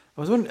I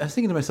was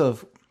thinking to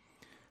myself,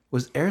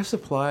 was Air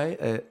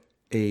Supply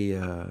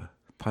a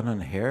pun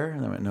on hair?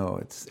 And I went, no,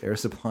 it's Air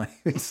Supply.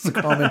 It's a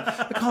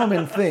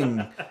common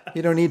thing.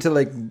 You don't need to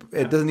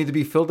it doesn't need to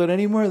be filled out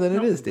any more than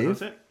it is, Dave.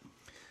 That's it.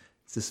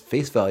 It's just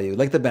face value,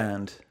 like the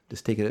band.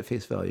 Just take it at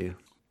face value.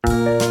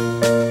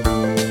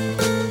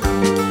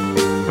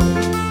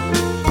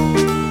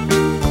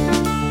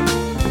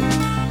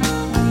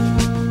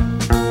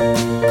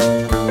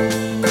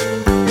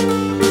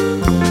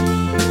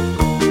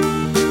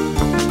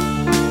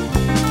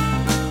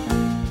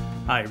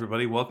 Hi,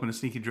 everybody. Welcome to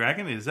Sneaky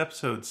Dragon. It is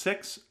episode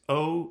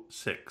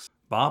 606,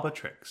 Baba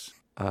Tricks.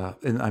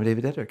 And I'm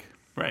David Dedrick.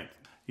 Right.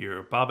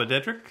 You're Baba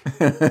Dedrick.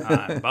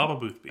 I'm Baba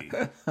Boothby.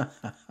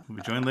 We'll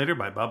be joined later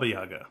by Baba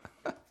Yaga.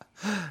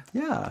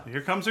 Yeah.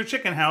 Here comes her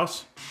chicken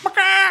house.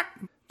 That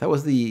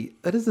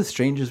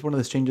is one of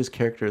the strangest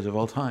characters of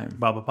all time.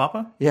 Baba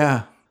Papa?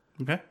 Yeah.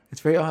 Okay.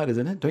 It's very odd,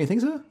 isn't it? Don't you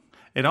think so?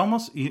 It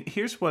almost,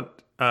 here's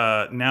what,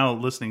 now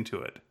listening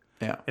to it,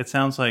 Yeah. it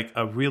sounds like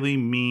a really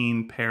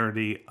mean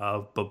parody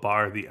of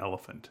Babar the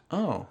elephant.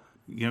 Oh.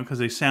 You know, because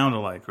they sound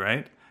alike,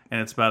 right?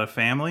 And it's about a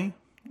family.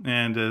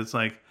 And it's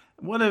like,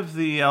 what if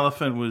the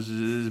elephant was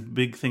this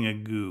big thing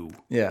of goo?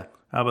 Yeah.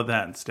 How about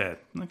that instead?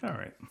 I'm like, all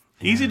right.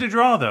 Yeah. Easy to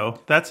draw, though.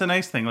 That's a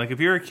nice thing. Like, if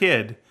you're a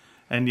kid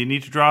and you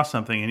need to draw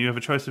something and you have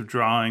a choice of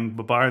drawing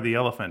Babar the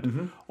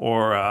elephant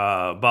or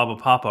Baba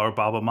Papa or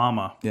Baba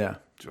Mama. Yeah.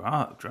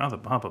 Draw the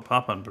Baba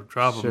Papa and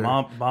draw Sure.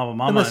 Baba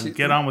Mama and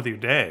get on with your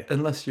day.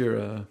 Unless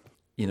you're,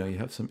 you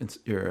have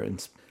you're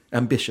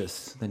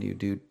ambitious, then you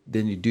do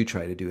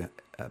try to do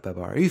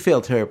Babar. You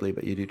fail terribly,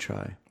 but you do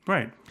try.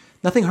 Right.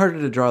 Nothing harder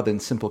to draw than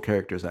simple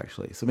characters,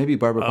 actually. So maybe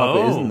Barbara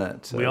Papa isn't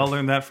that. We all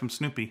learned that from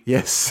Snoopy.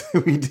 Yes,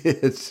 we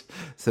did.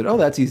 Said, oh,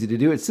 that's easy to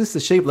do. It's just the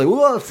shape like,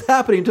 what's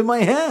happening to my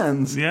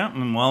hands? Yeah,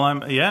 and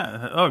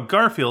oh,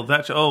 Garfield,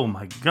 oh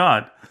my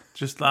God.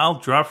 I'll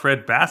draw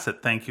Fred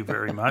Bassett, thank you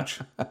very much.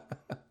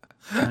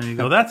 And you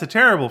go, that's a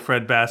terrible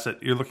Fred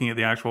Bassett. You're looking at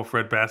the actual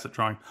Fred Bassett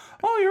drawing.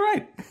 Oh, you're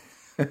right.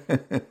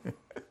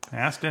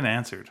 Asked and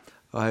answered.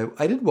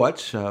 I did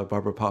watch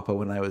Barbara Papa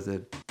when I was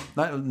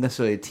not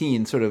necessarily a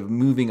teen, sort of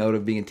moving out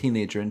of being a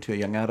teenager into a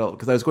young adult,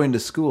 because I was going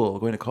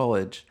to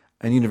college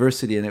and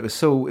university, and it was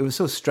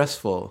so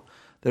stressful.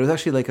 There was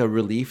actually like a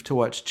relief to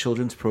watch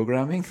children's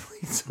programming.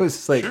 So it's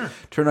just like,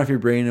 turn off your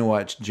brain and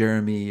watch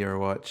Jeremy or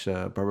watch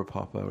Barbara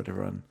Papa or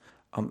whatever.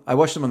 I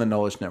watched them on the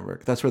Knowledge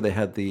Network. That's where they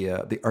had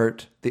the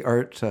art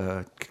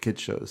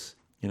kids shows.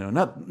 You know,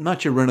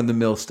 not your run of the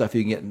mill stuff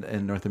you can get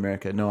in North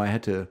America. No, I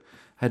had to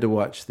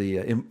watch the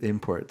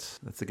imports.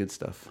 That's the good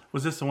stuff.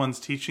 Was this the ones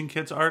teaching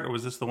kids art, or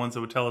was this the ones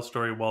that would tell a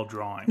story while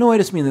drawing? No, I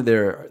just mean that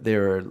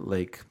they're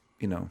like,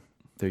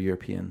 they're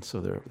European, so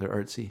they're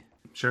artsy.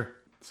 Sure.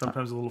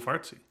 Sometimes a little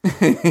fartsy.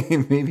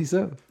 Maybe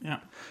so. Yeah.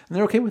 And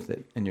they're okay with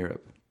it in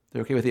Europe.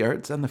 They're okay with the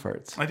arts and the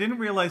farts. I didn't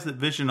realize that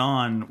Vision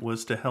On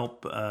was to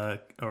help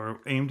or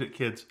aimed at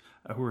kids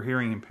who are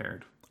hearing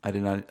impaired. I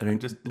don't know what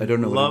it is.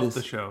 Love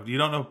the show. You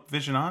don't know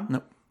Vision On?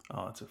 No.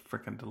 Oh, it's a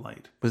freaking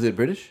delight. Was it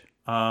British?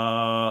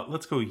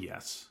 Let's go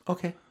yes.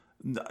 Okay.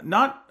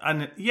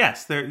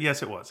 Yes,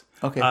 it was.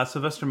 Okay.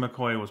 Sylvester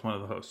McCoy was one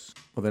of the hosts.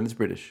 Well, then it's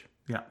British.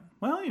 Yeah.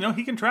 Well,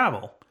 he can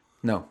travel.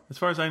 No. As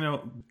far as I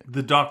know,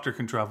 the Doctor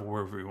can travel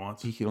wherever he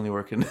wants. He can only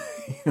work in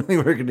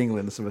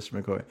England,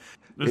 Sylvester McCoy.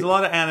 There's a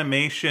lot of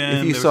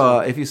animation.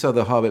 If you saw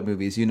the Hobbit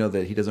movies, you know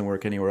that he doesn't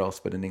work anywhere else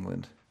but in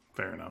England.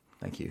 Fair enough.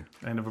 Thank you.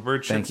 And if a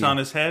bird shits on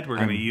his head, we're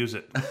going to use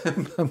it.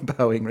 I'm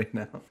bowing right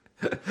now.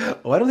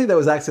 Oh, I don't think that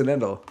was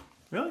accidental.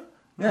 Really?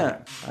 Yeah.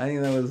 I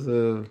think that was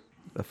a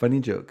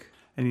funny joke.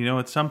 And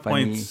at some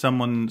point,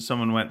 someone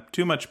went,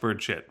 too much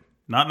bird shit.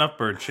 Not enough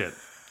bird shit.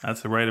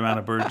 That's the right amount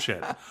of bird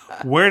shit.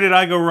 Where did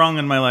I go wrong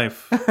in my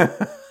life?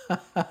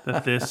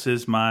 That this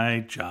is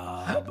my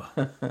job.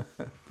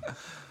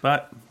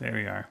 But there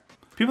we are.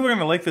 People are going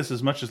to like this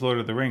as much as Lord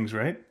of the Rings,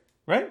 right?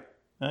 Right?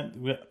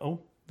 Oh,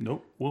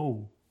 nope.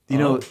 Whoa.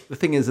 The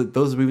thing is that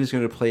those movies are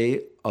going to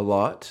play a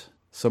lot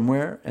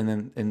somewhere, and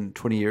then in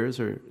 20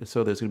 years or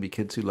so, there's going to be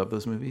kids who love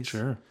those movies.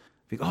 Sure.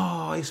 Like,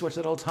 I used to watch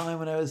that all the time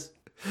when I was...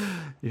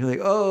 You're like,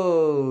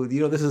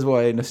 this is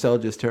why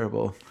nostalgia is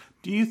terrible.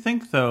 Do you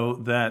think, though,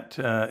 that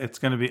it's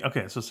going to be...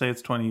 Okay, so say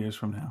it's 20 years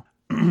from now.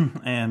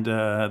 And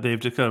they've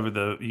discovered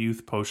the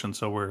youth potion,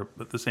 so we're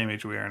at the same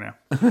age we are now.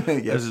 Yes.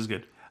 This is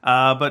good.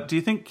 But do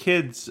you think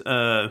kids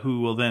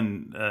who will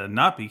then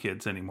not be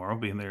kids anymore,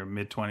 will be in their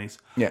mid-20s,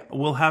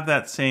 will have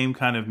that same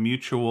kind of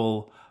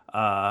mutual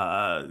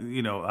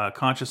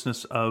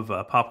consciousness of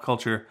pop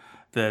culture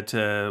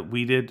that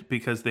we did,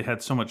 because they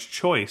had so much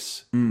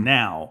choice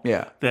now?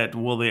 Yeah. That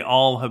will they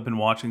all have been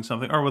watching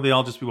something, or will they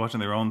all just be watching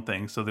their own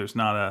thing, so there's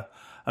not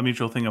a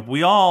mutual thing of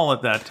we all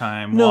at that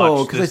time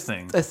watched this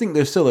thing? I think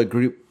there's still a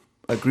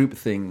group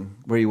thing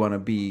where you want to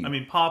be. I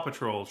mean, Paw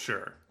Patrol,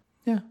 sure.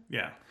 Yeah.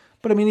 Yeah.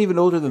 But I mean, even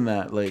older than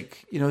that,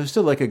 there's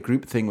still like a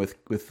group thing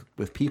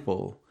with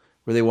people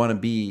where they want to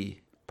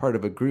be part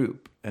of a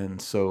group.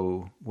 And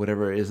so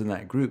whatever is in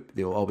that group,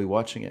 they'll all be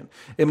watching it.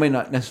 It might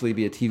not necessarily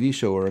be a TV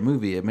show or a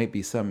movie. It might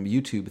be some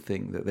YouTube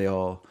thing that they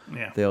all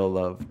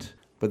loved.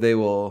 But they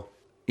will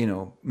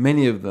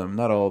many of them,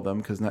 not all of them,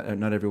 because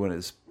not everyone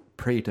is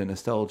prey to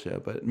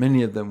nostalgia, but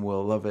many of them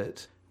will love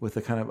it with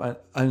a kind of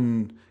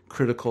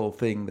uncritical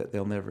thing that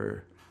they'll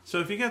never. So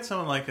if you get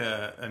someone like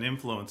an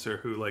influencer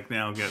who like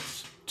now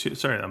gets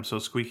sorry, I'm so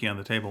squeaky on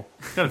the table.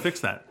 Got to fix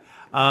that.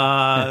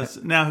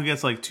 Now who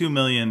gets like 2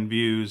 million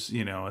views,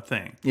 a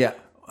thing. Yeah.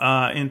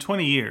 In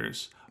 20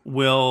 years,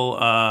 will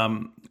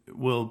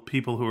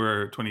people who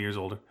are 20 years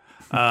older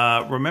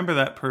remember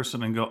that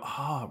person and go,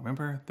 oh,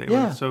 remember they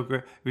were so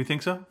great? You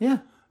think so? Yeah.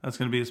 That's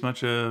going to be as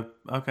much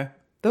okay.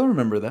 They'll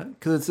remember that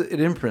because it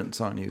imprints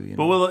on you.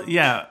 But will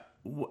it,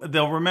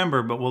 they'll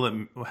remember, but will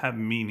it have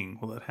meaning?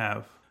 Will it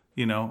have,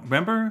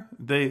 remember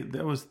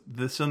there was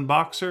this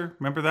unboxer?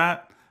 Remember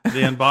that?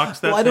 They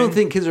unboxed that Well, I don't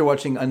think kids are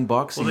watching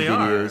unboxing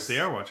videos. They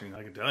are watching.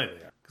 I can tell you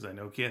they are because I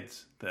know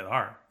kids that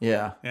are.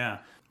 Yeah. Yeah.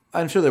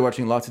 I'm sure they're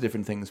watching lots of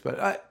different things,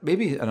 but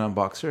maybe an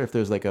unboxer, if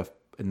there's like a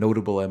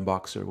notable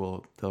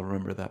unboxer, they'll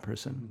remember that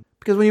person.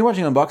 Because when you're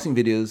watching unboxing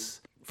videos,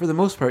 for the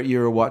most part,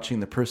 you're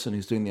watching the person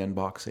who's doing the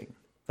unboxing.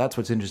 That's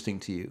what's interesting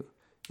to you.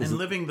 And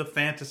living the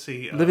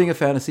fantasy. Living a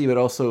fantasy, but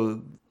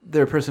also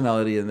their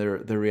personality and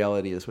their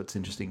reality is what's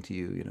interesting to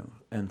you,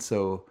 And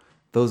so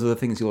those are the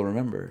things you'll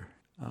remember.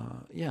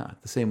 The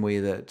same way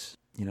that,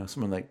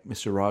 someone like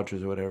Mr.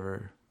 Rogers or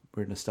whatever,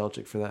 we're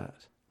nostalgic for that.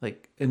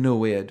 Like, in no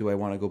way do I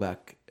want to go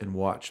back and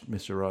watch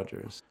Mr.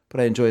 Rogers. But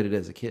I enjoyed it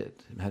as a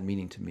kid. It had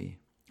meaning to me.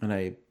 And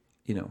I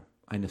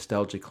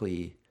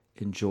nostalgically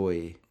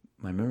enjoy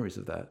my memories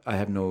of that. I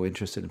have no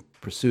interest in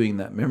pursuing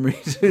that memory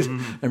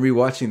and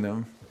rewatching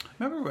them.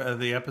 Remember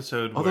the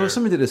episode Although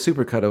someone did a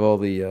supercut of all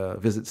the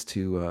visits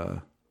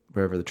to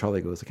wherever the trolley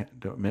goes.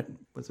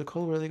 What's it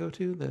called where they go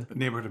to? The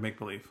Neighborhood of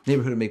Make-Believe.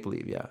 Neighborhood of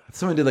Make-Believe, yeah. If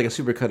someone did like a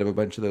supercut of a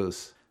bunch of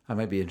those, I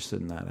might be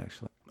interested in that,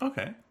 actually.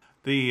 Okay.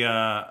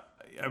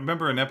 I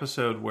remember an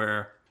episode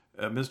where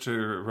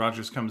Mr.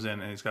 Rogers comes in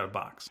and he's got a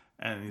box.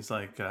 And he's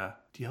like,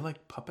 do you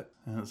like puppet?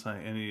 And it's like,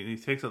 and he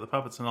takes out the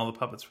puppets and all the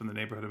puppets from the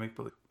Neighborhood of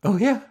Make-Believe. Oh,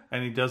 yeah.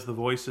 And he does the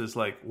voices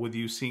like with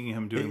you seeing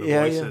him doing the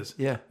voices.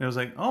 Yeah. And I was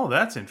like, oh,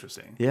 that's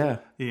interesting. Yeah.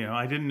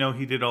 I didn't know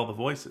he did all the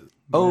voices.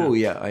 Oh,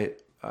 yeah.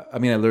 I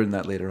mean, I learned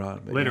that later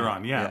on. But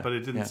but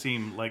it didn't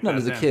seem like not that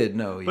as a kid,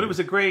 no. But it was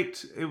a great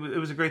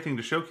thing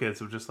to show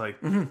kids. Of just like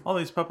all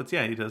these puppets.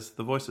 Yeah, he does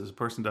the voices. A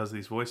person does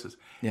these voices.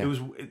 Yeah.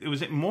 It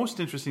was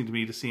most interesting to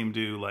me to see him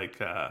do like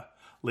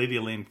Lady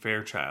Elaine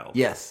Fairchild.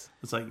 Yes,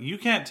 it's like you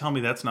can't tell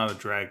me that's not a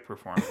drag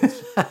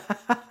performance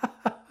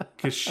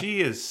because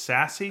she is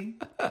sassy,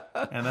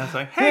 and that's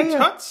like, hey,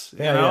 Toots,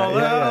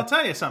 I'll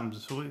tell you something,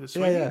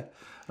 sweet. Yeah.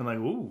 I'm like,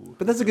 ooh,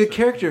 but that's a good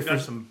character for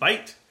some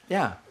bite.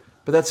 Yeah.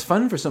 But that's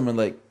fun for someone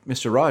like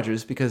Mr.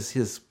 Rogers because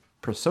his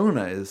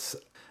persona is,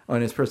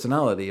 and his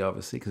personality,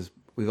 obviously, because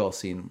we've all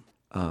seen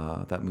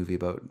that movie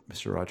about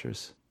Mr.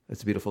 Rogers.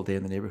 It's a Beautiful Day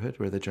in the Neighborhood,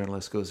 where the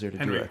journalist goes there to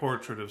do a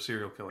portrait of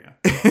serial killer.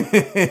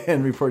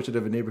 Henry Portrait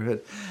of a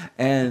Neighborhood.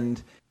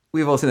 And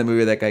we've all seen that movie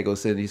where that guy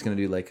goes in and he's going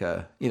to do like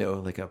a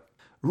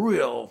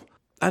real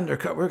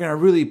undercut. We're going to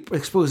really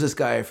expose this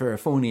guy for a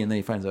phony. And then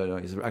he finds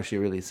out he's actually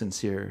a really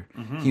sincere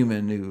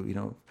human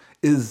who,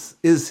 is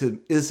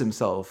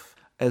himself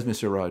as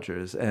Mr.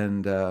 Rogers.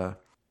 And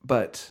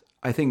but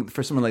I think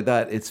for someone like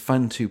that, it's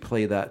fun to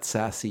play that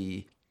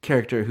sassy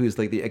character who's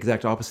like the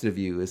exact opposite of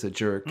you, is a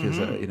jerk, is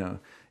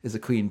a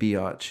queen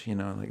biatch,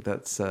 like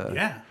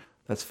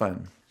that's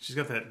fun. She's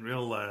got that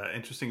real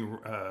interesting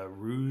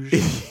rouge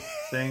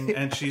thing,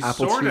 and she's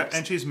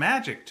and she's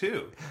magic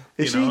too.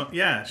 Is she?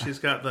 Yeah, she's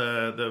got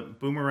the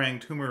boomerang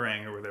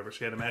toomerang or whatever.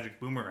 She had a magic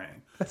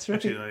boomerang. That's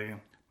right. And she's like,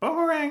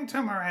 boomerang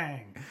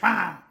toomerang.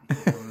 Bam!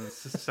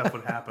 This stuff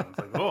would happen. It's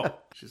like, oh,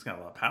 she's got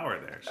a lot of power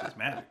there. She's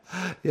magic.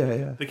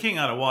 Yeah. The king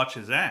ought to watch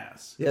his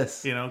ass.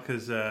 Yes.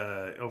 Because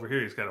over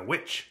here he's got a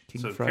witch.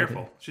 King so Friday.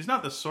 Careful. She's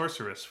not the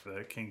sorceress for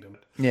the kingdom.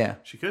 Yeah.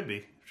 She could be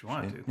if she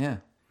wanted to. Yeah.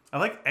 I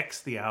like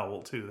X the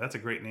Owl too. That's a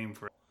great name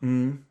for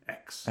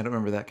X. I don't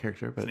remember that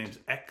character, but his name's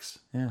X.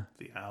 Yeah.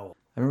 The Owl.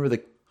 I remember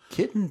the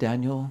kitten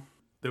Daniel.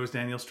 There was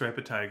Daniel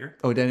Striped Tiger.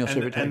 Oh, Daniel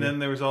Striped Tiger. And then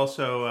there was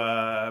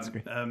also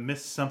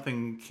Miss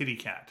Something Kitty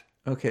Cat.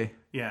 Okay.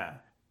 Yeah.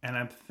 And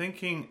I'm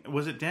thinking,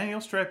 was it Daniel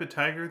Striped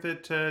Tiger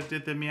that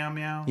did the meow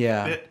meow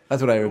bit?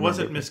 That's what I remember. It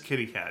wasn't Miss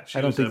Kitty Cat. She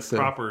had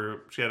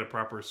a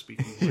proper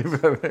speaking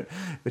voice.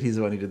 But he's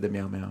the one who did the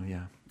meow meow,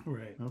 yeah.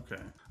 Right,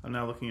 okay. I'm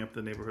now looking up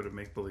the Neighborhood of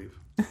Make-Believe.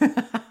 We're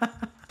going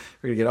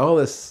to get all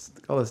this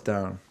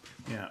down.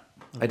 Yeah.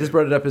 Okay. I just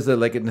brought it up as a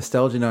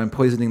nostalgia. Now I'm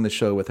poisoning the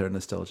show with our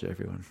nostalgia,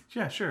 everyone.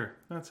 Yeah, sure.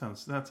 That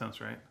sounds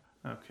right.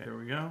 Okay, here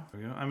we go.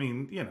 I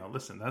mean,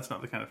 listen, that's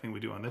not the kind of thing we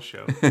do on this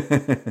show.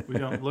 We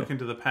don't look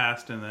into the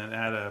past and then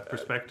add a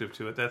perspective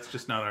to it. That's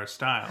just not our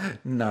style.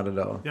 Not at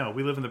all. Yeah,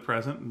 we live in the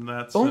present, and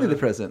that's only the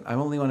present. I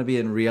only want to be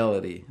in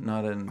reality,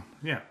 not in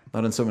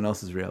someone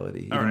else's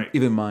reality.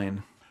 Even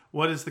mine.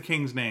 What is the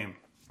king's name?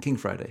 King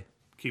Friday.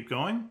 Keep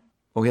going.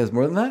 Oh, he has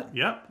more than that?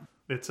 Yep.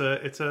 It's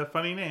a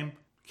funny name.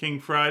 King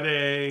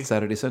Friday.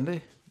 Saturday,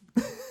 Sunday?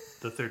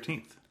 The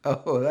 13th.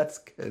 Oh, that's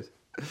good.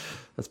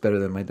 That's better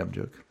than my dumb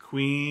joke.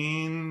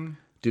 Queen.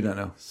 Do not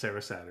know.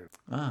 Sarah Saturday.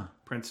 Ah.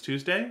 Prince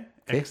Tuesday.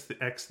 Okay.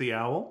 X the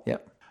Owl.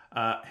 Yep.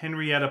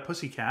 Henrietta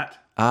Pussycat.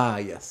 Ah,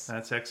 yes.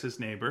 That's X's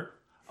neighbor.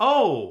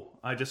 Oh,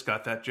 I just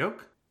got that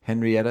joke.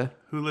 Henrietta.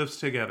 Who lives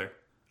together?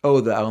 Oh,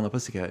 the Owl and the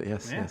Pussycat.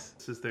 Yes, yes.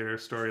 This is their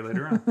story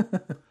later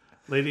on.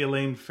 Lady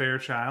Elaine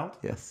Fairchild.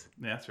 Yes.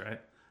 Yeah, that's right.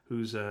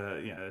 Who's,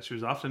 she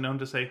was often known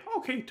to say,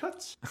 okay,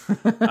 toots.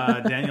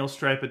 Daniel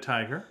Striped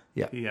Tiger.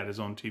 Yeah. He had his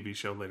own TV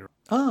show later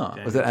on. Oh,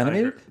 Daniel was it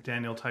animated? Tiger,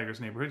 Daniel Tiger's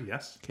Neighborhood,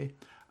 yes. Okay.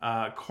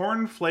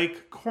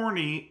 Cornflake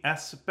Corny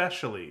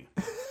especially.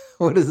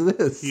 What is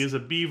this? He is a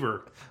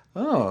beaver.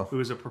 Oh. Who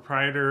is a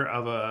proprietor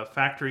of a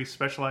factory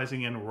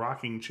specializing in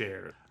rocking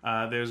chairs.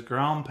 There's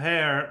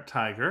Grand-Père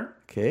Tiger.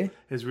 Okay.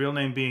 His real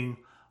name being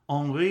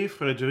Henri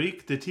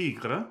Frédéric de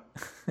Tigre.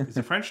 He's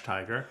a French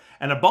tiger.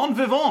 And a bon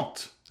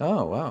vivant.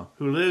 Oh, wow.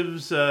 Who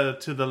lives to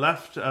the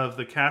left of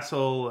the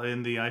castle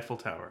in the Eiffel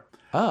Tower.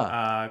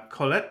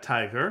 Colette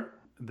Tiger.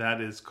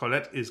 That is,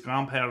 Colette is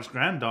Grand-Père's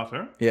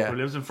granddaughter. Yeah. Who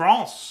lives in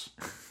France.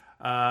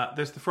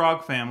 There's the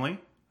Frog family.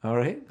 All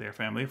right. Their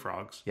family of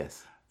frogs.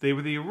 Yes. They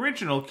were the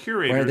original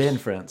curators. Why are they in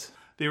France?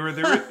 They were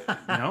the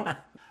no.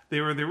 They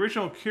were the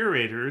original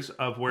curators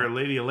of where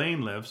Lady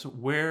Elaine lives.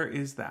 Where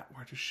is that?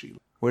 Where does she live?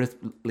 Where does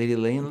Lady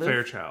Elaine live?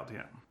 Fairchild,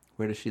 yeah.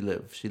 Where does she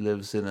live? She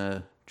lives in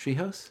a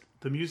treehouse?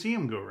 The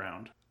museum go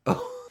round.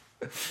 Oh,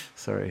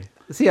 sorry.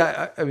 See,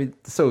 I mean,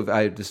 so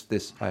I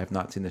have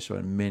not seen this show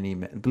in many,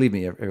 believe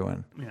me,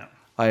 everyone. Yeah.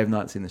 I have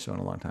not seen this show in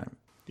a long time.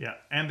 Yeah.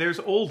 And there's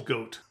Old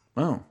Goat.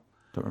 Oh,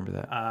 don't remember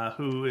that.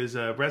 Who is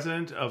a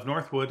resident of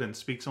Northwood and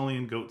speaks only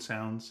in goat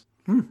sounds.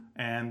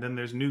 And then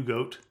there's New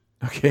Goat.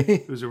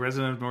 Okay. Who's a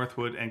resident of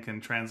Northwood and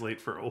can translate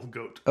for Old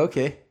Goat.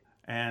 Okay.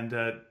 And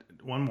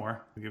one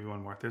more. I'll give you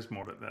one more. There's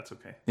more, but that's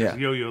okay. Yeah. There's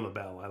Yo-Yo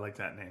LaBelle. I like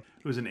that name.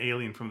 Who's an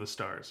alien from the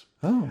stars.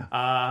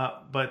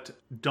 Oh. But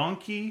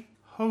Donkey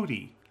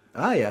Hody.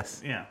 Ah,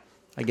 yes. Yeah.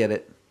 I get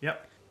it.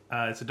 Yep.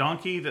 It's a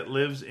donkey that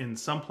lives in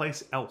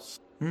someplace else.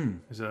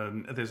 There's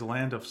a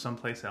land of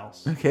someplace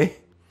else. Okay.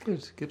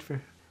 Good for.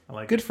 I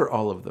like Good it. for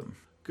all of them.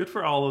 Good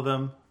for all of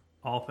them.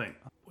 All things.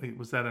 Wait,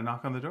 was that a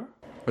knock on the door?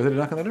 Was it a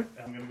knock on the door?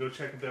 I'm gonna go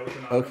check if that was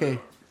a knock on the Okay.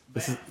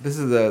 door. This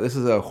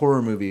is a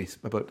horror movie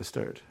about to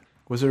start.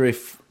 Was there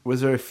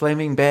a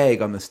flaming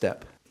bag on the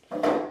step?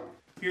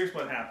 Here's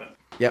what happened.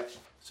 Yep.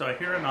 So I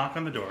hear a knock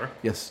on the door.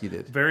 Yes, you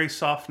did. Very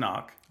soft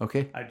knock.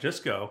 Okay. I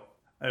just go.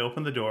 I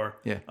open the door.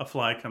 Yeah. A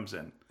fly comes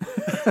in.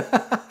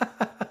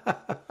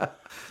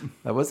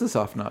 That was a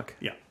soft knock.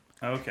 Yeah.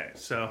 Okay.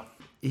 So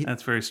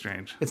that's very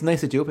strange. It's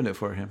nice that you opened it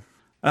for him.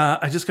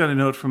 I just got a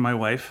note from my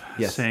wife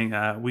saying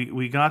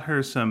we got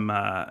her some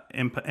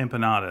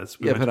empanadas.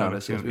 Yeah,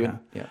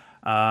 empanadas. Yes,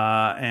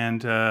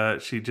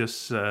 and she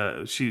just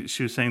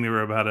she was saying they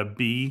were about a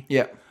B.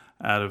 Yeah.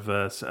 Out of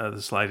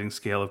the sliding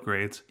scale of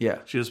grades. Yeah.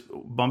 She just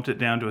bumped it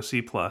down to a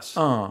C+.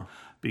 Oh.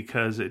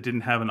 Because it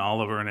didn't have an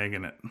olive or an egg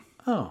in it.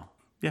 Oh.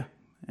 Yeah.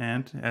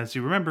 And as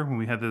you remember, when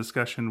we had the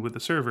discussion with the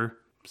server,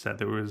 said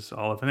there was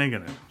olive and egg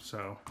in it.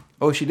 So.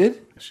 Oh, she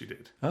did? She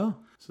did. Oh.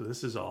 So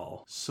this is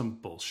all some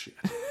bullshit.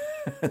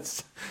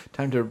 It's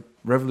time to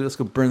let's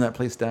go burn that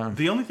place down.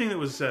 The only thing that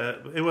was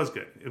it was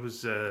good. It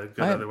was good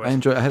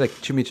otherwise. I had a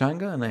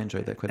chimichanga and I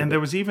enjoyed that quite a bit. And there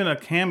was even a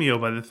cameo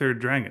by the Third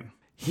Dragon.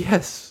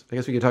 Yes, I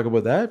guess we could talk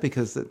about that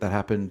because that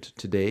happened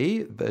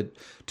today,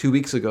 2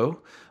 weeks ago.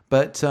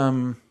 But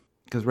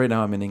because right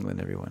now I'm in England,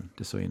 everyone,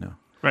 just so you know.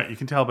 Right, you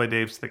can tell by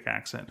Dave's thick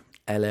accent.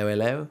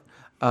 Hello.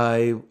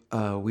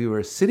 We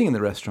were sitting in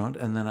the restaurant,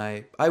 and then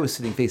I was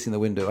sitting facing the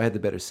window. I had the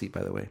better seat,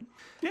 by the way.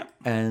 Yeah.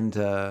 And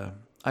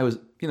I was,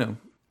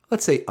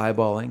 let's say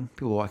eyeballing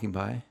people walking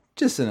by,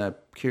 just in a,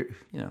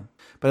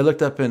 But I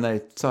looked up and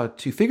I saw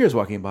two figures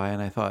walking by, and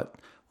I thought,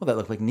 well, that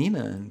looked like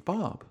Nina and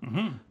Bob.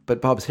 Mm-hmm.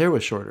 But Bob's hair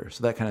was shorter,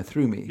 so that kind of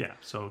threw me. Yeah,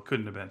 so it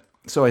couldn't have been.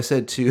 So I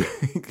said to,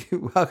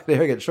 how could the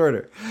hair get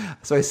shorter?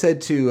 So I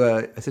said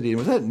to Ian,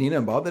 was that Nina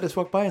and Bob that just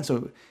walked by? And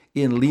so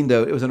Ian leaned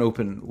out. It was an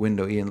open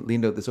window. Ian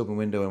leaned out this open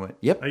window and went,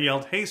 yep. I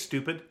yelled, hey,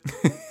 stupid.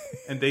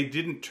 And they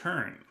didn't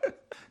turn.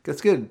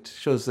 That's good.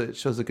 Shows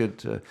a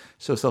good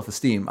show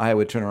self-esteem. I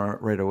would turn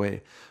around right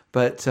away.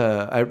 But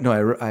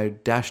I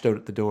dashed out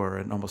at the door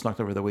and almost knocked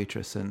over the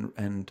waitress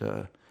and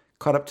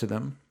caught up to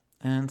them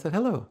and said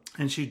hello.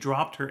 And she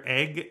dropped her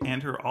egg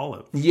and her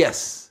olive.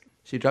 Yes.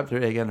 She dropped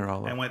her egg and her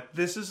olive. And went,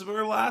 this is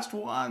her last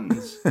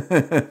ones.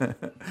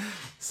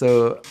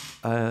 So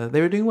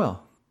they were doing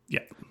well.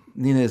 Yeah.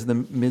 Nina is in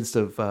the midst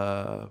of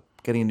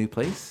getting a new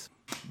place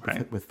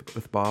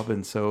with Bob.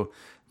 And so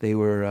they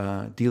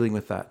were dealing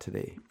with that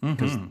today.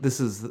 Because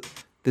this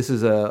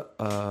is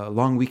a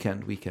long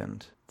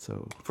weekend.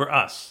 So for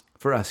us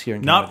here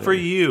in Canada. Not for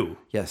you.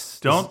 Yes.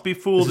 Don't be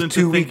fooled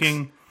into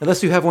thinking.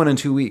 Unless you have one in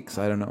 2 weeks.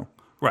 I don't know.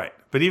 Right.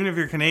 But even if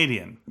you're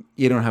Canadian,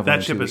 you don't have that one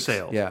in ship 2 has weeks.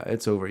 sailed. Yeah,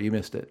 it's over. You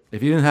missed it.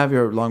 If you didn't have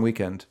your long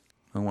weekend,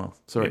 oh well.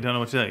 Sorry. I don't know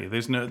what to tell you.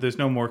 There's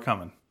no more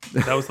coming.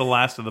 That was the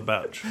last of the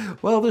batch.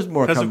 Well, there's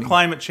more because coming. Of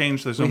climate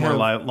change. There's no more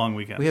long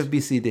weekends. We have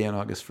BC Day on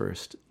August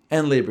 1st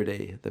and Labor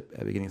Day at the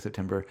beginning of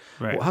September.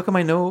 Right. Well, how come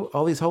I know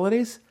all these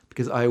holidays?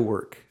 because I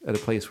work at a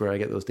place where I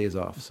get those days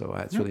off, so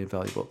it's really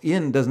invaluable.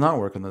 Ian does not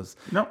work on those.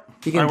 No,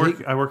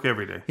 I work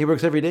every day. He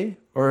works every day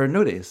or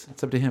no days.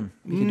 It's up to him.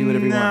 He can do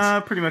whatever he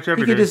wants. Pretty much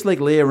every day. He could just like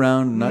lay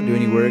around and not do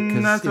any work.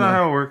 That's not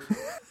how it works.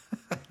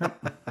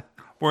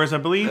 Whereas I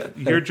believe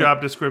your job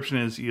description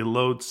is you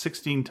load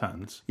 16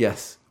 tons.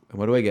 Yes. And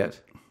what do I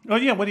get? Oh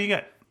yeah, what do you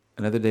get?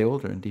 Another day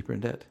older and deeper in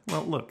debt.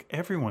 Well, look,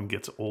 everyone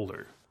gets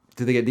older.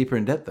 Do they get deeper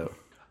in debt though?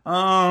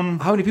 How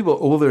many people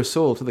owe their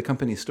soul to the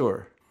company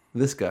store?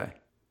 This guy.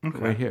 Okay.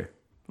 Right here.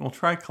 Well,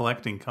 try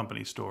collecting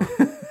company store.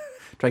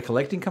 Try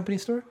collecting company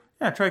store?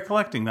 Yeah, try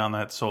collecting on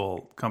that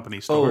soul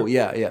company store. Oh,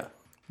 yeah, yeah.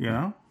 You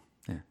know?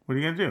 Yeah. What are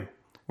you going to do?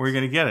 Where are you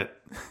going to get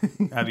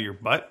it? Out of your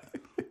butt?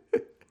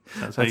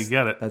 That's how you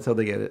get it. That's how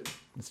they get it.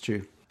 That's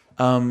true.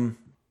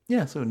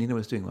 Yeah, so Nina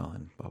was doing well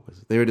and Bob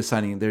was. They were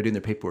doing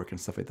their paperwork and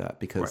stuff like that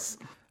because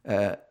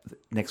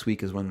next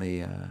week is when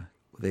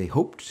they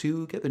hope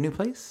to get their new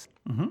place.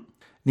 Mm-hmm.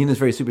 Nina's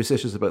very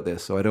superstitious about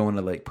this, so I don't want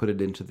to like put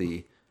it into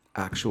the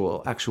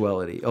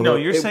actuality. Although no,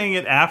 you're saying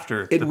it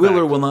after. It will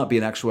or will not be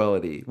an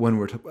actuality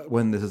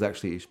when this is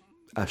actually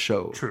a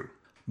show. True.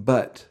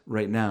 But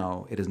right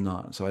now it is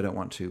not, so I don't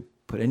want to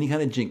put any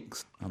kind of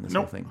jinx on this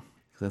whole thing.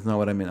 That's not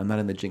what I'm in. I'm not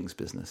in the jinx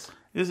business.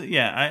 Is it?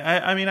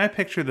 Yeah. I mean, I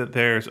picture that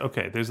there's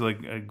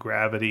like a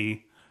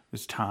gravity,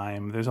 there's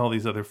time, there's all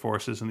these other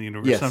forces in the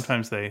universe. Yes.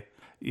 Sometimes they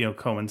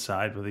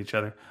coincide with each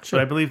other. Sure.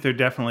 But I believe there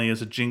definitely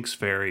is a jinx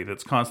fairy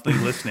that's constantly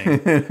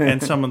listening,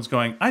 and someone's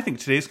going, "I think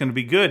today's going to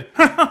be good."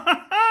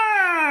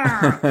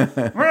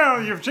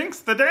 Well, you've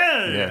jinxed the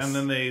day, yes. And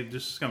then they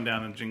just come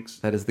down and jinx.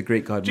 That is the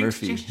great God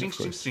jinx, Murphy.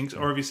 Jinx.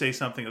 Or if you say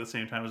something at the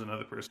same time as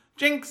another person,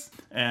 jinx,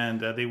 and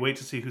they wait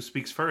to see who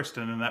speaks first,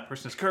 and then that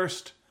person is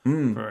cursed.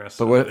 For us.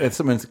 But if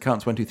someone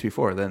counts 1, 2, 3,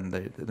 4, then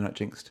they're not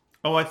jinxed.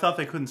 Oh, I thought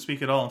they couldn't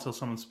speak at all until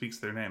someone speaks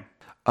their name.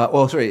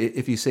 Well, sorry.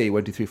 If you say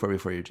 1, 2, 3, 4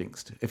 before, you're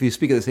jinxed. If you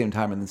speak at the same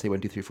time and then say 1,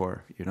 2, 3,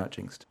 4, you're not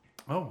jinxed.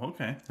 Oh,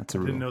 okay. That's a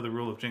rule. I didn't know the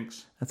rule of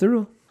jinx. That's a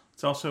rule.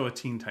 It's also a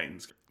Teen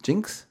Titans.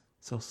 Jinx?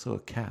 It's also a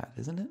cat,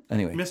 isn't it?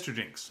 Anyway. Mr.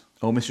 Jinx.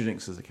 Oh, Mr.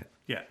 Jinx is a cat.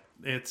 Yeah.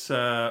 It's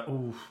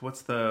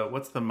what's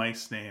the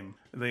mice name?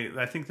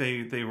 I think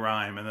they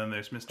rhyme, and then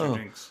there's Mr.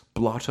 Jinx.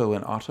 Blotto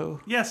and Otto?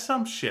 Yeah,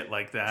 some shit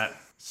like that.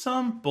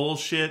 Some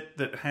bullshit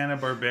that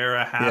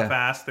Hanna-Barbera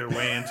half-assed their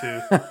way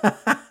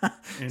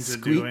into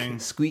doing.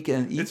 Squeak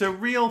and eat. It's a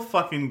real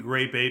fucking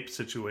grape ape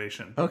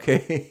situation.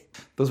 Okay.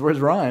 Those words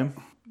rhyme.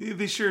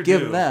 They sure Give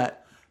do. Give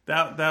that.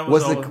 That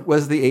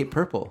was the ape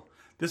purple?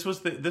 This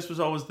was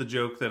always the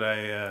joke that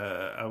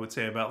I would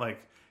say about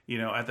like,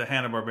 at the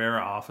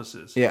Hanna-Barbera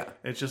offices. Yeah.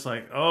 It's just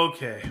like,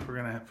 okay, we're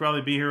going to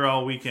probably be here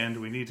all weekend.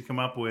 We need to come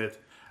up with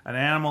an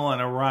animal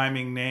and a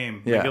rhyming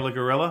name. Yeah. Megilla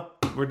Gorilla?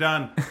 We're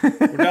done.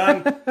 We're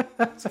done.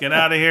 Let's get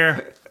out of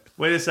here.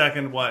 Wait a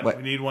second. What?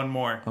 We need one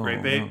more.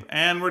 Grape ape. No.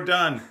 And we're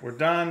done. We're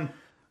done.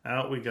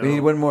 Out we go. We need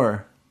one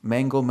more.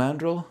 Mangle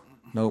Mandrill?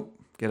 Nope.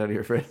 Get out of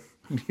here, Fred.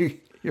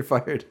 You're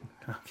fired.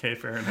 Okay,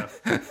 fair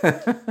enough.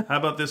 How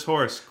about this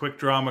horse? Quick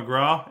Draw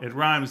McGraw? It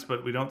rhymes,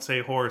 but we don't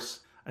say horse.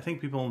 I think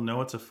people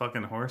know it's a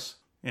fucking horse.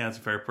 Yeah, that's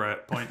a fair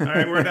point. All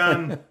right, we're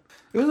done.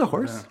 It was a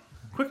horse?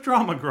 Quick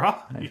Draw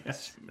McGraw?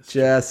 Yes.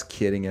 Just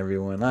kidding,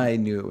 everyone. I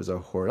knew it was a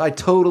horse. I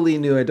totally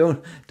knew it.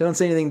 Don't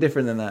say anything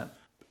different than that.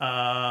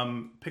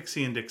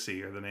 Pixie and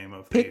Dixie are the name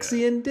of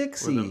Pixie and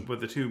Dixie.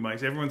 With the two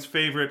mice. Everyone's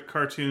favorite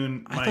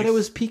cartoon mice. I thought it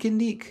was Peek and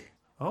Neek.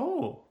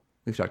 Oh.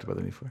 We've talked about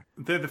them before.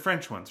 They're the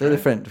French ones, right? They're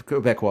the French,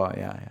 Quebecois,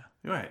 yeah.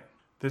 Right.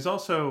 There's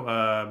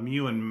also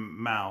Mew and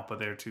Mao, but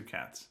they're two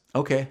cats.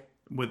 Okay.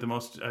 With the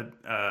most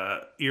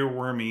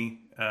earwormy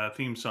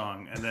theme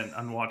song and then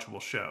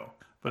unwatchable show.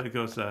 But it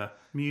goes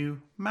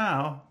Mew,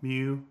 Mao,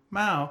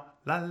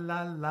 la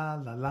la la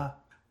la la.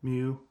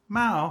 Mew,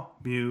 Mao,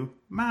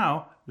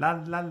 la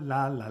la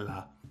la la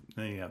la.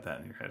 And you have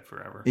that in your head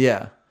forever.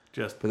 Yeah.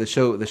 But the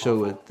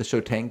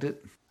show tanked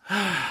it.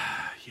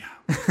 Yeah.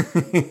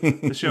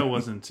 The show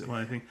wasn't what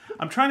I think.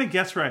 I'm trying to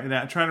guess right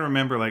now. I'm trying to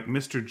remember like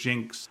Mr.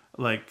 Jinx.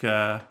 Like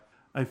I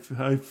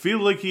feel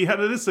like he had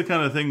this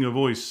kind of thing, a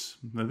voice.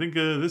 I think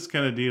this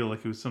kind of deal.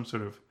 Like it was some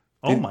sort of.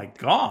 Oh my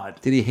God!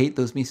 Did he hate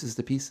those Mises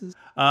to pieces?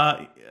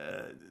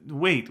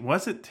 Wait,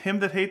 was it him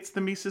that hates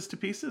the Mises to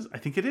pieces? I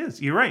think it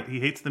is. You're right. He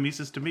hates the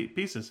Mises to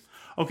pieces.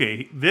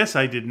 Okay, this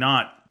I did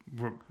not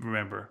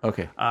remember.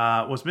 Okay.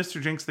 Was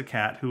Mr. Jinx the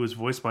cat, who was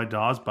voiced by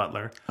Dawes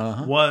Butler,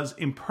 was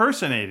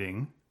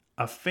impersonating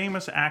a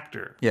famous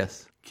actor?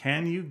 Yes.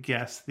 Can you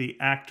guess the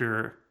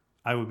actor?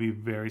 I would be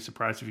very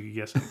surprised if you could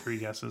guess in 3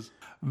 guesses.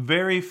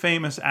 Very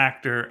famous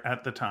actor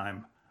at the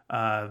time.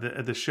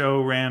 The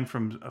show ran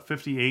from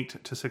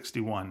 58 to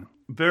 61.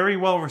 Very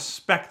well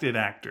respected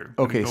actor.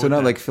 Okay, so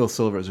not like Phil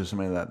Silvers or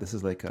something like that. This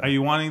is like. Are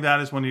you wanting that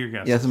as one of your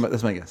guesses? Yeah,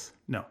 that's my guess.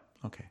 No.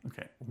 Okay.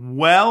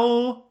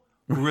 Well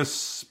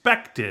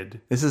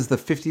respected. This is the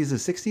 50s or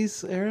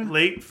 60s era?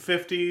 Late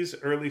 50s,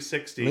 early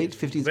 60s. Late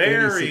 50s,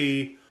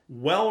 very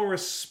well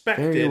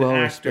respected Very well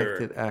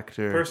respected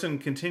actor. Person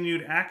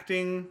continued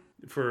acting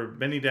for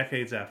many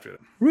decades after that.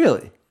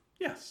 Really?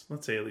 Yes,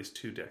 let's say at least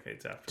 2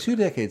 decades after 2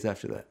 decades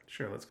after that.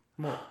 Sure, let's...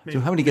 So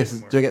how many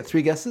guesses? Do I get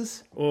 3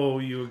 guesses? Oh,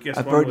 you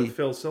guessed one with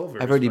Phil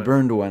Silvers. I've already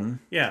burned one.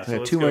 Yeah, so I got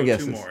let's 2 go more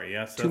guesses. 2 more.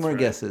 Yes, two more right.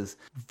 guesses.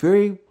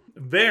 Very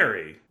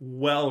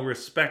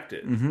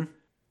well-respected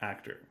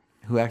actor.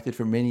 Who acted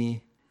for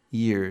many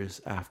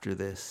years after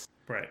this.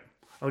 Right.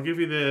 I'll give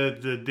you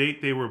the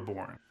date they were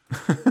born.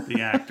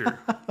 The actor.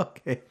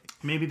 Okay.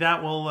 Maybe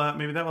that will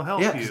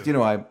help Yeah,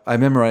 you. I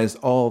memorized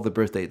all the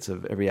birth dates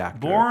of every actor.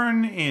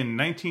 Born in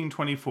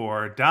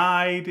 1924,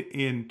 died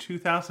in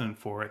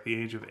 2004 at the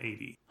age of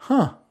 80.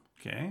 Huh.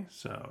 Okay,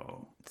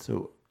 so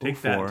take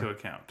that into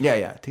account.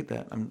 Yeah, take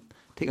that. I'm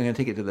going to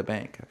take it to the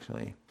bank,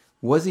 actually.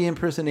 Was he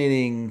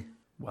impersonating...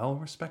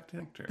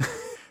 Well-respected actor.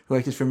 Who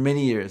acted for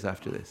many years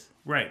after this?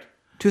 Right.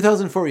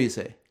 2004, you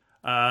say?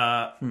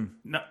 No,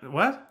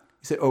 what?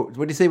 You said, what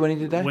did you say when he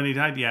did die? When he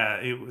died,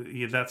 yeah,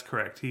 that's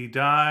correct. He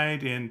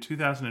died in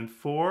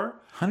 2004.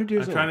 100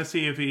 years old. I'm trying to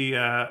see if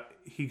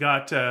he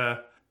got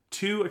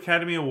 2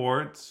 Academy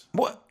Awards.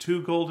 What?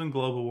 2 Golden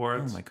Globe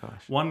Awards. Oh my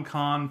gosh. 1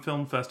 Cannes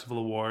Film Festival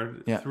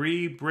Award. Yeah.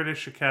 3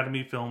 British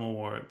Academy Film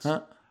Awards.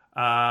 Huh?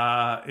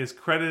 Is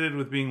credited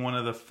with being one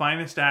of the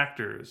finest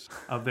actors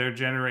of their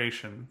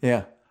generation.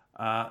 Yeah.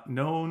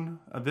 Known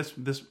this.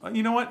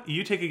 You know what?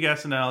 You take a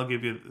guess, and I'll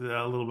give you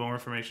a little bit more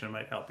information. It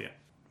might help you.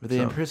 Were they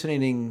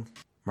impersonating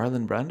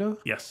Marlon Brando?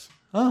 Yes.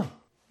 Oh.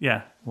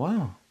 Yeah.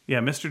 Wow. Yeah,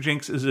 Mr.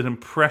 Jinx is an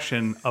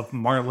impression of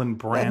Marlon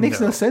Brando. That makes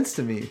no sense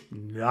to me.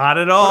 Not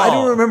at all. I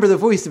don't remember the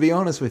voice, to be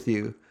honest with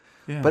you.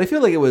 Yeah. But I feel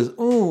like it was,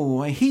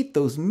 I hate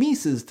those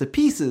Mises to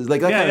pieces.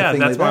 Like that kind of thing.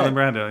 That's like Marlon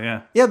Brando,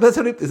 yeah. Yeah, that's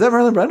is that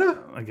Marlon Brando?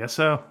 I guess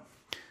so.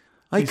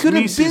 I These could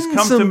have Mises been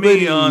come somebody.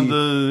 to me on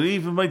the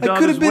eve of my daughter's I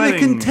could have been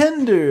wedding. a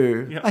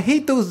contender. Yeah. I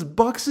hate those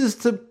boxes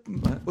to...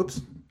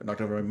 Whoops. I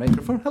knocked over my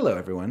microphone. Hello,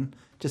 everyone.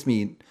 Just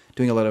me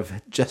doing a lot of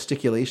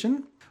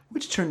gesticulation,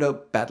 which turned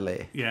out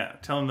badly. Yeah,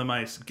 telling the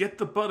mice, get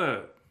the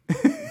butter.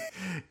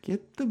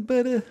 Get the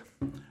butter.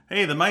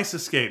 Hey, the mice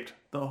escaped.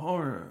 The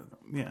horror.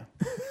 Yeah.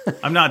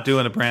 I'm not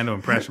doing a Brando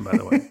impression, by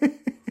the way.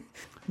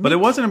 But it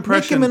was an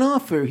impression. Make him an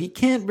offer. He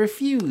can't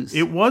refuse.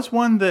 It was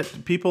one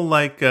that people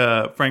like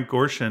Frank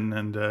Gorshin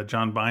and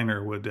John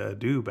Biner would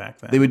do back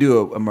then. They would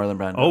do a Marlon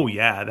Brando. Oh,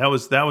 yeah. That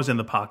was in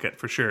the pocket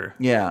for sure.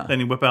 Yeah. Then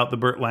you whip out the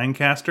Burt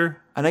Lancaster.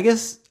 And I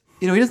guess,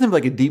 he doesn't have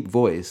like a deep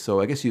voice, so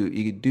I guess you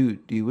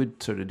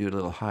would sort of do it a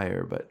little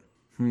higher, but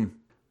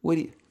what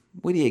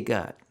do you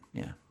got?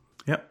 Yeah.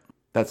 Yep.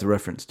 That's a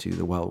reference to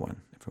the Wild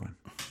One, everyone.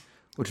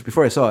 Which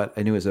before I saw it,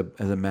 I knew as a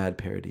mad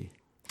parody.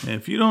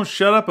 If you don't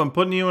shut up, I'm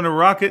putting you in a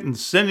rocket and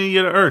sending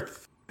you to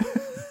Earth.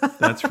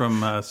 That's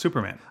from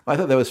Superman. I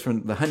thought that was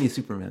from the Honey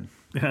Superman.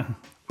 Yeah.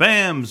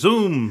 Bam,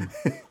 zoom.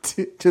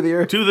 to the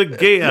Earth. To the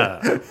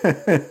Gaia.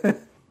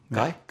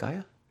 Gaia?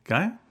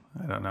 Gaia?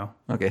 I don't know.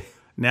 Okay.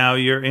 Now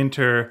you're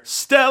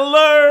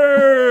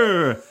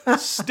interstellar.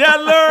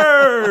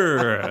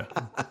 Stellar.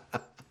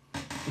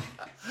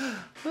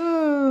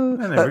 And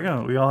there we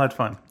go. We all had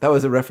fun. That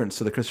was a reference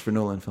to the Christopher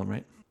Nolan film,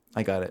 right?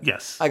 I got it.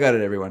 Yes. I got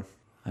it, everyone.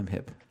 I'm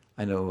hip.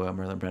 I know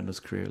Marlon Brando's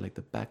career like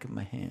the back of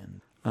my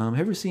hand. Have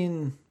you ever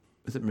seen,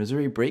 is it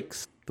Missouri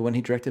Breaks? The one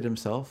he directed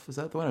himself? Is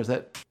that the one? Or is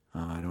that... Oh,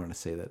 I don't want to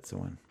say that's the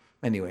one.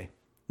 Anyway,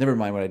 never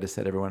mind what I just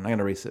said, everyone. I'm going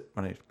to erase it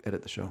when I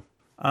edit the show.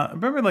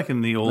 Remember like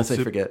in the old Unless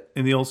I forget.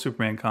 In the old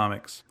Superman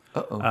comics,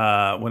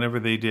 whenever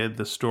they did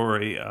the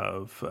story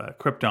of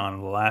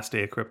Krypton, the last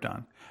day of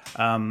Krypton.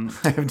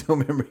 I have no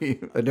memory.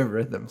 I've never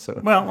read them,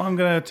 so... Well, I'm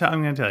gonna tell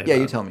you. Yeah,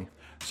 you tell me.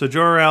 So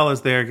Jor-El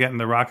is there getting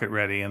the rocket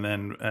ready, and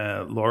then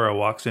Laura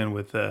walks in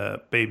with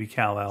baby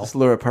Kal-El. Is this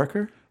Laura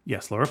Parker?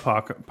 Yes, Laura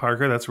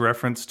Parker. That's a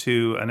reference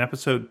to an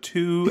episode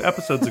 2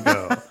 episodes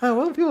ago.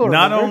 Well, people remember.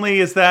 Not only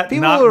is that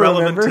people not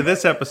relevant remember. to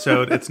this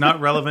episode, it's not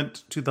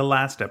relevant to the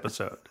last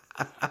episode.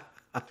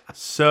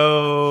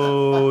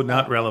 So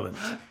not relevant.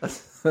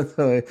 That's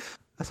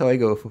how I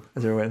go.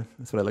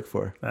 That's what I look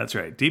for. That's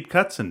right. Deep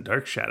cuts and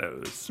dark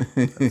shadows.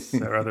 That's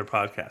our other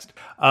podcast.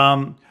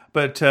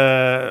 But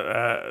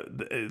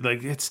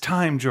like, it's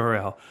time,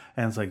 Jor-El.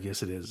 And it's like,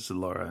 yes, it is,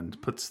 Laura,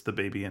 and puts the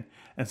baby in.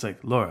 And it's like,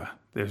 Laura,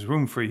 there's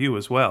room for you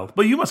as well.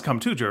 But you must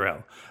come too,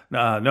 Jor-El.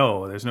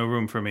 No, there's no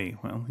room for me.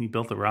 Well, he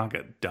built a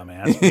rocket,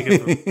 dumbass.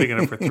 Big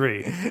enough for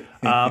 3.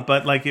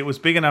 But like, it was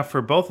big enough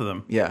for both of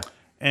them. Yeah.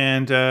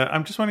 And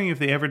I'm just wondering if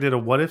they ever did a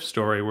what if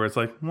story where it's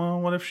like, well,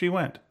 what if she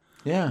went?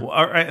 Yeah.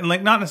 And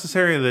like, not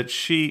necessarily that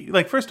she,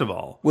 like, first of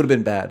all, Would have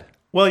been bad.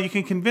 well, you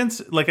can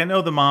convince, like, I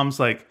know the mom's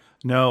like,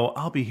 no,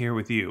 I'll be here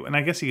with you. And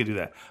I guess you could do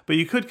that. But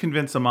you could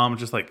convince the mom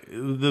just like,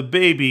 the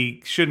baby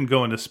shouldn't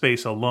go into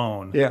space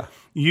alone. Yeah.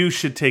 You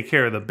should take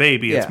care of the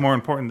baby. It's Yeah. more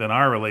important than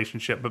our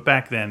relationship. But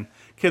back then,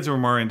 kids were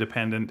more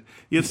independent.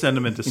 You'd send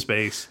them into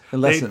space.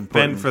 And less They'd important.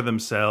 fend for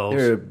themselves.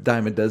 There were a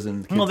dime a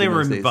dozen. Kids Well, they in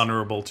were those days.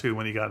 vulnerable too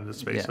when he got into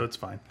space, Yeah. so it's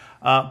fine.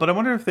 But I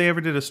wonder if they ever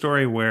did a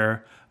story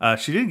where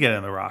she did get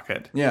in the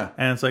rocket. Yeah.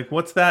 And it's like,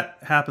 what's that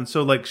happen?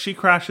 So, like, she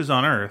crashes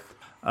on Earth,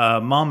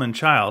 mom and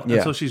child, and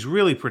Yeah. so she's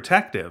really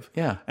protective.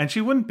 Yeah. And she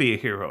wouldn't be a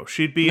hero.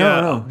 She'd be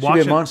No. She'd be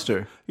a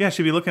monster. Yeah,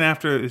 she'd be looking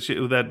after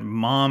that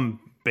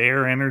mom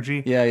bear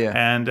energy. Yeah.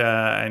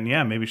 And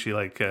yeah, maybe she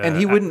like. And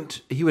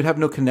he would have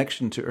no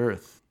connection to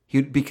Earth.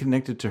 He'd be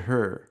connected to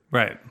her.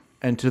 Right.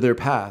 and to their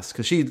past,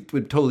 because she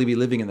would totally be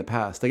living in the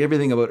past. Like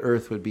everything about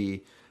Earth would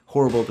be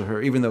horrible to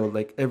her, even though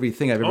like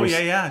everything I've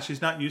ever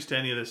she's not used to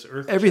any of this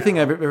Earth. Everything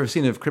I've ever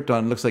seen of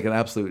Krypton looks like an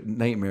absolute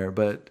nightmare,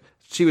 but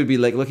she would be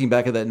like looking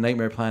back at that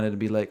nightmare planet and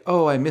be like,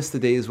 "Oh, I miss the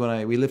days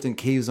when we lived in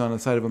caves on the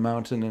side of a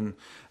mountain and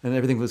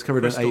everything was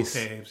covered in ice,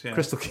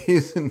 crystal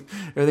caves, and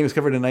everything was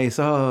covered in ice.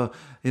 Oh,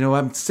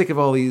 I'm sick of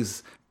all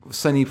these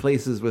sunny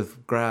places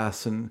with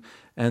grass and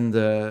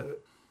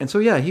so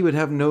yeah, he would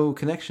have no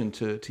connection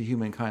to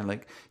humankind.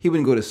 Like he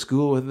wouldn't go to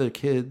school with their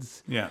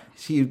kids. Yeah,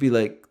 they would be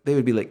like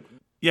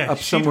up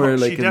somewhere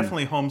like she'd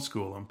definitely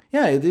homeschool them.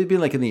 Yeah, they'd be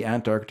like in the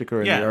Antarctic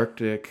or in the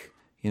Arctic.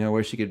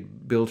 Where she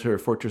could build her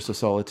fortress of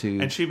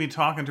solitude. And she'd be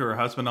talking to her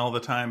husband all the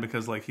time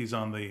because, like, he's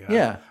on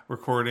the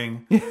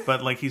recording.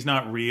 But, like, he's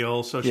not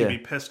real, so she'd be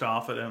pissed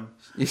off at him.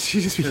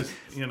 She'd just be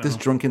just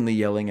drunkenly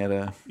yelling at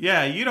a...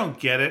 Yeah, you don't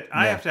get it.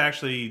 I have to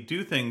actually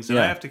do things, and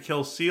I have to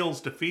kill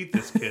seals to feed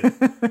this kid.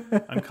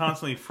 I'm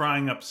constantly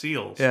frying up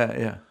seals.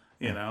 Yeah.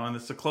 And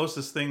it's the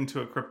closest thing to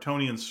a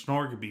Kryptonian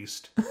Snorg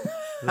beast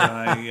that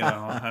I,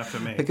 have to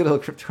make. A good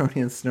old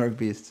Kryptonian Snorg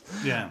beast.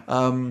 Yeah.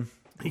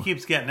 He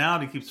keeps getting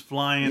out. He keeps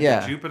flying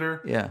to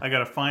Jupiter. Yeah. I got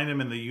to find him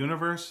in the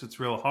universe.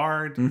 It's real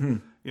hard,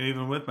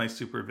 even with my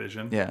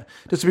supervision. Yeah.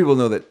 Just so people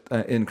know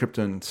that in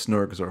Krypton,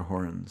 Snorgs are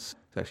horns.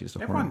 It's actually just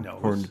a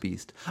horned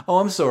beast. Oh,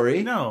 I'm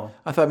sorry. No.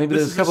 I thought maybe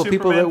there's a couple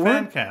people that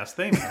weren't. Fancast.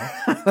 They know.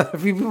 A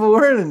few people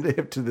weren't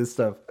hip to this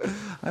stuff.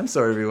 I'm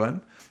sorry,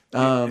 everyone.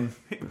 By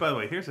the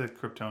way, here's a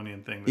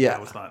Kryptonian thing that I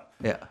was not.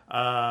 Yeah.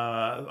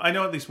 I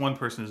know at least one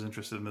person is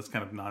interested in this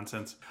kind of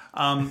nonsense.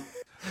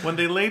 When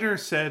they later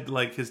said,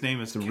 like, his name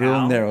is Cal.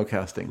 Real narrow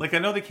casting. Like, I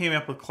know they came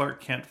up with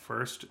Clark Kent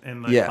first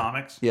in the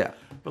comics. Yeah.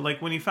 But,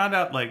 like, when you found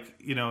out, like,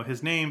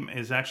 his name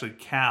is actually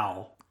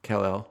Cal.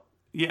 Kal-El.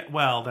 Yeah,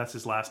 well, that's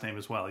his last name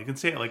as well. You can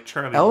say it like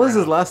Charlie L Brown. is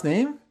his last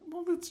name?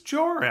 Well, it's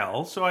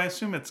Jor-El, so I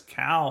assume it's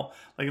Cal,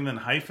 like, and then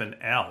hyphen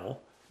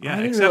L. Yeah,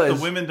 except the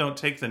women don't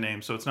take the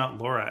name, so it's not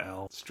Laura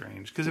L.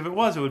 Strange. Because if it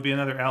was, it would be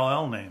another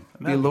LL name.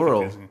 Be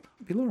Laurel.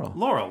 Be Laurel.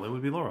 Laurel. It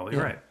would be Laurel.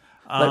 You're right.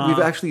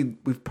 Like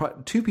we've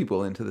brought two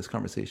people into this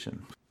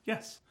conversation.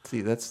 Yes.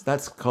 See,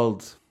 that's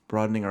called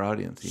broadening our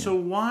audience. So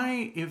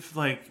why, if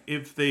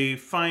they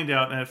find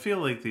out, and I feel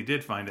like they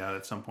did find out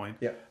at some point,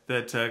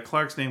 that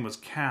Clark's name was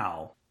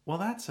Cal. Well,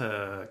 that's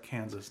a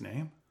Kansas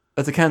name.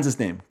 That's a Kansas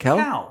name.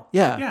 Cal?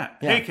 Yeah.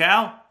 Hey,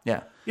 Cal.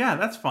 Yeah. Yeah,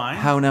 that's fine.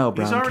 How now,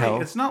 Brown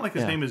Cal? It's not like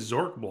his name is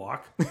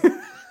Zorkblock.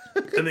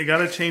 And they got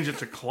to change it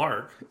to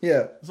Clark.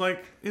 Yeah. It's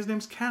like, his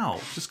name's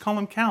Cal. Just call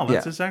him Cal.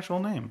 That's his actual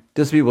name.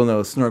 Just so people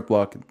know,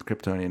 Snorkblock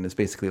Kryptonian is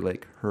basically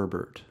like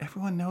Herbert.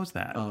 Everyone knows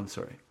that. Oh, I'm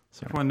sorry.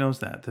 Everyone knows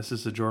that. This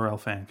is a Jor-El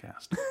fan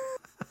cast.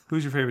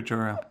 Who's your favorite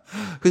Jor-El?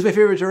 Who's my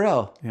favorite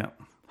Jor-El? Yeah.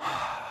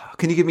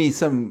 Can you give me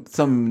some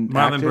Marlon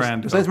actors?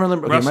 Brando. Besides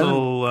Marlon,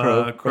 Russell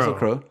Crowe. Russell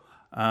Crowe.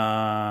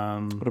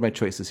 What are my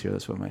choices here?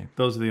 That's what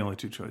Those are the only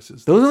two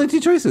choices. Those are the only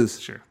two choices.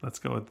 Sure, let's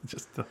go with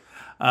just the.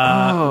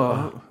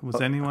 Was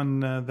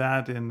anyone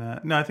that in?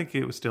 No, I think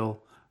it was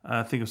still.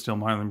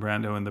 Marlon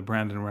Brando in the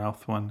Brandon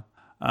Routh one.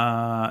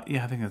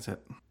 Yeah, I think that's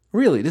it.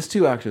 Really, just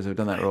two actors have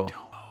done that role.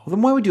 Well,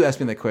 then why would you ask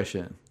me that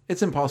question?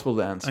 It's impossible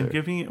to answer. I'm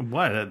giving you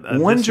what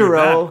one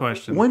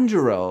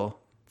Jor-El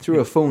threw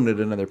a phone at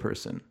another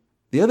person.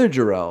 The other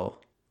Jor-El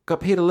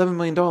got paid $11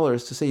 million to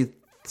say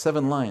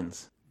 7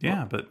 lines.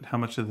 Yeah, but how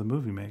much did the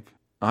movie make?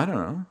 I don't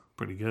know.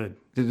 Pretty good.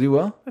 Did it do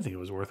well? I think it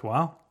was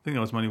worthwhile. I think it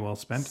was money well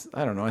spent.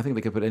 I don't know. I think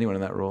they could put anyone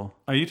in that role.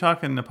 Are you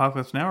talking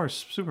Apocalypse Now or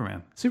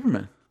Superman?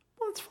 Superman.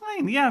 Well, it's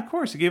fine. Yeah, of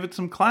course. It gave it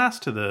some class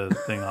to the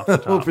thing off the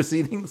top. Whole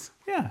proceedings?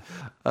 Yeah.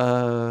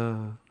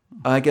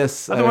 I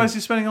guess... Otherwise,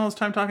 he's spending all his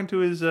time talking to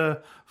his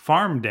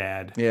farm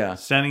dad. Yeah.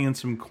 Sending in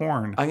some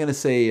corn. I'm going to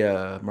say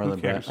Marlon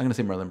Brando. I'm going to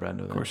say Marlon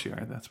Brando. Then. Of course you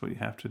are. That's what you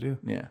have to do.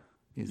 Yeah.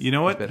 You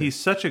know what? He's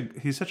such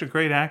a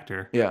great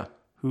actor. Yeah.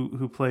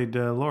 Who played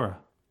Laura?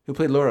 Who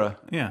played Laura?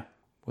 Yeah.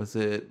 Was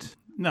it?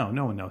 No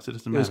one knows. It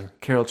doesn't matter. Was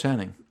Carol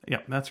Channing.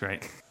 Yep, that's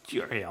right.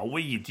 Jor-El,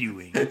 what are you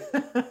doing?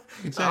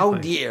 Exactly. Oh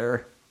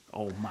dear.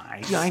 Oh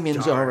my.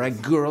 Diamonds stars. are a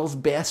girl's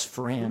best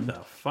friend. Who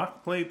the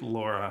fuck played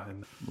Laura?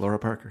 Laura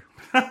Parker.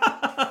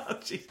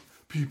 Jeez.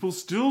 People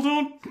still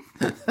don't.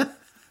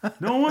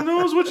 No one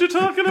knows what you're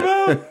talking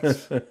about.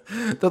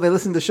 Don't they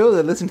listen to the show?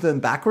 They listen to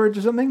them backwards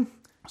or something?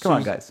 Come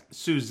on, guys.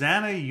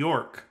 Susanna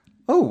York.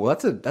 Oh, well,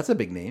 that's a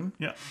big name.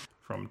 Yeah.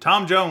 From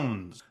Tom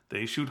Jones.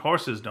 They shoot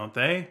horses, don't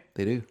they?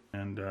 They do.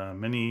 And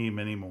many,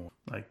 many more.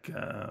 Like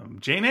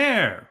Jane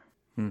Eyre.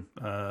 And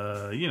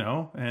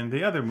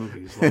the other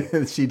movies.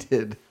 Like, she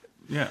did.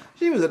 Yeah.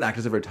 She was an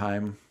actress of her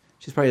time.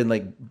 She's probably in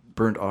like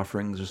Burnt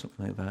Offerings or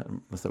something like that.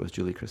 Unless that was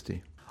Julie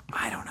Christie.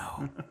 I don't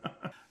know.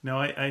 No,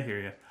 I hear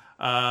you.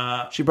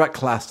 She brought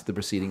class to the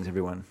proceedings,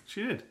 everyone.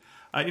 She did.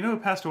 You know who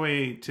passed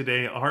away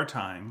today, our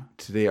time?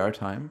 Today, our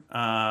time?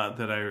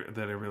 That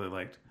I really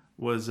liked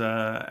was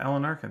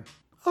Alan Arkin.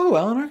 Oh,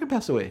 Alan Arkin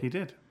passed away. He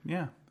did,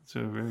 yeah.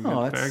 So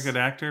very good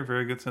actor,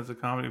 very good sense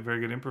of comedy, very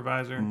good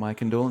improviser. My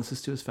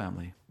condolences to his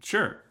family.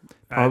 Sure.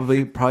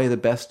 Probably the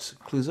best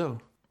Clouseau.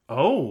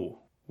 Oh,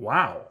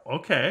 wow.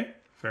 Okay,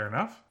 fair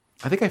enough.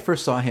 I think I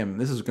first saw him.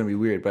 This is going to be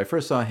weird, but I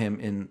first saw him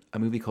in a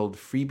movie called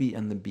Freebie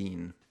and the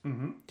Bean.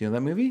 Mm-hmm. Do you know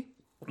that movie?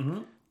 Mm-hmm.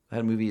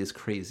 That movie is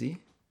crazy,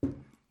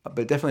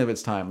 but definitely of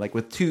its time. Like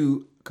with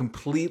two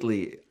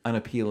completely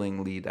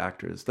unappealing lead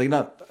actors, like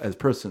not as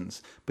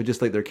persons, but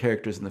just like their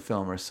characters in the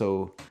film are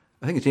so.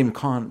 I think James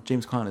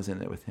Caan is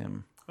in it with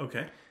him.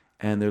 Okay.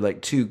 And they're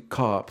like two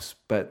cops,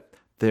 but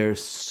they're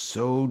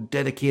so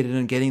dedicated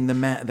in getting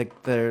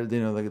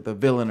the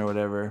villain or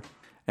whatever.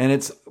 And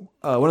it's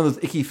one of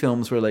those icky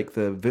films where like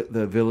the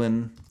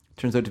villain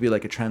turns out to be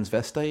like a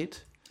transvestite.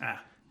 And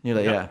you're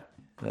like, yeah,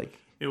 like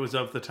it was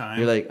of the time.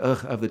 You're like,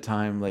 ugh, of the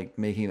time, like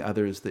making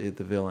others the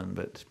villain,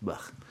 but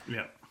blech.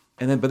 Yeah.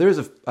 And then, but there's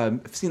a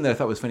scene that I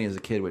thought was funny as a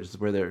kid, which is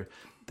where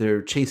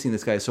they're chasing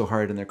this guy so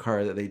hard in their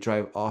car that they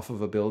drive off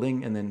of a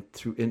building and then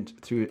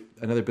through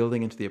another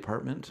building into the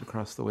apartment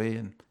across the way,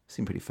 and it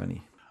seemed pretty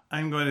funny.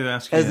 I'm going to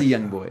ask you as a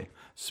young boy.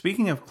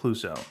 Speaking of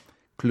Clouseau.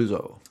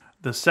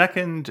 The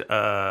second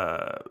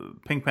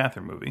Pink Panther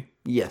movie,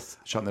 yes,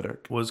 Shot in the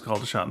Dark, was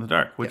called A Shot in the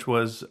Dark, which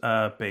was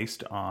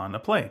based on a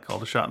play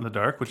called A Shot in the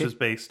Dark, which is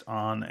based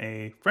on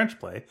a French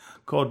play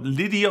called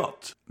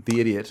L'Idiot. The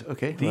Idiot,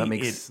 okay. Well, that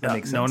makes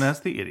sense. Known as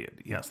The Idiot.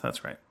 Yes,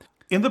 that's right.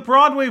 In the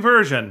Broadway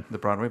version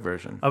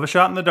of A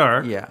Shot in the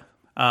Dark,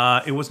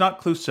 it was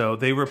not Clouseau.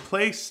 They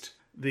replaced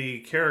the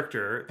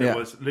character that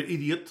was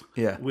L'Idiot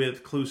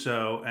with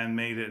Clouseau and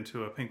made it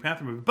into a Pink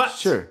Panther movie. But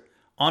sure.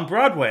 On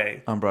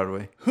Broadway.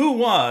 Who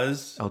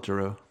was El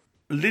Giro?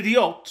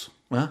 L'Idiot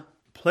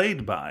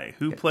played by?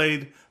 Who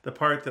played the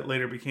part that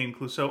later became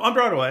Clouseau on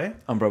Broadway?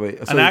 So,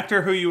 an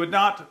actor who you would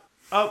not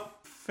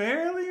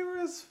fairly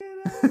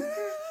respect.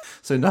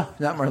 So not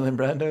Marlon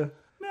Brando?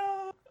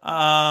 No.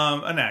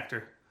 An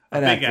actor.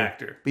 A big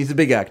actor. He's a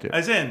big actor.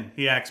 As in,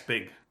 he acts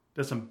big.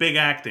 Does some big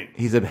acting.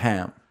 He's a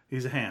ham.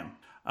 He's a ham?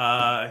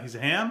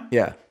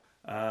 Yeah.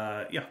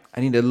 Yeah.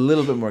 I need a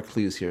little bit more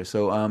clues here.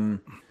 So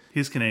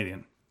he's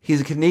Canadian. He's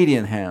a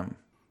Canadian ham.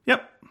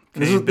 Yep.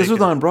 This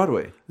was on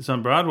Broadway. It's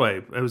on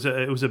Broadway.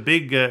 It was a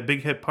big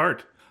hit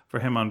part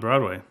for him on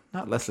Broadway.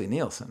 Not Leslie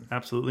Nielsen.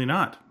 Absolutely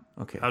not.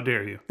 Okay. How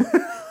dare you?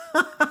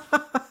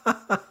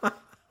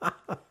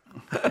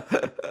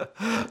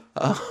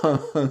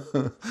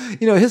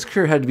 His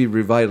career had to be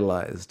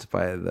revitalized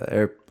by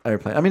the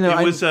airplane. I mean,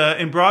 it was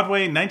in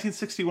Broadway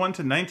 1961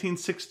 to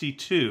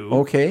 1962.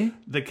 Okay.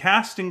 The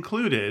cast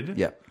included.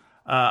 Yep.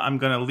 I'm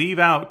going to leave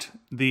out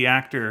the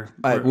actor.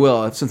 I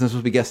will, since I'm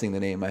supposed to be guessing the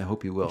name, I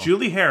hope you will.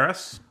 Julie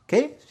Harris.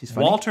 Okay, she's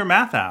funny. Walter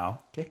Matthau.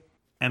 Okay.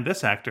 And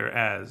this actor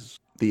as...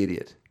 The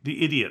Idiot.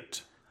 The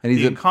Idiot. And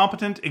he's the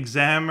incompetent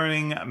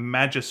examining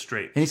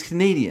magistrate. And he's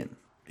Canadian.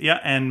 Yeah,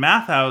 and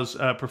Mathau's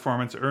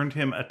performance earned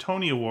him a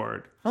Tony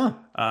Award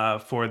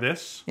for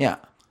this. Yeah.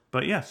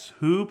 But yes,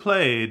 who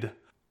played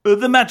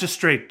the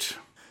magistrate?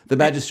 The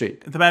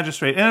magistrate. The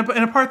magistrate.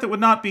 In a part that would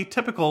not be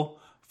typical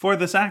for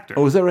this actor.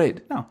 Oh, is that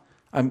right? No.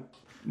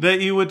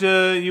 That you would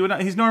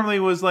not, he's normally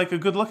was like a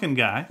good looking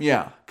guy.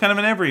 Yeah. Kind of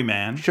an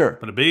everyman. Sure.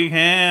 But a big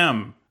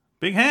ham.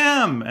 Big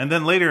ham. And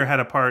then later had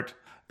a part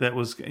that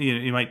was,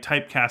 you might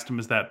typecast him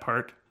as that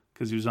part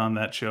because he was on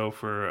that show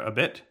for a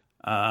bit.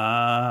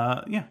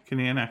 Yeah,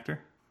 Canadian actor.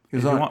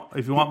 If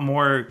you want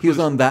more. He was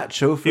on that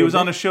show for He was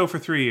on a show for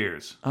 3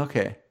 years.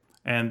 Okay.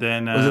 And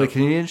then. Was it a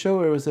Canadian show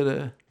or was it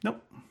a.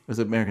 Nope. Was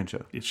it an American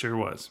show? It sure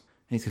was.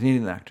 And he's a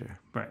Canadian actor.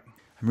 Right.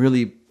 I'm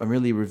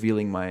really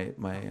revealing my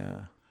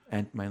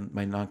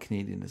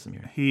non-Canadianism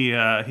here.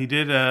 He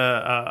did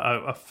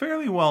a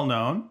fairly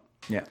well-known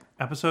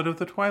episode of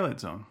The Twilight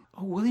Zone.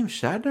 Oh, William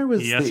Shatner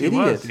was the idiot.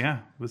 Was. Yeah,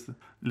 was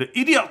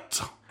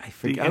L'Idiot.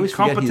 The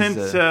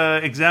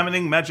incompetent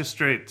examining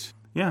magistrate.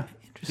 Yeah,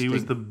 he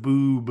was the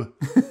boob.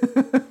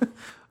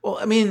 Well,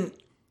 I mean,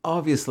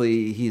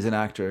 obviously he's an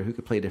actor who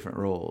could play different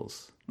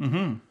roles.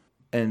 Mm-hmm.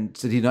 And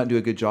did he not do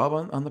a good job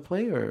on the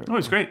play? Or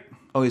he's great.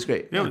 Oh, he's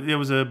great. Yeah, it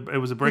was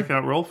a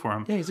breakout role for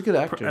him. Yeah, he's a good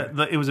actor.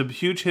 It was a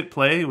huge hit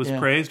play. It was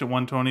praised. It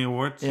won Tony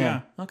Awards.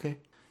 Yeah. Okay.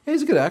 Yeah,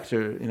 he's a good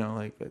actor.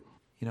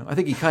 I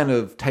think he kind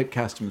of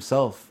typecast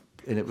himself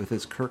in it with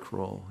his Kirk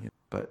role.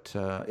 But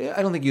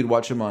I don't think you'd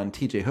watch him on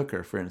T.J.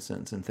 Hooker, for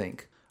instance, and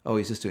think, oh,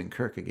 he's just doing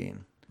Kirk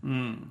again.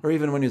 Mm. Or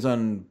even when he was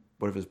on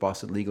whatever his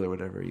Boston Legal or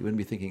whatever, you wouldn't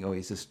be thinking, oh,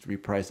 he's just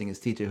reprising his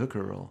T.J.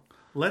 Hooker role.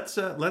 Let's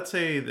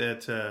say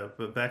that.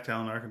 But back to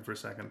Alan Arkin for a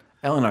second.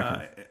 Alan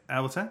Arkin.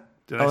 What's that?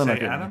 Did Alan I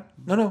say Arkin. Adam?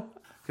 No.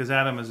 Because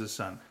Adam is his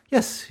son.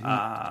 Yes, he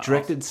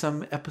directed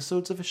some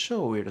episodes of a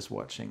show we were just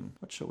watching.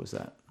 What show was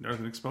that?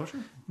 Northern Exposure?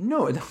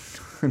 No.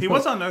 He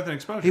was on Northern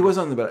Exposure. He was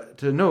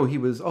on he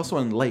was also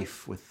on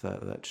Life with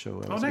that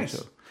show. Oh, nice.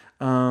 Show.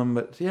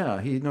 But yeah,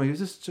 he was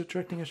just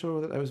directing a show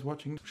that I was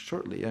watching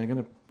shortly. I'm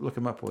going to look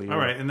him up while you're all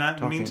right. In that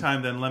talking.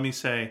 Meantime, then let me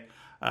say,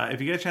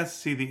 if you get a chance to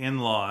see The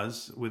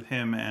In-Laws with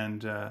him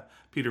and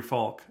Peter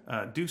Falk,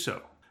 do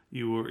so.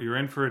 You're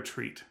in for a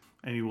treat.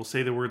 And you will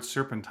say the word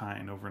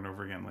serpentine over and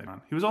over again later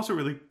on. He was also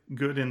really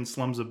good in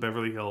Slums of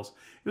Beverly Hills.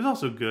 He was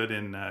also good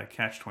in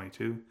Catch-22.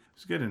 He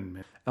was good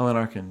in... Alan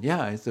Arkin.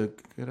 Yeah, he's a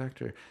good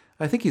actor.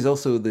 I think he's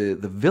also the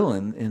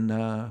villain in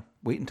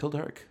Wait Until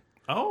Dark.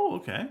 Oh,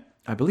 okay.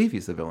 I believe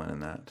he's the villain in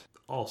that.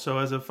 Also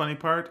has a funny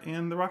part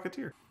in The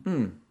Rocketeer.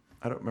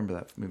 I don't remember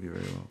that movie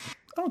very well.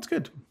 Oh, it's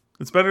good.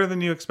 It's better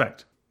than you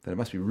expect. Then it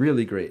must be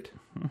really great.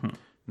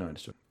 No, I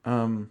just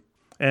don't.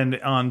 And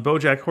on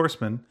BoJack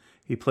Horseman,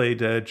 he played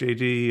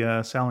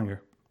J.D.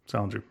 Salinger.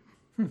 I'm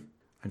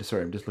just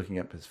looking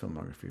up his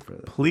filmography for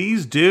that.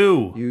 Please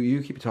do.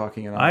 You keep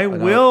talking. And I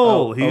will.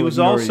 I'll He was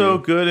ignore also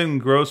you. good in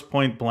Grosse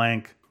Pointe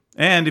Blank.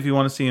 And if you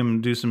want to see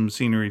him do some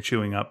scenery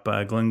chewing up,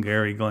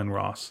 Glenn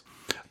Ross.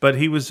 But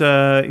he was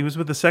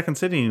with the Second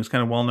City. He was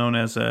kind of well known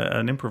as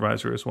an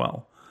improviser as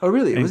well. Oh,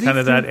 really? And Was kind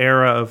he of that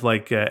era of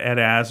like Ed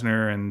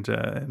Asner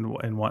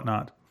and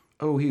whatnot.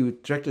 Oh, he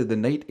directed The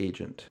Night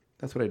Agent.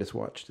 That's what I just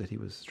watched that he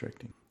was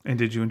directing. And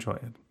did you enjoy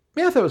it?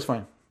 Yeah, I thought it was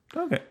fine.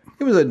 Okay.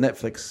 It was a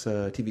Netflix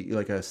TV,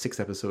 like a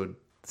 6-episode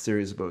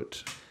series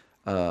about,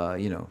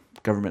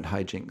 government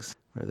hijinks,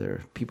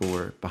 where people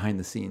were behind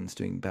the scenes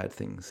doing bad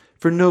things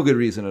for no good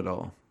reason at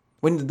all.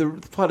 When the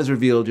plot is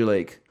revealed, you're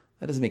like,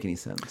 that doesn't make any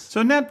sense.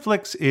 So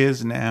Netflix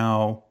is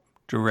now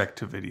direct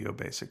to video,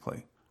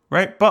 basically,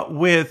 right? But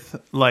with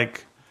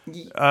like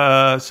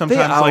sometimes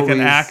like an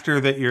actor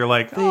that you're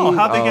like, oh,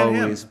 how'd they get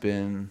him? Always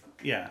been.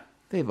 Yeah.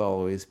 They've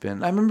always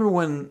been. I remember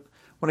when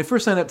I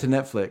first signed up to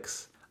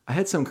Netflix, I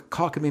had some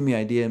cockamamie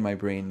idea in my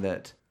brain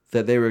that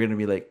they were going to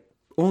be like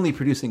only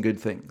producing good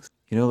things.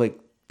 Like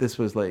this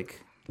was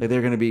like they're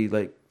going to be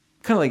like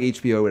kind of like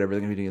HBO or whatever.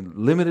 They're going to be doing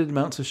limited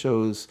amounts of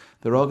shows.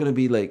 They're all going to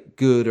be like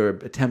good or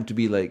attempt to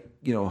be like,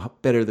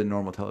 better than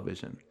normal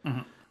television. Mm-hmm.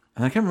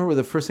 And I can't remember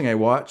the first thing I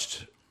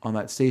watched on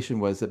that station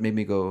was that made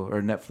me go,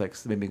 or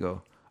Netflix that made me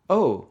go,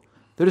 oh,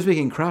 they're just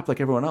making crap like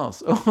everyone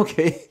else. Oh,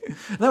 okay.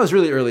 And that was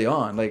really early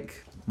on,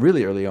 like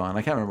really early on.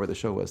 I can't remember where the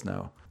show was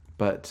now.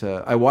 But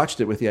I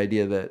watched it with the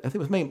idea that, I think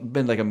it was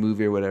been like a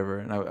movie or whatever,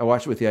 and I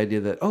watched it with the idea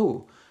that,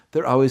 oh,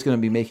 they're always going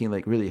to be making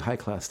like really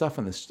high-class stuff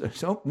on this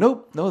show.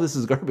 Nope, no, this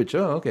is garbage.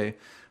 Oh, okay.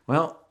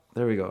 Well,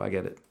 there we go. I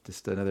get it.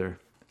 Just another...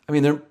 I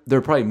mean,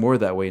 they're probably more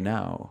that way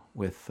now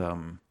with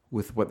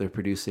what they're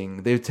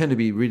producing. They tend to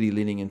be really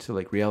leaning into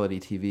like reality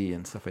TV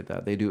and stuff like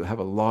that. They do have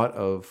a lot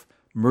of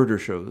murder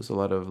shows, a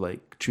lot of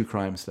like true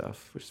crime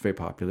stuff, which is very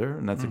popular,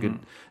 and that's a good,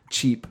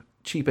 cheap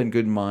and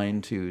good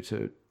mine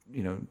to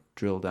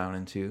drill down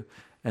into.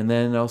 And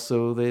then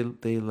also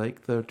they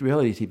like the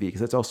reality TV because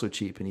that's also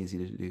cheap and easy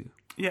to do.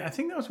 Yeah, I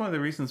think that was one of the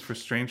reasons for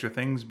Stranger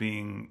Things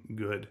being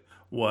good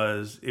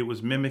was it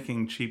was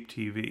mimicking cheap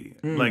TV,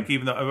 like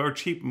or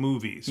cheap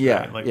movies,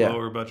 right? Like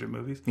lower budget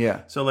movies.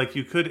 Yeah. So like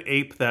you could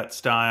ape that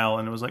style,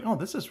 and it was like, oh,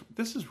 this is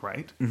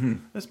right. Mm-hmm.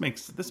 This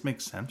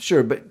makes sense.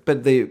 Sure,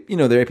 but they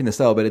they're aping the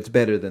style, but it's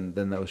better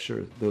than those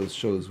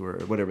shows were,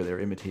 whatever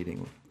they're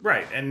imitating.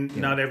 Right, and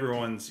not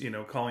everyone's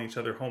calling each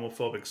other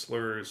homophobic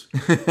slurs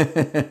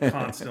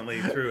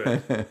constantly through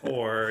it,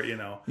 or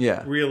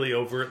really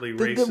overtly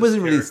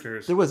racist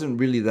characters. There wasn't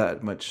really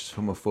that much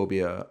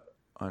homophobia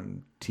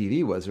on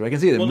TV, was there? I can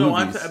see it in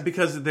movies. No,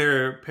 because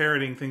they're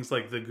parroting things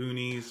like The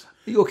Goonies.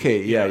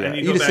 Okay, yeah. And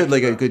you just said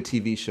like a good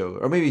TV show,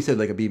 or maybe you said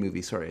like a B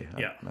movie. Sorry,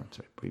 yeah. I'm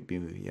sorry, B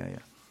movie. Yeah.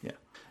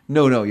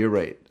 No, you're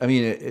right. I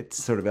mean,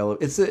 it's sort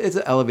of it's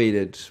an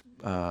elevated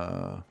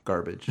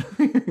garbage,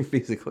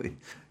 basically.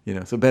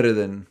 So better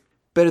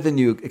than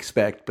you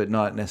expect, but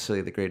not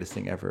necessarily the greatest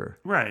thing ever.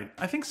 Right.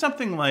 I think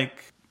something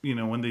like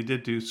when they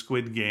did do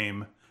Squid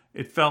Game,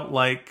 it felt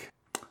like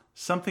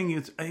something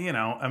is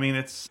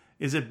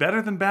Is it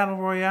better than Battle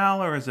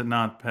Royale or is it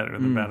not better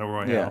than Battle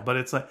Royale? Yeah. But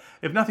it's like,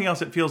 if nothing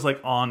else, it feels like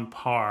on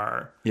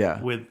par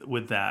Yeah.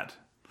 with that.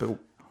 But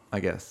I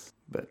guess,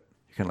 but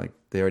you're kind of like,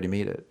 they already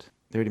made it.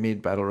 They already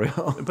made Battle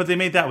Royale. But they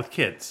made that with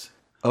kids.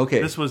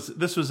 Okay. This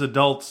was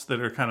adults that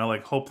are kind of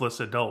like hopeless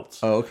adults.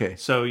 Oh, okay.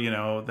 So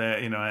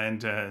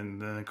and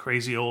the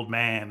crazy old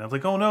man of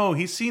like, oh no,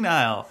 he's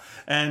senile,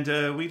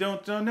 and we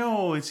don't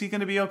know, is he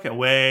going to be okay?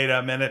 Wait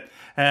a minute,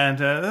 and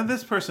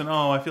this person,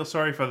 oh, I feel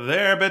sorry for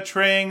they're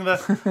betraying the.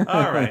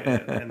 All right,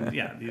 and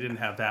you didn't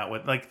have that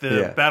with like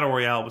the Battle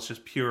Royale was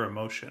just pure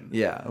emotion.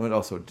 Yeah, and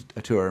also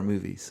a 2-hour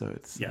movie, so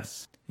it's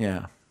yes,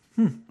 yeah.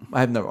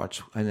 I never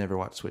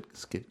watched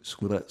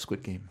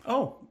Squid Game.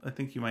 Oh, I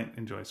think you might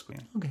enjoy Squid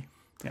Game. Okay.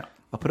 Yeah.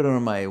 I'll put it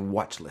on my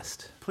watch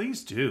list.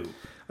 Please do.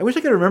 I wish I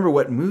could remember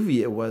what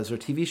movie it was or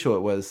TV show it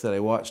was that I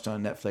watched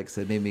on Netflix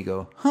that made me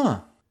go,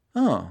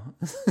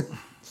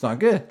 it's not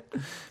good.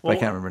 But I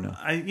can't remember now.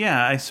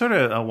 I sort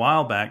of a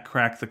while back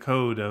cracked the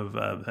code of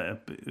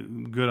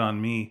good on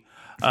me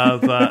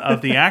of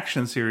the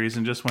action series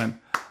and just went,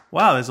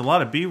 wow, there's a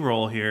lot of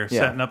B-roll here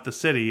setting up the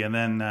city, and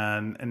then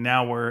and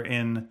now we're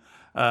in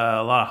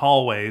a lot of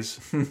hallways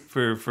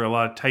for a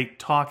lot of tight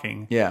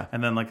talking,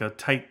 and then like a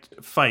tight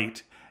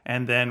fight.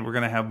 And then we're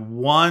going to have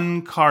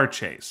one car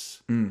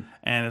chase. And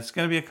it's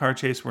going to be a car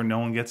chase where no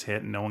one gets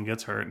hit and no one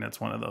gets hurt. And it's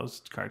one of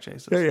those car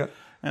chases. Yeah.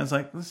 And it's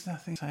like, there's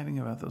nothing exciting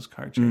about those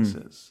car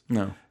chases.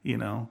 No.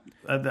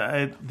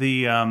 I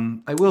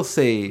will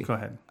say... Go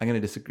ahead. I'm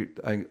going to disagree.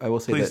 I will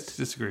say Please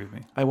disagree with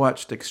me. I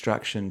watched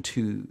Extraction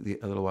 2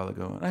 a little while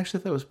ago. And I actually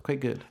thought it was quite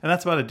good. And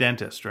that's about a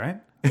dentist, right?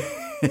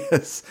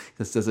 Yes.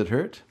 Does it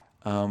hurt?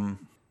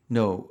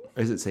 No,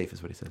 is it safe?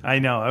 Is what he said. I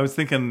know. I was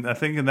thinking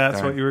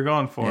that's what you were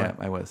going for. Yeah,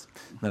 I was.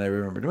 Then I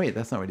remembered. Wait,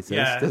 that's not what he says.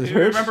 Yeah. Does it Do hurt?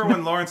 you remember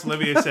when Laurence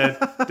Olivier said,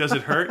 "Does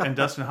it hurt?" And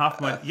Dustin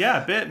Hoffman went,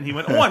 "Yeah, a bit." And he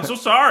went, "Oh, I'm so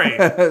sorry.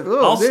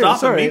 I'll stop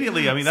sorry.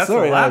 immediately. I mean, that's the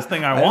last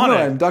thing I wanted."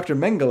 know I'm Dr.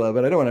 Mengele,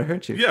 but I don't want to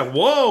hurt you. Yeah.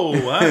 Whoa.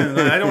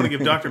 I don't want to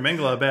give Dr.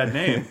 Mengele a bad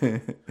name.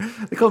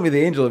 They call me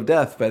the angel of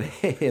death, but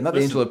hey, not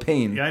the angel of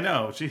pain. Yeah, I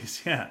know.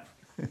 Jeez. Yeah.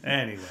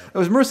 Anyway, it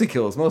was mercy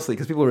kills mostly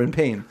because people were in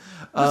pain.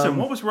 Listen,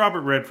 what was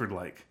Robert Redford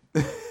like?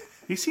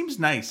 He seems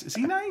nice. Is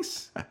he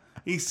nice?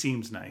 He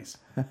seems nice.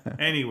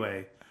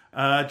 Anyway,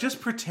 just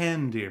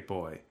pretend, dear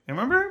boy. And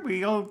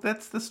remember,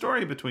 that's the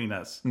story between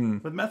us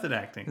with method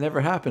acting. It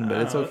never happened,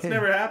 but it's okay. It's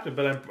never happened,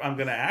 but I'm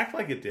going to act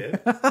like it did.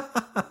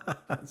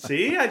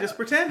 See, I just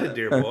pretended,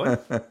 dear boy.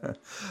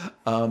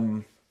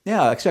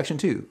 Yeah, Extraction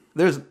 2.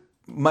 There's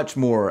much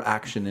more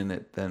action in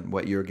it than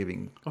what you're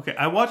giving. Okay,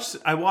 I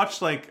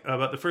watched like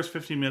about the first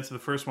 15 minutes of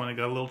the first one. It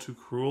got a little too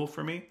cruel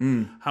for me.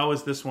 How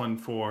is this one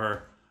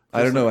for...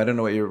 I don't know. I don't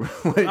know what your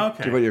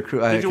what your crew.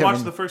 Did you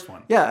watch the first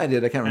one? Yeah, I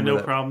did. I can't remember. And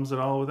no problems at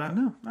all with that?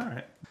 No. All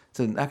right. It's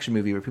an action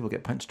movie where people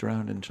get punched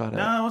around and shot at.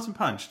 No, it wasn't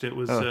punched. It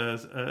was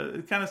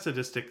kind of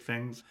sadistic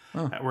things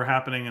were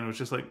happening, and it was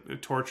just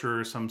like torture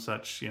or some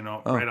such,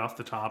 right off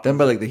the top. Done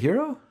by like the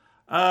hero?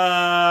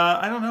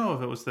 I don't know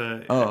if it was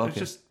the. Oh, okay. It was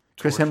just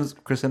Chris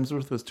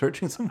Hemsworth was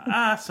torturing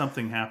someone?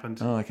 Something happened.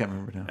 Oh, I can't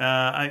remember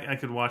now. I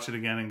could watch it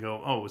again and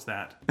go, oh, it was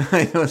that?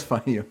 I know, it's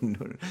fine. You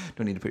don't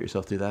need to put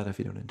yourself through that if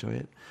you don't enjoy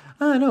it.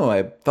 No,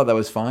 I thought that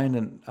was fine,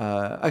 and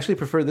I actually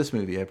prefer this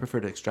movie. I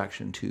preferred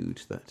Extraction 2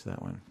 to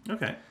that one.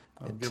 Okay.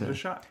 I'll give it a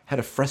shot. Had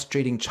a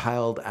frustrating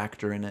child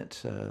actor in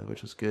it,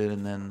 which was good,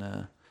 and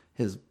then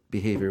his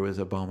behavior was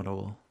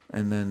abominable.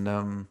 And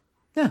then,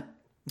 yeah.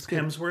 It's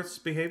good. Hemsworth's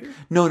behavior?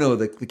 No,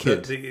 the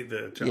kid.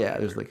 The child yeah,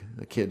 there's like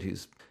the kid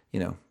who's,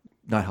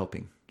 not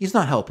helping. He's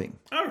not helping.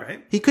 All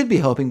right. He could be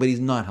helping, but he's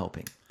not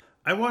helping.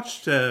 I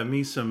watched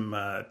me some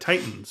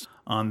Titans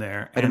on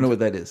there. I don't know what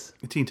that is.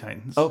 Teen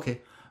Titans. Okay.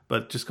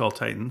 But just called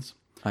Titans.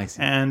 I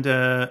see. And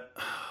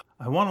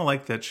I want to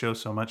like that show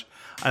so much.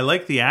 I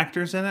like the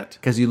actors in it.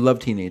 Because you love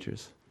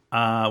teenagers.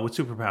 With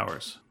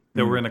superpowers.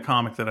 That were in a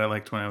comic that I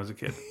liked when I was a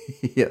kid.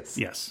 Yes.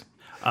 Yes.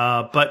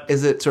 But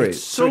is it? Sorry,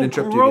 it's so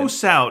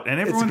gross out, and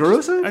everyone. It's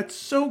gross out. It's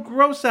so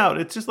gross out.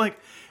 It's just like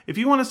if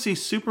you want to see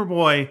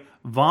Superboy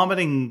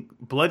vomiting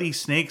bloody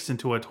snakes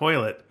into a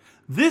toilet,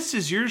 this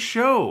is your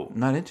show.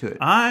 Not into it.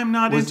 I'm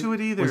not into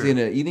it either. Was he in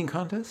an eating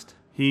contest?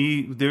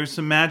 There's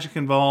some magic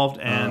involved,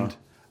 and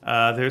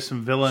there's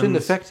some villains. Shouldn't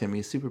affect him.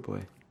 He's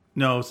Superboy.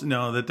 No,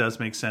 that does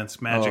make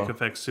sense. Magic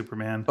affects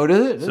Superman. Oh,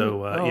 does it?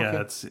 So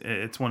okay.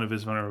 it's one of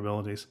his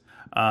vulnerabilities.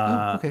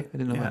 Okay, I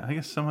didn't know that. I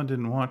guess someone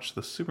didn't watch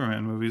the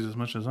Superman movies as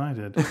much as I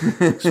did.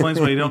 Explains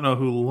why you don't know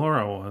who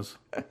Laura was.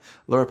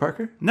 Laura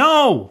Parker?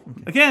 No!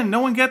 Again, no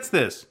one gets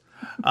this.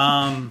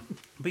 But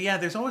yeah,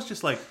 there's always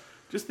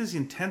just these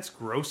intense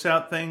gross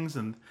out things,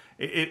 and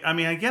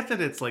I get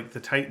that it's like the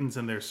Titans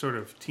and they're sort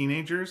of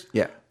teenagers.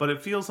 Yeah. But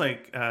it feels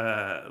like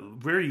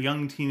very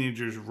young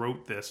teenagers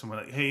wrote this and were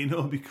like, hey,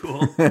 it'd be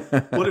cool.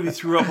 What if he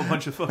threw up a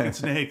bunch of fucking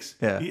snakes?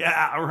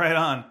 Yeah, right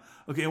on.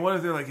 Okay, what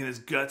if they're like in his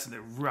guts and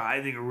they're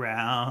writhing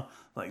around?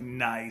 Like,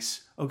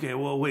 nice. Okay,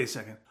 well, wait a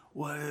second.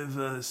 What if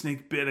the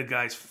snake bit a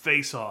guy's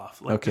face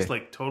off? Just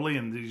like totally,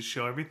 and they just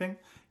show everything?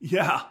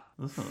 Yeah.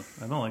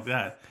 I don't like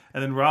that.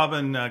 And then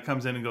Robin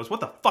comes in and goes,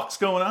 what the fuck's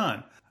going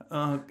on?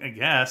 I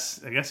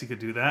guess he could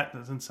do that.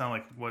 Doesn't sound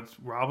like what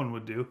Robin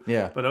would do.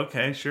 Yeah. But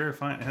okay, sure,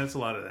 fine. And it's a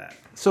lot of that.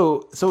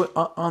 So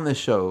on this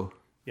show,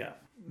 yeah,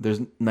 there's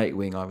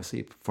Nightwing,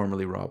 obviously,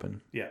 formerly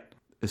Robin. Yeah.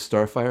 Is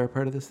Starfire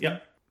part of this thing?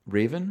 Yep.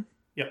 Raven?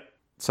 Yep.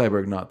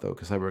 Cyborg not, though,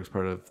 because Cyborg's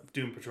part of...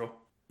 Doom Patrol.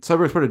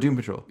 Cyborg's part of Doom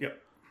Patrol? Yep.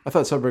 I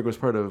thought Cyborg was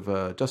part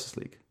of Justice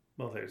League.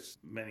 Well, there's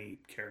many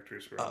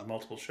characters who are on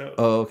multiple shows.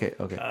 Oh, okay.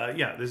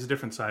 Yeah, there's a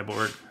different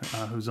Cyborg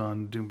who's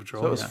on Doom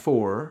Patrol. So it was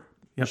 4.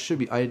 Yep. It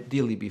should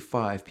ideally be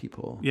 5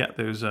 people. Yeah,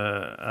 there's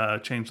a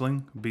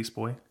Changeling, Beast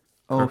Boy.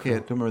 Oh, okay. I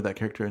don't remember that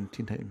character in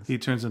Teen Titans. He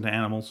turns into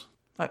animals.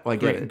 I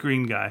get it.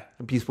 Green guy.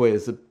 Beast Boy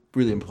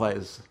really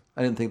implies...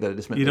 I didn't think that it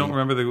just meant... You don't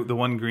remember the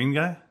one green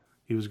guy?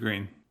 He was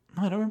green.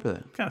 No, I don't remember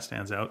that. Kind of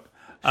stands out.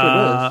 Sure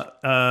does.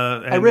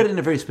 I read it in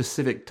a very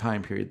specific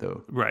time period,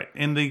 though. Right.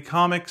 In the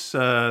comics,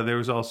 there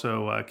was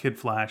also Kid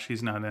Flash.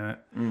 He's not in it.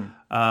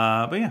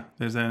 But yeah,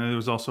 there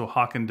was also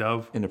Hawk and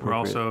Dove. Were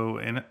also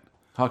in it.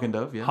 Hawk and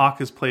Dove, yeah. Hawk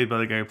is played by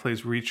the guy who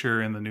plays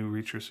Reacher in the new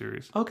Reacher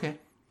series. Okay.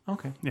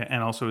 Yeah,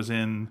 and also is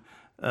in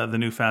the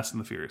new Fast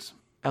and the Furious.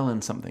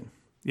 Ellen something.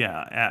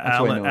 Yeah,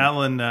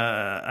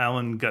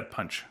 Alan Gut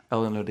Punch.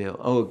 Ellen O'Dale.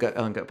 Oh,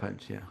 Alan Gut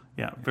Punch, yeah.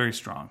 Yeah, very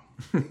strong.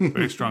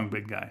 Very strong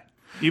big guy.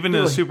 Even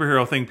in the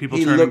superhero thing, people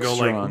turn and go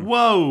like,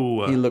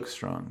 whoa. He looks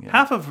strong, yeah.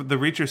 Half of the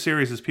Reacher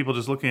series is people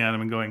just looking at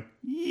him and going,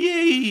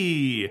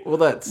 yay! Well,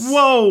 that's...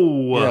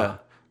 Whoa! Yeah.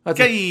 But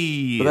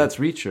that's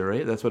Reacher,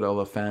 right? That's what all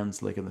the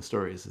fans like in the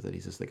stories, is that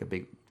he's just like a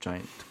big,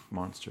 giant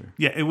monster.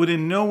 Yeah, it would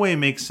in no way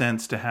make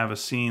sense to have a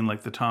scene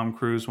like the Tom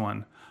Cruise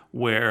one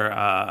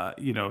where,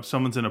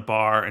 someone's in a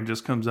bar and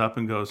just comes up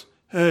and goes,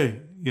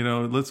 hey,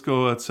 let's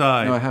go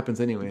outside. No, it happens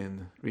anyway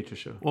in the Reacher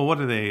show. Well, what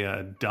are they,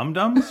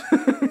 dum-dums?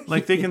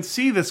 Like, they can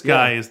see this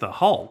guy is the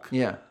Hulk.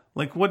 Yeah.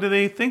 Like, what are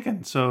they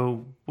thinking?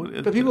 So,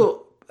 but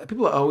people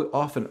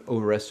often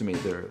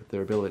overestimate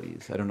their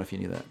abilities. I don't know if you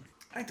knew that.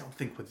 I don't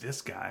think with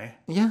this guy.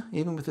 Yeah,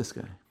 even with this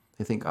guy,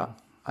 they think,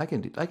 I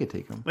could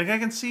take him. Like, I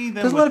can see them.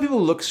 Because a lot of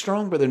people look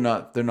strong, but they're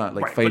not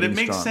like right, fighting but it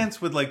makes strong.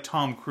 sense with like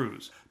Tom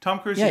Cruise. Tom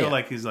Cruise,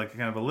 like he's like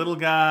kind of a little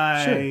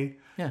guy.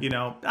 Sure.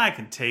 Yeah. I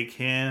can take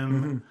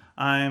him.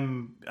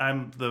 I'm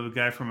the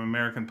guy from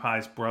American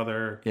Pie's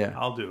brother. Yeah.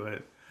 I'll do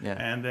it. Yeah.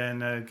 And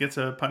then gets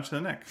a punch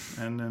in the neck,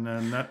 and then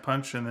a nut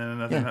punch, and then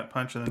another nut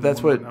punch, and then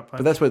But nut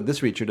that's what this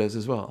Reacher does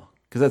as well.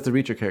 Because that's the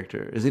Reacher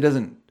character. Is he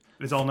doesn't.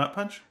 It's all nut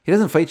punch. He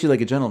doesn't fight you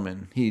like a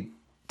gentleman. He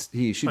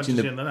shoots Punches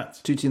you you in the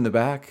nuts. Shoots you in the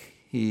back.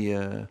 He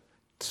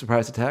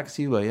surprise attacks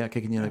you by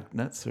kicking you in the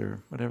nuts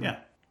or whatever. Yeah.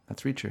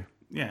 That's Reacher.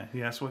 Yeah.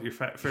 He asks what your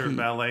favorite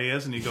ballet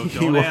is, and you go,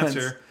 "Don't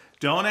answer.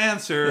 Don't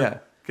answer." Yeah.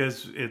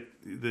 Because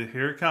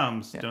here it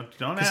comes. Yeah.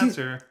 Don't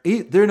answer.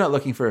 They're not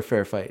looking for a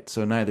fair fight,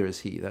 so neither is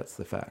he. That's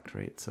the fact,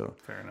 right? So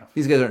fair enough.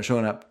 These guys aren't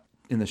showing up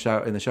in the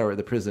shower at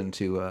the prison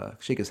to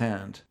shake his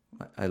hand.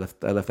 I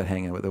left that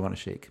hanging out. They want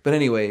to shake, but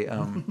anyway,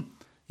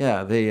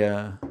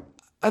 yeah.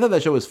 I thought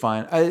that show was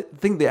fine. I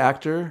think that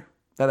actor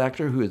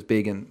who is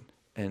big and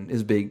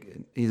is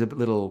big, he's a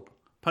little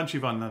Punchy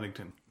Von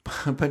Nuddington.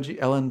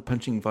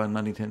 Punching Von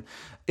Nuddington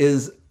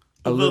is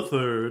the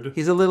third.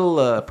 He's a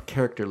little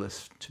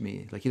characterless to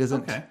me. Like he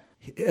doesn't,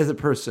 as a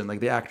person, like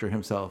the actor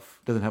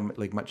himself doesn't have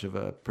like much of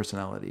a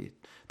personality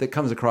that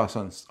comes across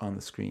on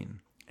the screen.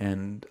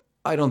 And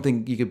I don't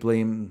think you could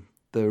blame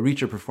the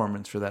Reacher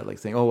performance for that. Like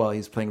saying, oh well,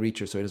 he's playing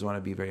Reacher, so he doesn't want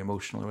to be very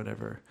emotional or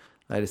whatever.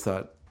 I just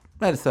thought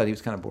he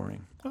was kind of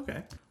boring.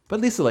 Okay. But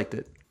Lisa liked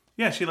it.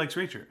 Yeah, she likes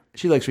Reacher.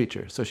 She likes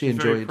Reacher, so she's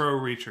very pro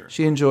Reacher.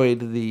 She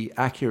enjoyed the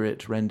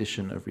accurate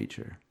rendition of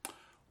Reacher.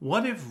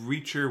 What if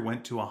Reacher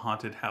went to a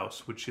haunted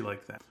house? Would she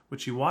like that?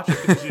 Would she watch it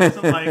because she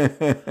doesn't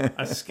like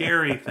a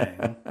scary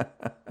thing?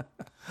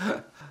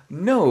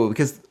 No,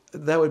 because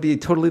that would be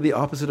totally the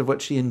opposite of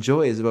what she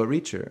enjoys about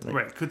Reacher. Like,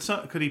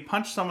 right. Could he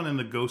punch someone in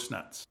the ghost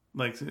nuts?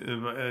 Like,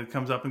 it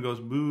comes up and goes,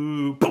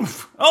 boo,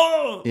 poof,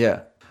 oh!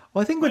 Yeah.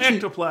 Well, I think what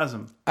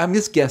ectoplasm. I'm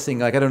just guessing,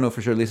 like, I don't know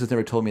for sure. Lisa's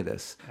never told me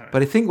this. Right.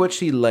 But I think what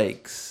she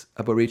likes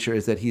about Reacher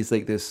is that he's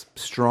like this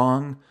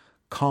strong,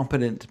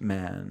 competent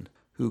man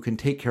who can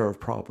take care of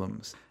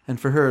problems. And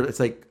for her, it's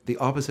like the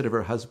opposite of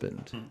her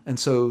husband. Mm-hmm. And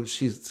so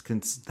she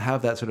can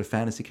have that sort of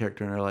fantasy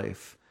character in her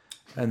life.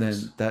 And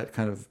then that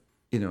kind of,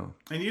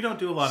 And you don't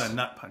do a lot of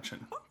nut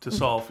punching to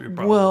solve your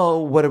problems.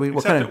 Well, what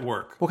kind of at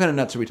work? What kind of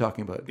nuts are we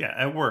talking about? Yeah,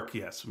 at work,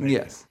 yes. Maybe.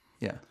 Yes.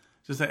 Yeah.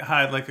 Just like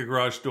hide like a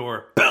garage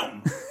door.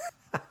 Boom!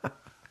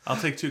 I'll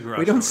take 2 garage doors.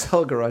 We don't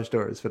sell garage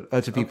doors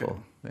to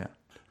people. Okay. Yeah.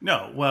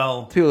 No,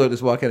 well... People will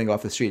just walk in and go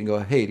off the street and go,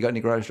 hey, you got any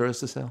garage doors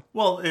to sell?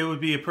 Well, it would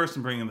be a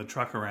person bringing the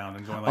truck around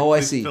and going like, I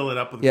see. Fill it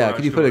up with garage doors.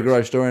 Could you put a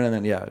garage door in and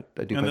then,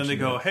 I do. And then they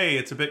go, hey,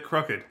 it's a bit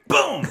crooked.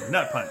 Boom!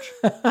 Nut punch.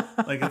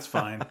 Like, it's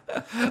fine.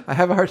 I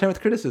have a hard time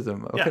with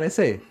criticism. What can I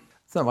say?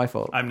 It's not my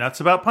fault. I'm nuts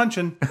about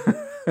punching.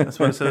 That's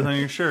what it says on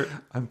your shirt.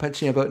 I'm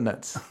punching about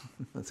nuts.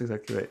 That's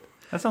exactly right.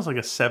 That sounds like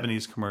a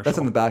 70s commercial. That's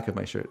on the back of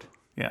my shirt.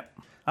 Yeah.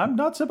 I'm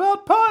nuts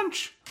about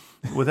punch.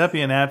 Would that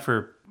be an ad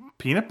for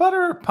peanut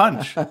butter or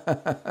punch?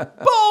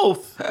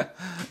 Both.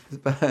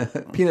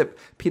 Peanut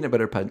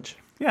butter punch.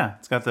 Yeah,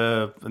 it's got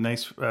the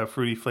nice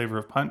fruity flavor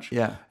of punch.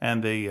 Yeah.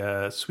 And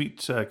the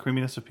sweet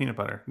creaminess of peanut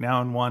butter.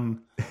 Now in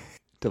one.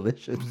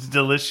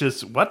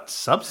 Delicious. What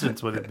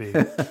substance would it be?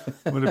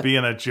 Would it be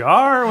in a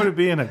jar? Would it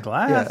be in a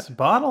glass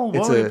bottle?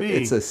 What would it be?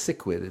 It's a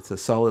liquid. It's a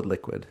solid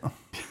liquid.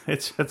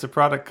 It's a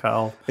product,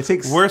 Kyle.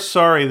 We're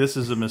sorry. This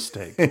is a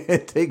mistake.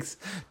 It takes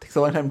a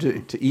long time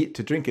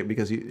to drink it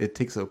because it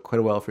takes quite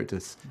a while for it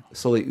to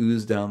slowly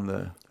ooze down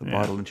the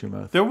bottle into your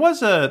mouth. There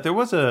was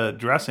a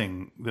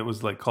dressing that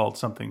was like called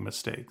something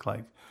mistake.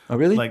 Like, oh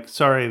really? Like,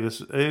 sorry,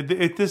 this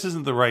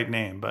isn't the right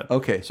name, but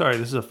okay. Sorry,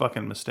 this is a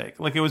fucking mistake.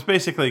 Like, it was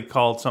basically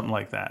called something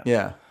like that.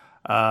 Yeah.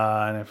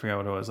 And I forgot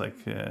what it was.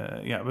 Like,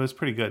 but it was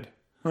pretty good.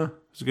 Huh. It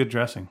was a good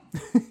dressing.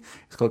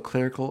 It's called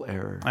clerical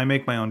error. I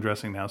make my own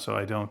dressing now, so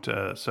I don't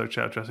search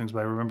out dressings, but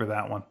I remember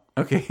that one.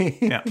 Okay.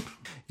 Yeah.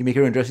 You make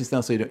your own dressings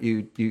now, so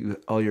you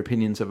all your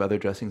opinions of other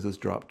dressings is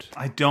dropped.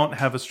 I don't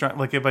have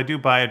like if I do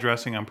buy a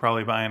dressing, I'm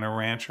probably buying a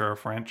ranch or a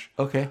French.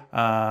 Okay.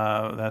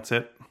 That's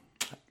it.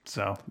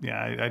 So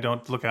yeah, I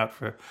don't look out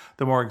for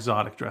the more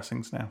exotic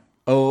dressings now.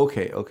 Oh,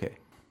 okay.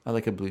 I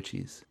like a blue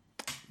cheese.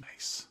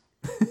 Nice.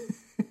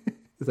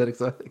 Is that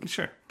exotic?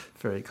 Sure.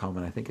 Very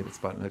common, I think, if it's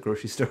bought in a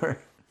grocery store.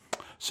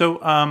 So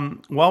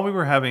while we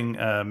were having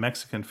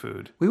Mexican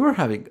food, we were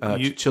having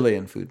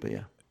Chilean food, but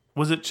yeah,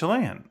 was it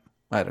Chilean?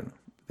 I don't know.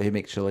 They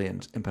make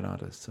Chilean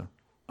empanadas, so.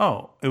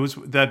 Oh,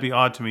 that'd be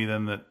odd to me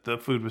then that the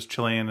food was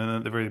Chilean and then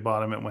at the very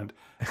bottom it went,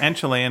 and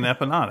Chilean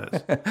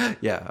empanadas.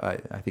 Yeah,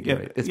 I think you're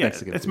right. It's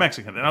Mexican. It's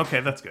Mexican.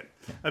 Okay, that's good.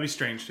 Yeah. That'd be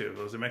strange too. If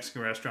it was a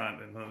Mexican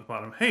restaurant and on the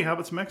bottom, hey, how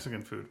about some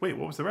Mexican food? Wait,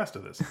 what was the rest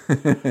of this?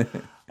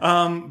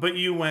 But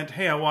you went,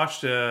 hey, I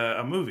watched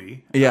a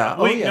movie. Yeah.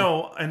 Wait,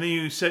 no. And then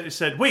you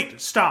said,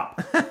 wait,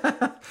 stop.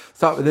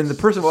 Stop. And then the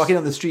person walking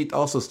down the street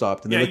also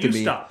stopped. And they looked at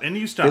me. Stopped. And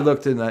you stopped. They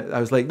looked and I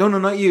was like, no,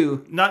 not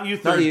you. Not you,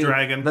 third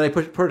dragon. Then I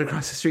put it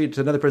across the street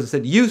to another person and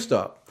said, you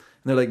stop. And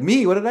they're like,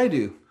 me? What did I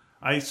do?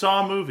 I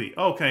saw a movie.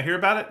 Oh, can I hear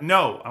about it?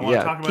 No, I want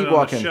to talk about it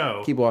on the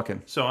show. Keep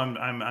walking. So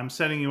I'm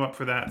setting you up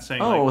for that.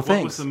 Saying, thanks.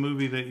 What was the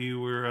movie that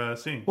you were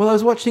seeing? Well, I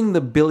was watching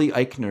the Billy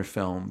Eichner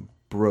film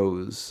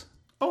Bros.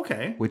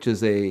 Okay. Which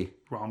is a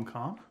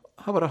rom-com.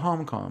 How about a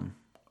hom-com?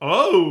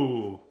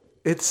 Oh,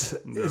 it's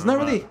not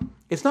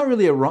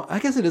really a rom. I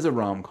guess it is a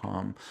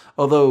rom-com.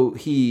 Although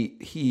he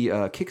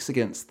kicks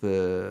against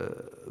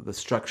the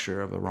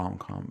structure of a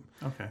rom-com.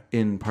 Okay.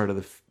 In part of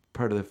the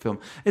film.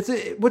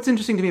 What's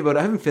interesting to me about it,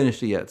 I haven't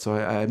finished it yet, so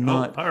I'm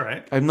not. All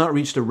right. I've not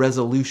reached a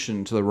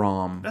resolution to the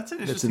rom. That's an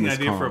interesting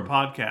idea for a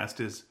podcast.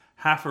 Is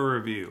half a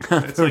review.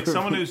 It's like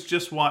someone who's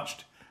just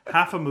watched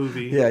half a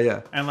movie.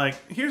 Yeah. And like,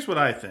 here's what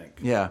I think.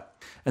 Yeah.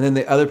 And then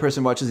the other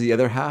person watches the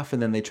other half,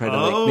 and then they try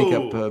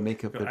to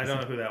make up. I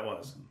don't know who that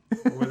was.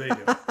 What were they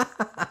doing?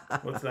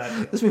 What's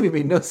that? This movie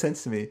made no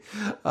sense to me.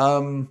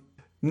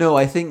 No,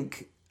 I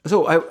think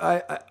so.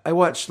 I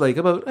watched I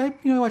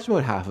watched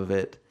about half of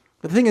it.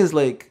 But the thing is,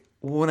 like,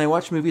 when I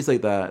watch movies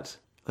like that,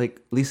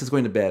 like Lisa's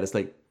going to bed. It's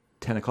like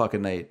 10 o'clock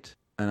at night,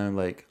 and I'm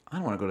like, I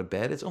don't want to go to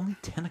bed. It's only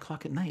 10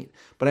 o'clock at night,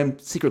 but I'm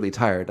secretly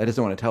tired. I just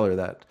don't want to tell her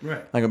that.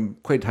 Right. Like I'm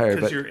quite tired.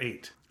 Because you're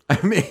 8.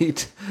 I'm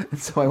 8, and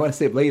so I want to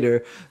stay up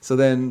later. So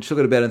then she'll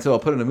go to bed, and so I'll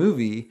put on a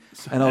movie,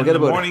 and I'll get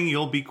about. In the morning,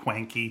 you'll be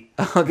cranky.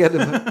 I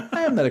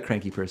am not a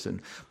cranky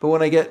person, but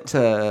when I get,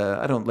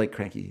 I don't like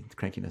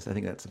crankiness. I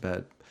think that's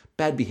a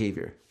bad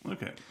behavior.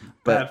 Okay,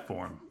 bad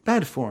form.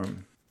 Bad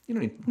form. You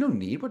don't need, no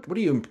need. What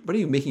are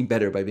you making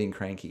better by being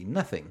cranky?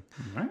 Nothing.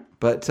 Right.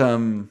 But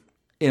so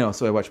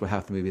I watched about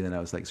half the movie, then I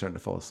was like starting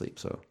to fall asleep.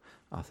 So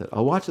I thought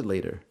I'll watch it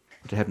later,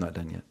 which I have not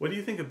done yet. What do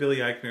you think of Billy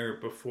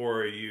Eichner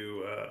before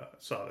you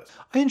saw this?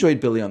 I enjoyed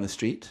Billy on the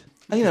Street.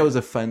 I think that was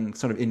a fun,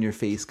 sort of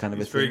in-your-face kind of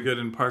a thing. He's very good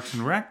in Parks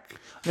and Rec.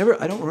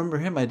 I don't remember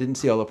him. I didn't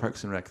see all of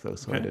Parks and Rec, though,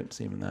 so I didn't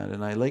see him in that.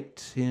 And I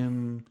liked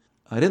him.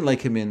 I didn't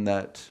like him in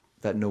that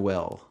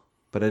Noel,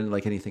 but I didn't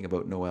like anything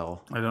about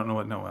Noel. I don't know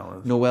what Noel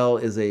is. Noel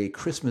is a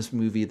Christmas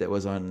movie that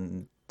was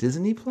on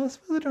Disney Plus,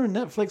 was it, or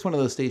Netflix? One of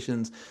those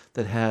stations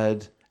that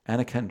had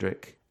Anna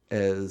Kendrick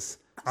as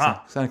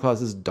Santa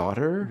Claus's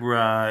daughter.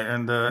 Right,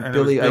 and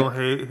Billy Bill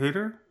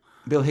Hader?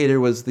 Bill Hader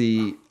was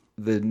the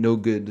no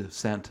good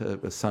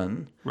Santa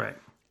son. Right.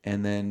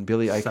 And then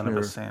Billy Eichner. Son of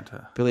a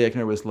Santa. Billy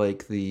Eichner was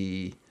like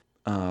the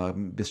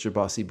Mr.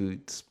 Bossy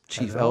Boots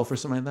chief elf or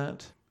something like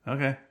that.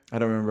 Okay. I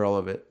don't remember all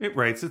of it. It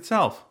writes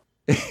itself.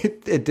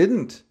 It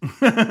didn't.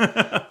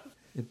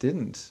 It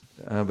didn't.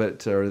 But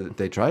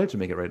they tried to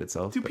make it write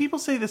itself. Do people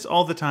say this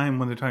all the time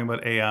when they're talking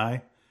about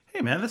AI?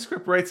 Hey, man, the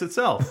script writes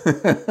itself.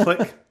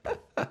 Click.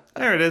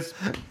 There it is.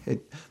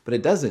 But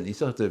it doesn't. You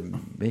still have to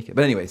make it.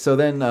 But anyway, so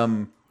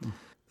then...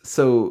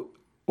 So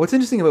what's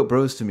interesting about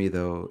Bros to me,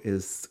 though,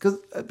 is... Because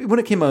when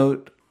it came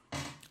out,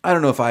 I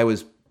don't know if I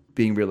was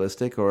being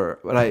realistic,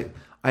 but I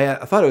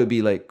thought it would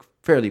be, like,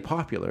 fairly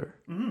popular.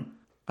 Mm-hmm.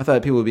 I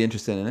thought people would be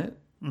interested in it.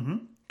 Mm-hmm.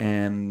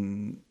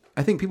 And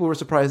I think people were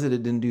surprised that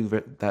it didn't do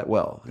that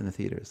well in the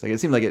theaters. Like, it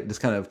seemed like it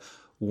just kind of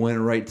went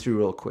right through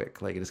real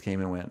quick. Like, it just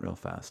came and went real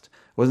fast.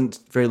 It wasn't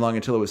very long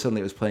until it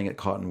was playing at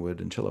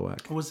Cottonwood and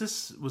Chilliwack. Was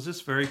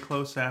this very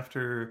close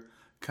after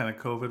kind of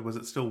COVID? Was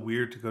it still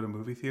weird to go to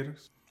movie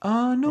theaters?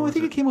 No, I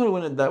think it came out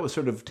when that was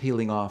sort of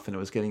tailing off, and it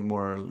was getting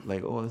more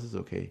like, oh, this is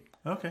okay.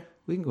 Okay.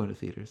 We can go to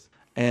theaters.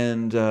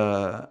 And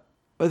but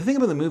the thing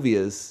about the movie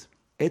is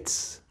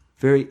it's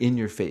very in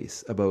your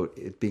face about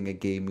it being a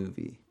gay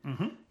movie.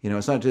 Mm-hmm. You know,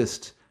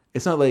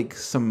 it's not like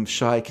some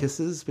shy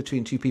kisses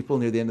between two people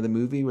near the end of the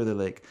movie where they're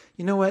like,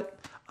 you know what?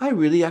 I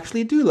really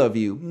actually do love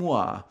you.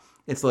 Mwah.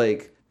 It's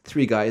like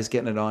 3 guys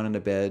getting it on in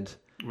a bed.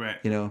 Right.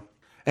 You know?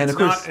 And it's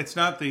of course, it's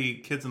not the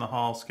Kids in the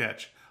Hall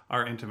sketch,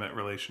 Our Intimate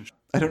Relationship.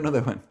 I don't know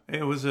that one.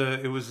 It was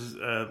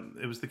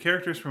the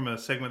characters from a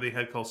segment they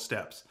had called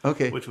Steps.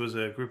 Okay. Which was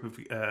a group of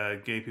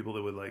gay people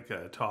that would like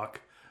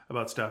talk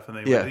about stuff,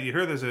 and you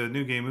hear there's a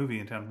new gay movie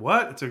in town.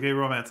 What? It's a gay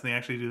romance, and they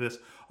actually do this.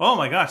 Oh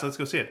my gosh, let's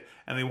go see it.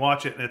 And they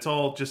watch it, and it's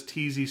all just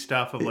teasy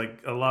stuff of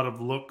like a lot of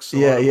looks, a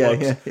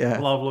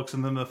lot of looks,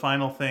 and then the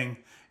final thing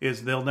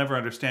is they'll never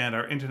understand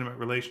our intimate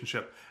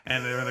relationship.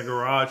 And they're in the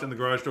garage, and the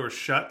garage door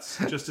shuts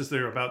just as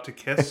they're about to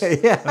kiss.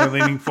 And they're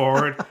leaning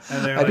forward,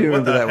 and they're like,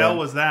 "What the hell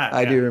was that?"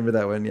 I do remember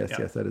that one.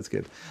 Yes, that is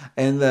good.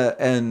 And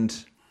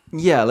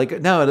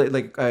like now,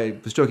 like I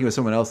was joking with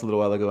someone else a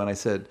little while ago, and I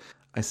said,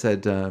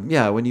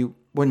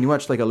 when you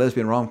watch like a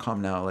lesbian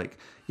rom-com now, like,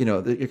 you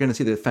know, you're going to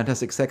see the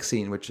fantastic sex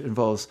scene, which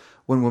involves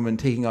one woman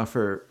taking off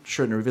her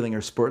shirt and revealing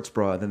her sports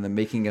bra, then them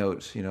making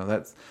out. You know,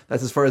 that's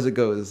as far as it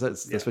goes.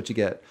 That's what you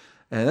get.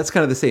 And that's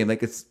kind of the same.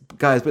 Like, it's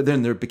guys, but they're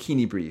in their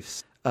bikini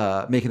briefs,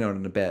 making out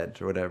in a bed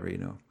or whatever, you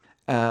know.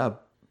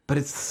 But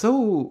it's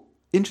so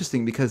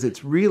interesting because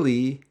it's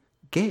really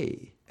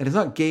gay. And it's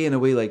not gay in a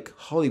way like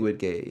Hollywood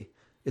gay.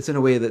 It's in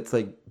a way that's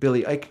like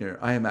Billy Eichner,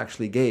 I am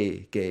actually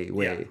gay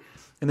way. Yeah.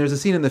 And there's a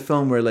scene in the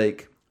film where,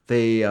 like,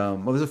 they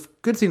there's a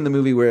good scene in the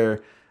movie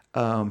where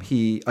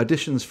he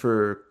auditions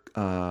for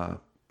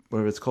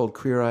whatever it's called,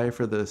 Queer Eye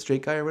for the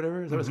Straight Guy or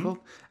whatever, is that what it's called?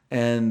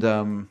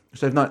 And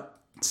which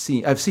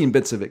I've seen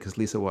bits of it because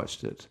Lisa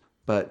watched it,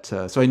 but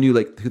so I knew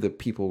like who the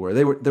people were.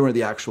 They weren't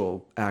the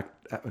actual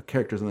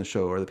characters on the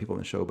show or the people in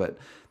the show, but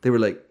they were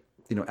like,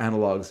 you know,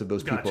 analogs of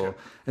those people. Gotcha.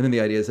 And then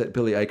the idea is that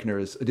Billy Eichner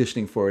is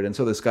auditioning for it, and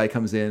so this guy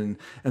comes in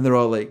and they're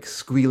all like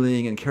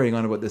squealing and carrying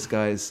on about this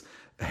guy's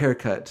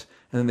haircut,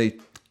 and then they,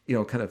 you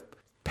know, kind of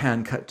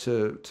pan cut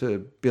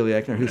to Billy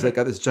Eichner, who's like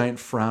got this giant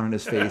frown on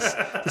his face,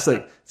 just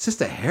like, it's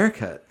just a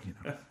haircut, you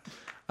know.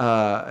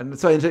 And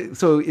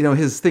so you know,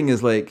 his thing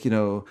is like, you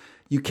know,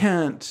 you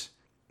can't,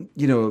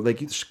 you know,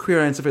 like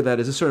Queer Eye and stuff like that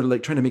is just sort of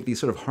like trying to make these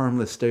sort of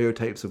harmless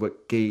stereotypes of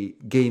what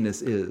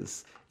gayness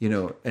is, you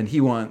know, and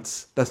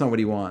that's not what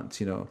he wants,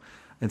 you know.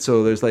 And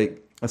so there's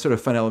like a sort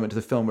of fun element to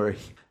the film where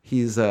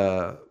he's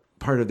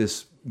part of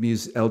this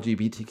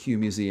LGBTQ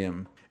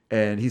museum,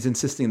 and he's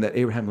insisting that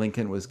Abraham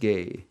Lincoln was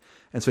gay.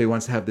 And so he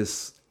wants to have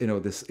this, you know,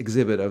 this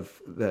exhibit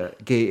of the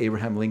gay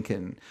Abraham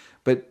Lincoln.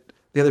 But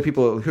the other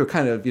people who are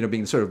kind of, you know,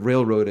 being sort of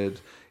railroaded,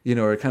 you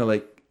know, are kind of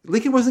like,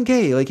 Lincoln wasn't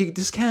gay. Like, you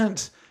just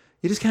can't,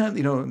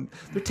 you know,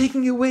 they're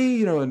taking you away,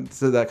 you know, and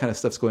so that kind of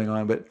stuff's going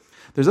on. But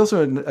there's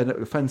also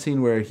a fun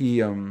scene where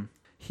he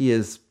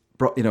is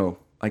brought, you know,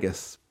 I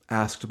guess,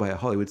 asked by a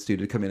Hollywood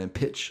studio to come in and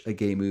pitch a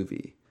gay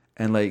movie.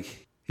 And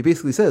like, he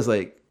basically says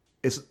like,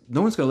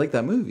 no one's going to like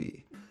that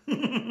movie.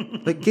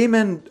 Like, gay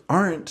men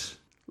aren't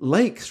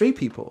like straight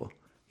people.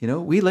 You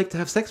know, we like to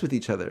have sex with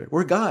each other.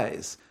 We're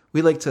guys.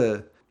 We like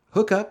to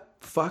hook up,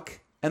 fuck,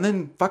 and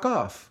then fuck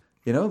off.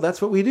 You know,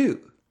 that's what we do.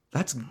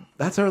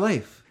 That's our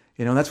life.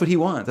 You know, that's what he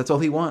wants. That's all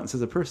he wants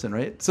as a person,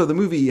 right? So the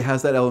movie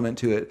has that element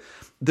to it.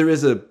 There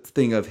is a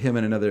thing of him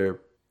and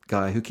another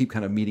guy who keep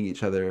kind of meeting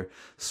each other,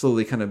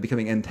 slowly kind of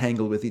becoming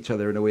entangled with each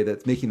other in a way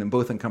that's making them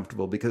both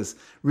uncomfortable, because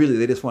really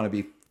they just want to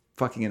be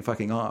fucking and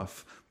fucking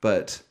off.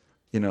 But,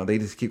 you know, they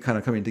just keep kind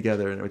of coming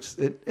together,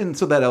 and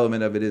so that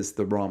element of it is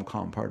the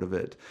rom-com part of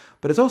it.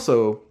 But it's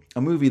also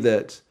a movie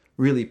that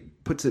really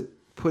puts it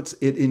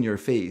in your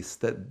face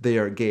that they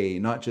are gay,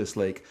 not just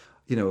like,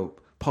 you know,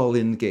 Paul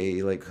Lynde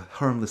gay, like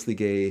harmlessly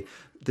gay.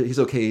 He's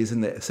okay. He's in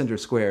the center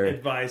square,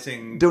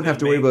 advising. Don't have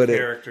to worry about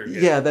it.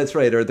 Gay. Yeah, that's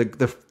right. Or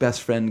the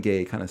best friend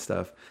gay kind of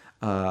stuff.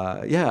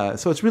 Yeah.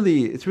 So it's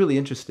really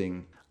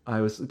interesting.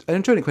 I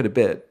enjoyed it quite a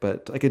bit,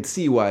 but I could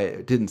see why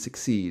it didn't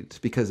succeed,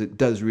 because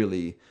it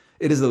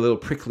is a little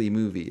prickly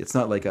movie. It's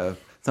not like here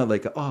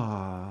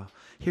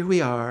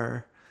we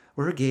are,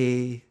 we're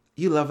gay,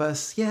 you love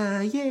us,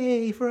 yeah,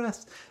 yay for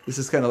us. This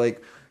is kind of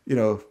like, you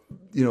know,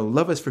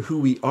 love us for who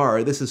we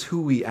are. This is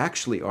who we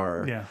actually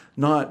are. Yeah.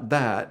 Not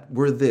that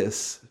we're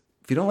this.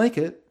 If you don't like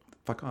it,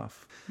 fuck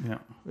off. Yeah.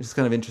 Which is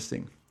kind of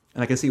interesting.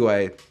 And I can see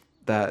why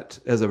that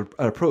as an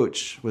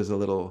approach was a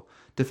little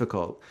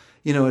difficult.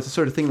 You know, it's a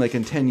sort of thing like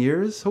in 10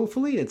 years,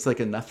 hopefully, it's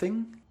like a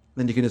nothing.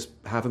 Then you can just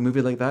have a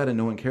movie like that and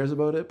no one cares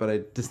about it. But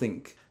I just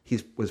think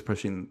he was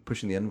pushing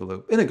the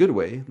envelope in a good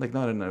way, like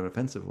not in an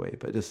offensive way,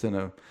 but just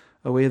in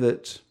a way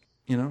that,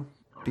 you know,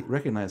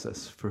 recognize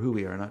us for who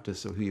we are, not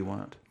just who you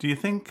want. Do you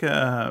think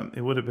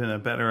it would have been a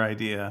better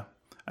idea?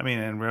 I mean,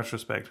 in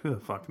retrospect, who the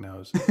fuck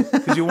knows?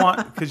 Because you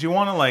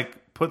want to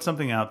like put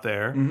something out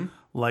there, mm-hmm.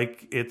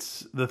 like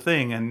it's the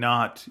thing, and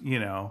not, you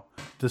know,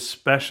 the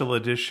special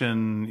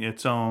edition,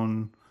 its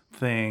own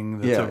thing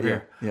that's over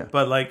here. Yeah.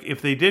 But like,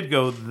 if they did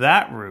go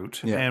that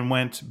route and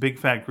went Big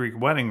Fat Greek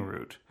Wedding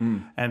route,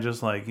 and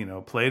just like, you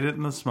know, played it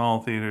in the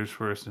small theaters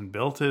first and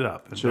built it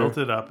up and built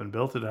it up and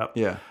built it up.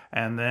 Yeah.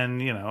 And then,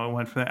 you know, it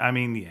went from there. I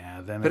mean,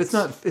 yeah, then but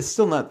it's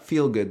still not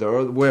feel good though,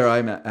 or where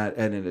I'm at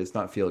and it is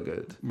not feel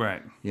good.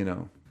 Right. You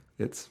know,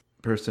 it's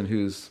a person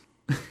who's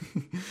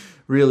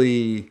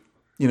really,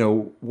 you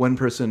know, one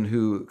person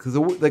who, because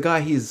the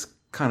guy he's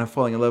kind of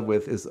falling in love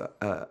with is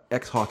a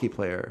ex-hockey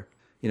player.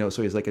 You know,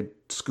 so he's like a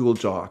school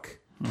jock,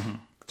 mm-hmm.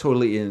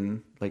 totally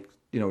in, like,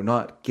 you know,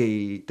 not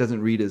gay,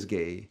 doesn't read as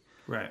gay.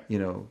 Right. You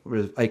know,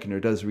 whereas Eichner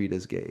does read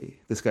as gay.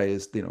 This guy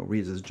is, you know,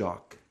 reads as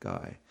jock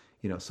guy.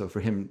 You know, so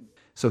for him,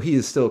 so he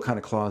is still kind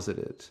of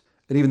closeted.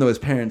 And even though his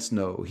parents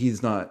know,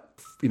 he's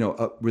not, you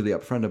know, really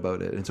upfront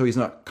about it. And so he's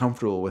not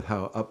comfortable with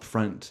how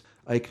upfront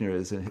Eichner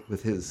is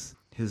with his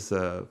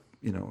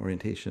you know,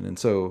 orientation. And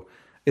so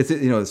it's,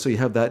 you know, so you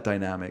have that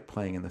dynamic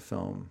playing in the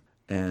film.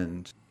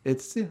 And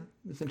it's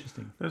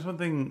interesting. There's one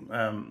thing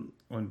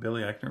when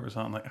Billy Eichner was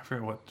on, like I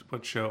forget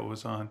what show it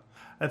was on.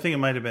 I think it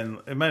might have been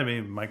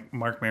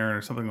Mark Maron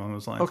or something along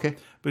those lines. Okay,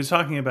 but he's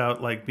talking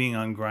about like being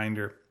on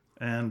Grindr,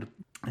 and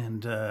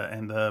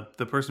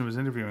the person who was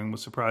interviewing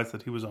was surprised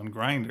that he was on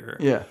Grindr.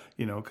 Yeah,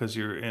 you know, because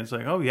it's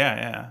like, oh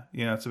yeah,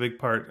 you know, it's a big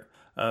part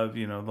of,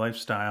 you know,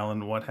 lifestyle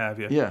and what have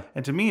you. Yeah,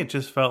 and to me it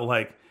just felt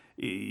like,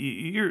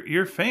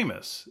 you're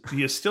famous.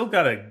 You still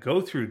got to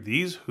go through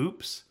these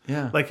hoops.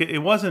 Yeah. Like it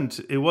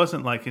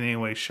wasn't like in any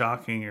way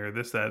shocking or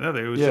this, that, and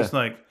other. It was just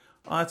like,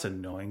 oh, that's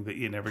annoying that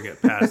you never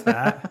get past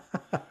that.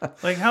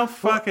 Like, how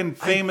fucking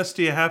famous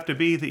do you have to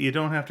be that you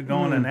don't have to go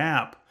on an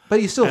app?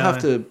 But you still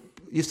have to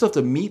you still have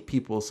to meet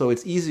people, so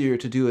it's easier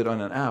to do it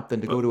on an app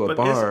than to go to a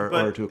bar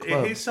or to a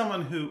club. He's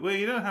someone who, well,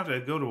 you don't have to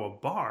go to a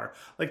bar.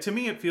 Like, to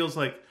me, it feels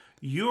like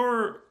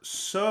you're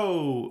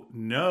so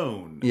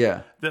known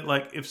that,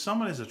 like, if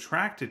someone is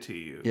attracted to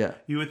you,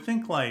 you would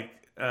think, like,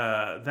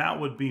 that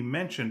would be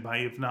mentioned by,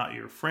 if not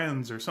your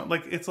friends or something.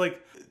 Like, it's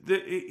like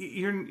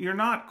you're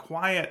not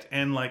quiet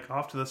and like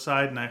off to the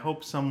side. And I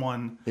hope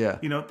someone,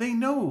 they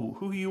know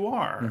who you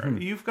are. Mm-hmm.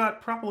 You've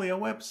got probably a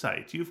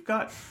website.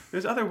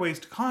 There's other ways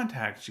to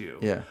contact you.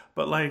 Yeah.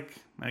 But like,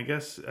 I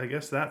guess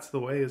that's the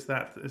way.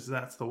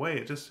 That's the way.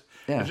 It just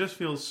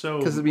feels so.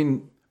 Because I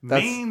mean,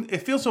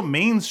 it feels so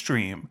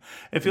mainstream.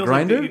 It feels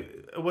Grindr?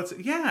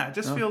 It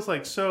just feels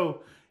like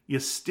so. You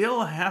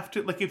still have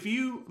to, like, if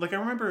you, like, I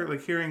remember,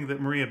 like, hearing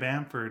that Maria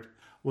Bamford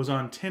was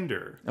on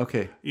Tinder.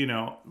 Okay.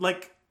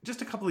 Like,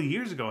 just a couple of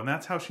years ago, and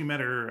that's how she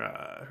met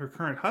her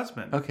current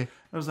husband. Okay.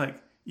 I was like,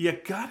 you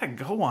gotta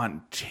go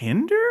on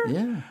Tinder?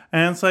 Yeah.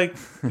 And it's like,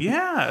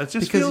 yeah, it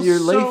just because your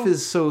life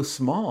is so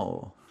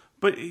small.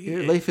 But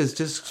your life is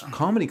just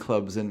comedy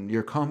clubs and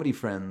your comedy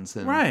friends.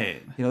 And,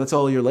 right. That's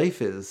all your life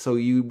is. So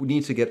you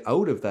need to get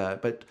out of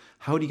that. But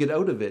how do you get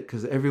out of it?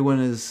 Because everyone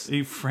is...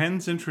 Your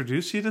friends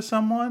introduce you to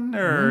someone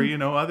or,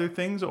 other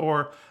things.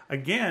 Or,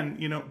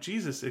 again,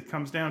 Jesus, it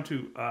comes down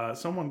to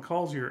someone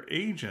calls your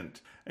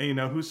agent,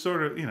 who's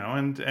sort of,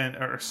 and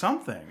or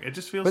something. It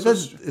just feels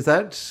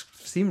That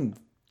seemed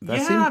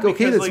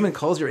okay that someone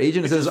calls your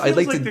agent and says, I'd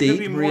like to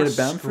date Maria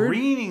Bamford?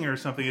 Screening or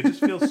something. It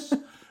just feels...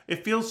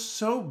 It feels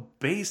so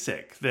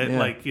basic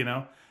that,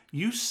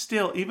 you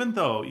still, even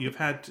though you've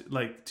had,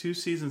 2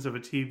 seasons of a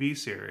TV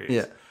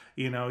series,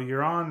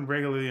 you're on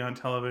regularly on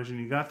television,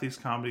 you got these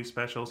comedy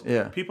specials,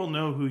 people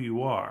know who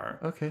you are.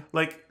 Okay.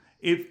 Like,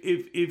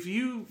 if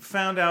you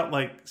found out,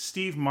 like,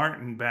 Steve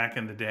Martin back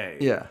in the day,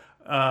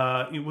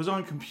 it was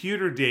on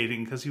computer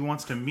dating because he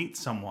wants to meet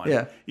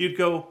someone, you'd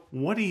go,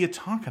 what are you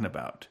talking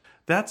about?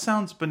 That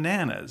sounds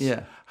bananas.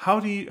 Yeah. How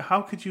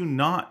could you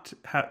not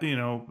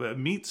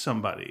meet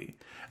somebody?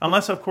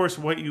 Unless, of course,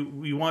 what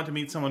you want to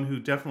meet someone who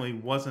definitely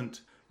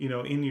wasn't,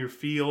 in your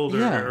field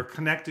or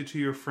connected to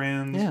your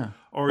friends. Yeah.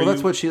 Or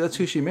that's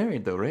who she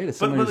married, though, right?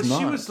 But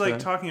she was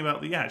talking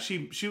about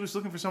she was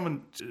looking for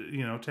someone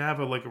to have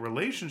a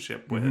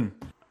relationship with.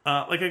 Mm-hmm.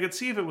 I could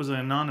see if it was an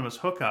anonymous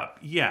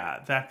hookup,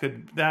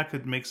 that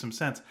could make some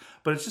sense.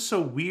 But it's just so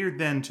weird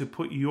then to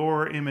put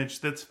your image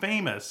that's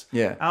famous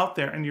out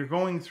there, and you're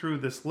going through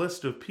this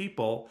list of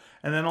people,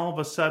 and then all of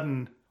a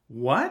sudden,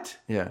 what?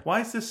 Yeah.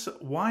 Why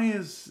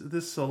is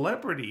this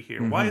celebrity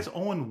here? Mm-hmm. Why is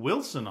Owen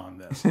Wilson on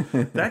this?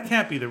 That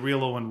can't be the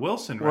real Owen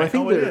Wilson, right?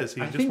 Well, it is.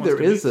 I think there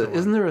is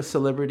isn't there a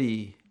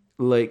celebrity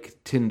like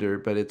Tinder,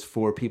 but it's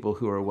for people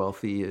who are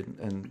wealthy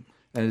and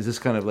is this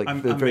kind of like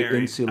I'm very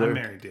married. insular? I'm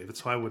married, David,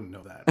 so I wouldn't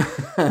know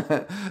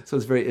that. So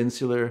it's very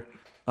insular.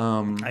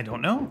 I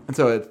don't know. And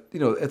so,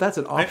 if that's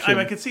an option...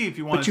 I could see if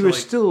you wanted to... But you are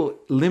still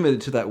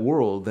limited to that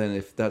world then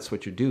if that's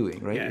what you're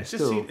doing, right? Yeah,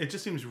 it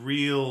just seems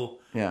real...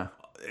 Yeah.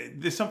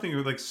 There's something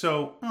like,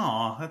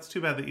 that's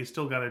too bad that you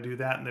still got to do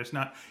that, and there's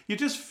not... You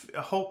just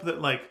hope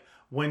that, like,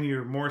 when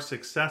you're more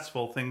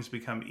successful, things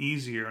become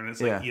easier, and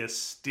it's like, you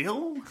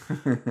still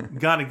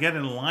got to get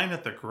in line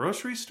at the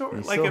grocery store?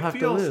 You like, it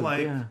feels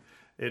like... Yeah.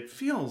 It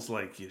feels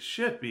like you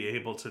should be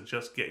able to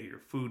just get your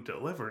food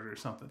delivered or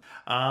something.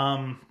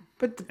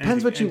 But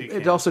depends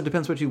it also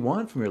depends what you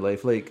want from your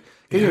life. Like,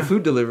 getting your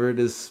food delivered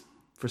is,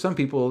 for some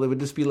people, it would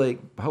just be like,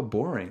 how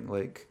boring.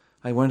 Like,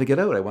 I want to get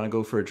out. I want to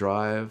go for a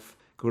drive,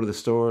 go to the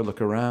store,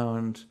 look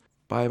around,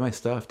 buy my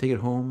stuff, take it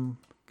home,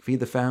 feed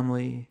the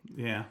family.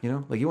 Yeah.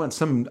 Like, you want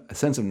some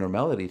sense of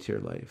normality to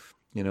your life.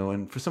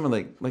 And for someone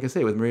like I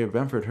say, with Maria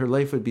Bamford, her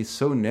life would be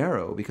so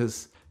narrow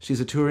because she's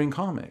a touring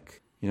comic.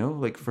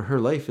 Like, for her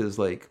life is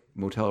like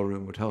motel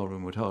room, motel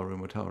room, motel room,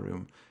 motel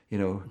room.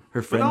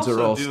 Her friends are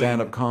all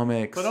stand-up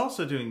comics. But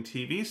also doing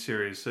TV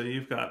series. So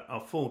you've got a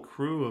full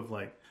crew of,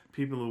 like,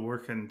 people who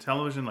work in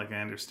television. Like,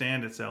 I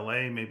understand it's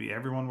LA. Maybe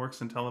everyone works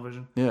in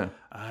television. Yeah.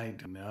 I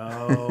don't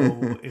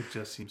know. It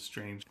just seems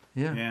strange.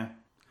 Yeah. Yeah.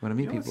 Want to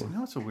meet people.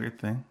 It's a weird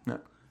thing.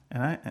 No.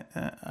 And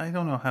I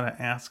don't know how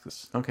to ask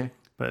this. Okay.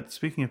 But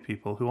speaking of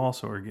people who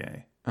also are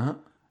gay. Uh-huh.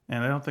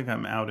 And I don't think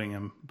I'm outing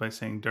him by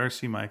saying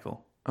Darcy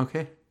Michael.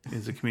 Okay.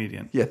 Is a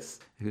comedian. Yes.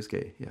 Who's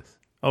gay, yes.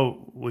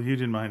 Oh, well, you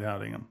didn't mind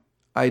outing him.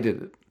 I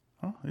did it.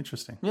 Oh,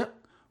 interesting. Yeah.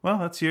 Well,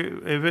 that's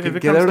you. If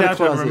it comes down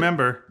to it,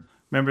 remember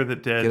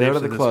that... Get out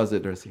of the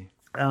closet, Darcy.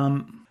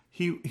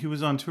 He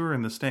was on tour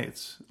in the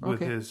States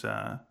with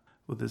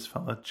his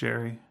fella,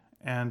 Jerry,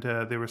 and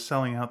they were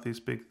selling out these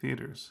big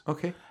theaters.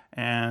 Okay.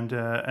 And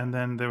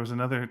then there was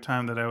another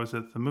time that I was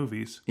at the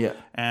movies. Yeah.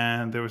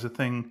 And there was a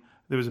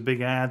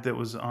big ad that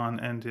was on,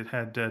 and it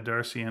had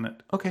Darcy in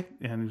it. Okay.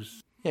 And he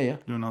was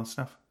doing all this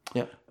stuff.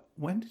 Yeah.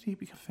 When did he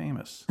become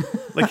famous?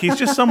 Like, he's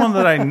just someone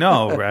that I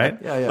know, right?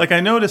 Yeah. Like, I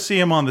know to see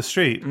him on the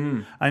street.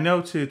 Mm. I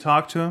know to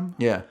talk to him.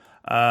 Yeah.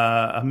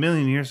 A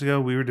million years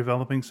ago, we were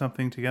developing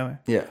something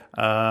together. Yeah.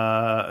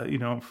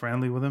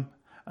 Friendly with him.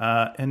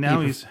 And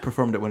now he's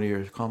performed at one of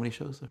your comedy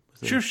shows.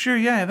 Sure.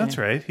 Yeah, that's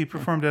right. He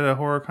performed at a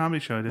horror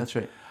comedy show. That's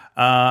right.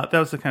 That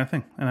was the kind of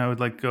thing. And I would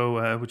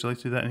go, would you like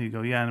to do that? And he'd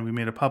go, yeah. And we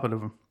made a puppet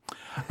of him.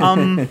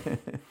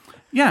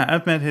 Yeah,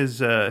 I've met his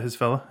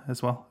fella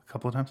as well a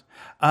couple of times.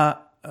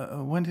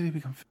 When did he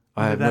become famous?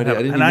 I have no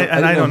idea.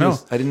 I don't know.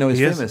 I didn't know he's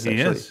famous, actually.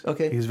 He is.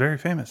 Okay. He's very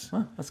famous.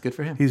 Well, that's good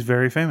for him. He's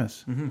very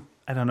famous. Mm-hmm.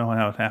 I don't know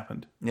how it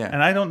happened. Yeah.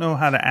 And I don't know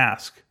how to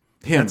ask.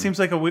 Him. That seems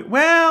like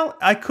well,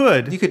 I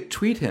could. You could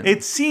tweet him.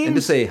 It seems... And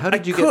to say, how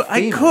did you get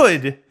famous? I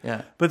could.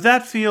 Yeah. But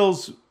that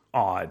feels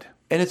odd.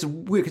 And it's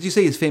weird, because you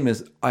say he's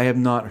famous. I have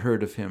not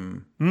heard of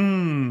him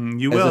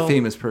you as will. a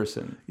famous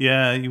person.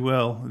 Yeah, you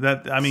will.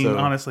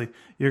 Honestly,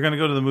 you're going to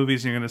go to the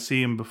movies and you're going to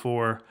see him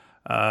before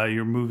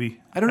your movie.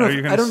 I don't know.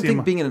 I don't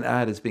think being in an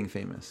ad is being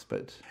famous,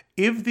 but...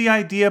 If the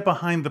idea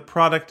behind the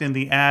product in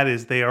the ad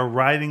is they are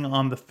riding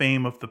on the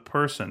fame of the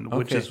person,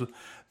 which is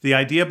the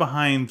idea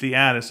behind the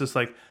ad is just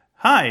like,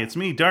 hi, it's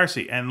me,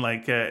 Darcy. And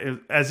like,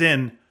 as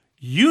in,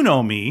 you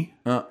know me.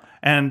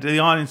 And the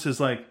audience is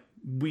like,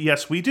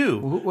 yes, we do.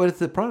 What is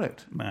the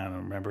product? I don't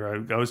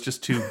remember. I was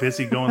just too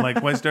busy going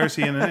like, why's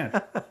Darcy in an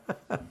ad?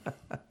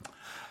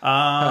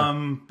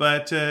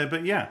 But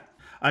yeah.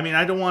 I mean,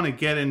 I don't want to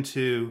get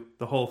into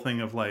the whole thing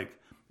of like,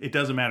 it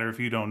doesn't matter if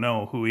you don't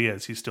know who he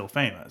is; he's still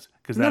famous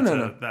because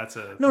that's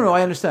no.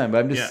 I understand, but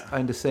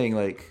I'm just saying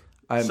like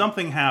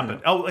something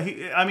happened.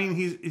 You know.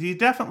 He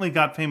definitely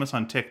got famous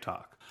on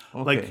TikTok,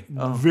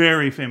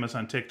 very famous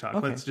on TikTok.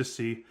 Okay. Let's just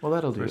see. Well,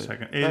 that'll do for a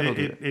second.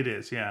 It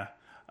is, yeah.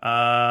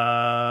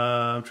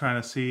 I'm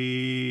trying to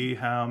see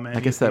how many. I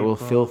guess that will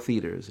fill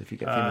theaters if you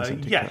get famous on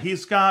TikTok. Yeah,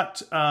 he's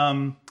got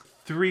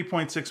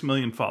 3.6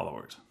 million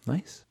followers.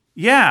 Nice.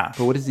 Yeah.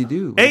 But what does he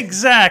do?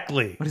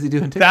 Exactly. What does he do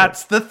on TikTok?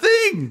 That's the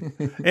thing.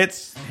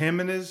 It's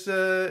him and his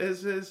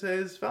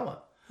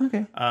fella.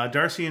 Okay.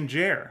 Darcy and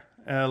Jer,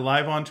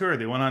 live on tour.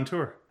 They went on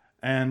tour.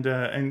 And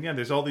yeah,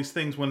 there's all these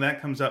things when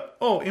that comes up.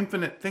 Oh,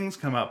 infinite things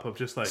come up of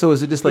just like... So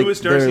is it just like... Who is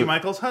Darcy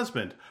Michael's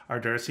husband? Are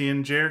Darcy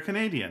and Jer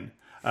Canadian?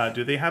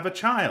 Do they have a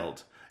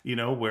child? You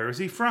know, where is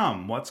he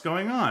from? What's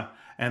going on?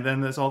 And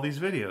then there's all these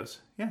videos.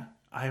 Yeah.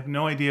 I have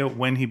no idea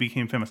when he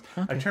became famous.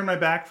 Okay. I turned my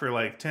back for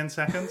like 10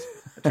 seconds.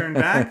 I turned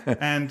back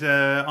and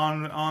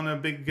on a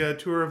big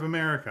tour of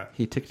America.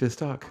 He ticked his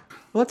stock.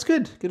 Well, that's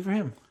good. Good for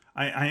him.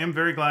 I am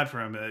very glad for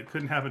him. It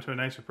couldn't happen to a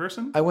nicer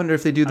person. I wonder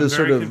if they do those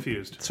sort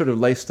of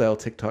lifestyle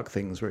TikTok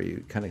things where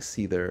you kind of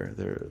see their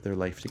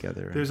life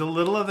together. There's a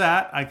little of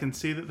that. I can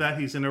see that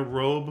he's in a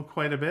robe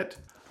quite a bit.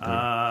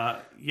 Yeah.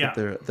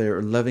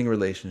 Their loving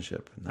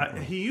relationship.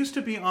 He used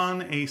to be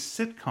on a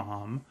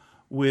sitcom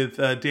with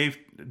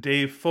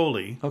Dave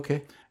Foley.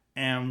 Okay.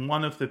 And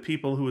one of the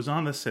people who was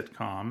on the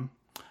sitcom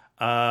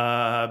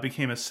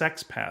became a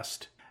sex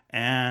pest,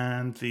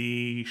 and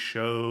the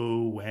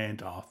show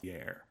went off the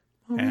air.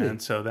 Oh, really?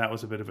 And so that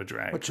was a bit of a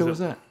drag. What show was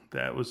that?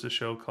 That was a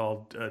show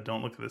called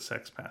Don't Look at the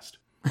Sex Pest.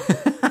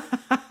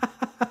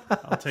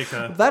 I'll take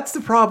a... That's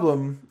the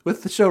problem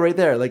with the show right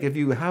there. Like, if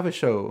you have a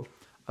show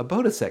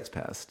about a sex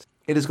pest,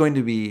 it is going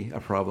to be a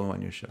problem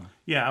on your show.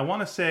 Yeah, I want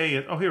to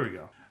say... Oh, here we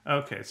go.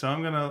 Okay, so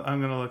I'm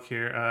gonna look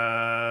here.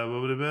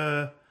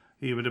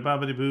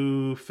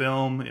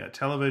 Film, yeah,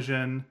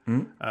 television.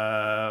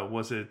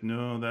 Was it?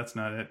 No, that's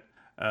not it.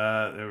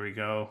 There we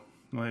go.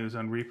 Well, he was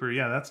on Reaper.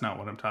 Yeah, that's not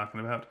what I'm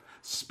talking about.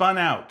 Spun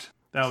Out.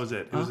 That was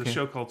it. It was a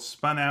show called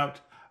Spun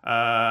Out.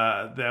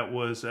 That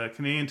was a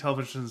Canadian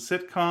television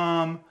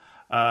sitcom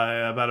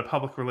about a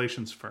public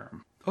relations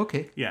firm.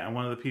 Okay. Yeah, and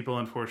one of the people,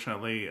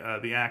 unfortunately,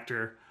 the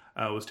actor.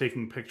 Was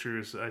taking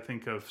pictures, I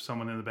think, of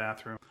someone in the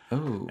bathroom.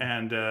 Oh.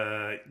 And,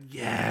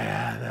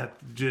 that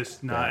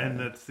just not... Bad. And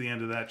that's the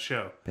end of that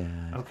show.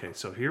 Bad. Okay,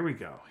 so here we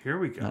go. Here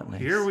we go.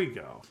 Nice. Here we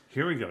go.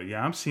 Here we go.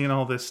 Yeah, I'm seeing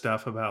all this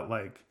stuff about,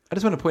 like... I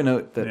just want to point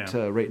out that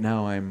right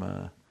now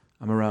I'm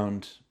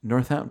around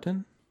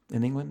Northampton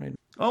in England right now.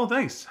 Oh,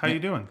 thanks. How you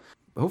doing?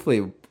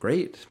 Hopefully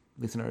great.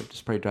 Lisa and I are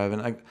just probably driving.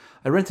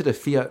 I rented a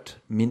Fiat,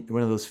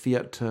 one of those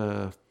Fiat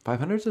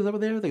 500s, is that what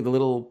they are? Like the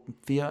little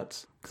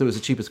Fiats? Because it was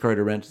the cheapest car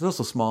to rent. It's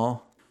also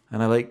small,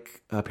 and I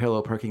like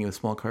parallel parking with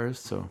small cars.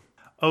 So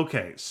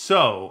okay,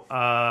 so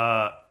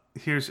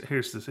here's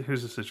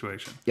the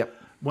situation. Yep.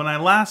 When I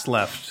last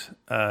left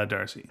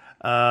Darcy,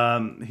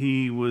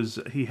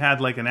 he had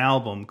like an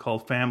album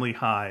called Family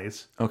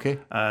Highs. Okay.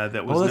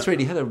 That was that's right.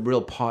 He had a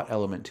real pot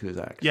element to his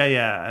act.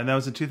 Yeah, and that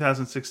was in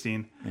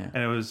 2016. Yeah.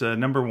 And it was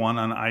number 1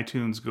 on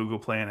iTunes, Google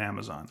Play, and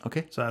Amazon.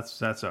 Okay. So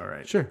that's all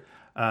right. Sure.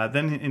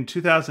 Then in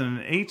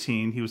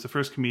 2018, he was the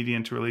first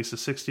comedian to release a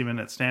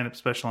 60-minute stand-up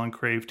special on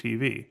Crave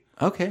TV.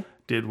 Okay.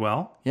 Did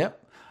well. Yep.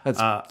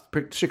 That's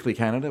strictly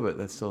Canada, but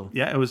that's still...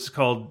 Yeah, it was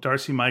called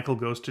Darcy Michael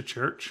Goes to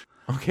Church.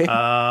 Okay.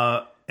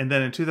 And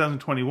then in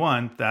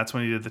 2021, that's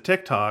when he did the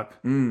TikTok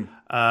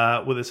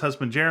with his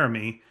husband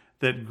Jeremy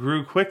that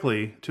grew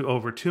quickly to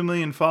over 2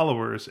 million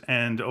followers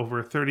and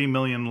over 30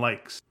 million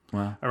likes.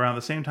 Wow. Around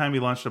the same time, he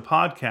launched a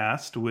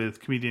podcast with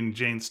comedian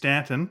Jane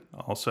Stanton,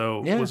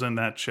 also was in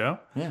that show,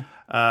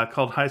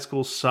 called High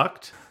School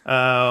Sucked,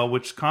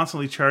 which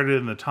constantly charted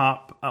in the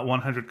top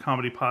 100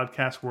 comedy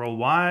podcasts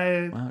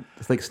worldwide. Wow,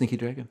 it's like Sneaky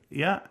Dragon.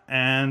 Yeah,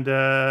 and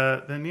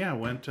then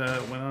went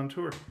on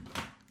tour.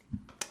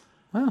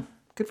 Wow,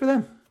 good for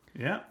them.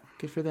 Yeah.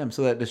 Good for them.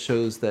 So that just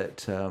shows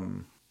that,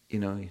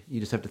 you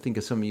just have to think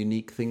of some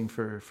unique thing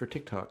for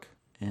TikTok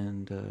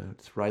and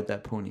just ride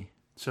that pony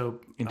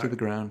into the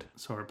ground.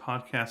 So our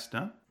podcast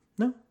done?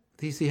 No,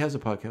 he has a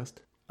podcast.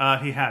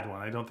 He had one.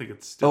 I don't think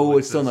it's still.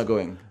 It's still not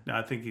going. No,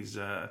 I think he's.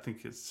 I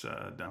think it's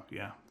done.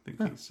 Yeah, I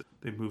think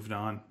they moved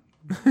on.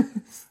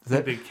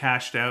 They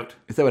cashed out.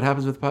 Is that what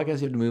happens with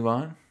podcasts? You have to move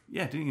on?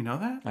 Yeah, didn't you know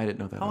that? I didn't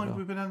know that. How long have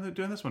we been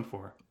doing this one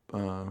for?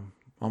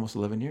 Almost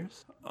 11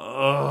 years.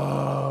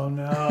 Oh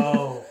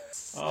no!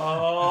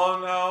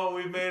 Oh no!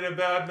 We made a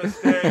bad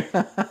mistake.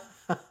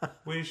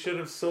 We should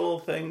have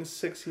sold things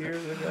 6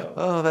 years ago.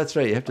 Oh, that's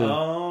right. You have to.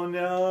 Oh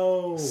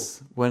no!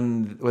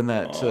 When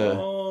that.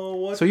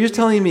 What so you're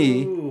telling me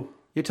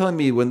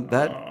when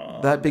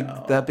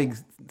that big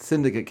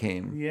syndicate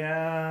came.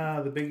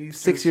 Yeah, the big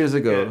Eastern 6 years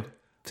ago. syndicate.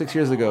 6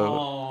 years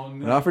ago,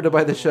 no. and offered to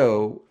buy the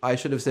show, I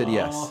should have said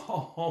yes.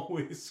 Oh,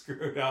 we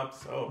screwed up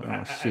so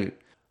bad. Oh, shoot.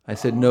 I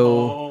said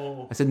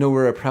no. I said no,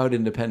 we're a proud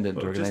independent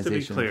organization.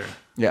 Just to be clear.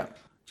 Yeah.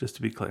 Just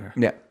to be clear.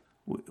 Yeah.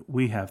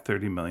 We have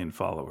 30 million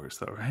followers,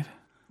 though, right?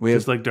 We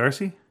Just like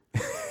Darcy?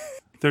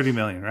 30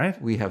 million,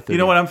 right? We have 30. You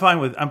know what? I'm fine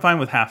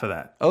with half of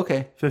that.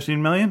 Okay.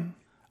 15 million?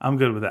 I'm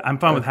good with that. I'm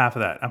fine with half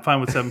of that. I'm fine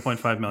with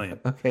 7.5 million.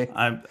 Okay.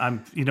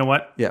 I'm. You know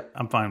what? Yeah.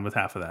 I'm fine with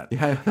half of that.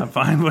 Yeah. I'm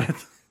fine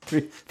with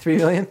 3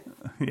 million?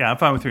 Yeah, I'm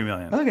fine with 3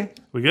 million. Okay.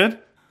 We good?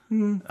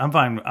 I'm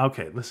fine.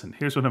 Okay, listen.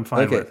 Here's what I'm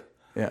fine with.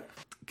 Yeah.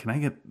 Can I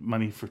get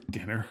money for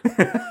dinner?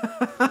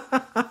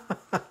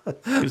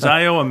 Because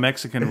I owe a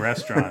Mexican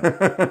restaurant.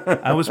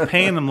 I was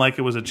paying them like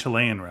it was a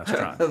Chilean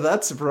restaurant.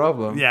 That's the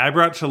problem. Yeah, I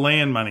brought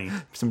Chilean money.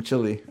 Some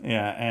chili.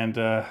 Yeah, and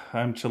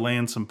I'm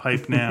Chilean some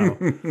pipe now.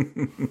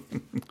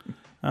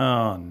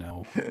 Oh,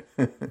 no.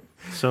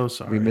 So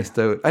sorry. We missed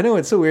out. I know,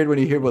 it's so weird when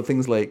you hear about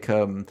things like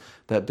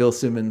that Bill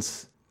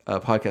Simmons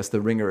podcast,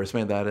 The Ringer or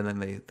something like that, and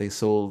then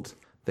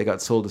they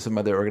got sold to some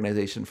other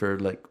organization for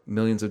like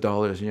millions of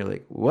dollars, and you're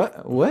like,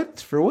 what?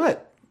 For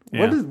what?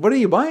 Yeah. What are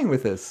you buying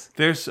with this?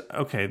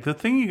 The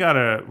thing you got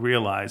to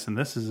realize, and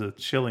this is a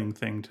chilling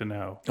thing to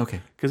know. Okay.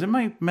 Because it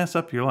might mess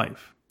up your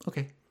life.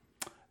 Okay.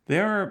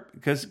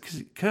 Because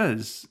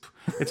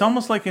it's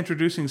almost like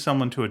introducing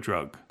someone to a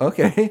drug.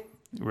 Okay.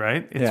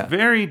 Right? It's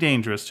very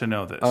dangerous to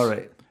know this. All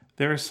right.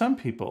 There are some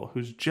people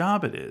whose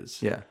job it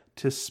is Yeah.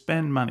 to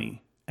spend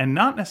money, and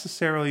not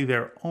necessarily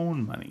their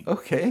own money.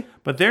 Okay.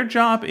 But their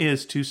job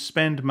is to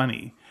spend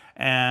money.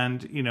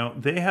 And,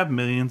 they have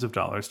millions of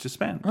dollars to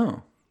spend.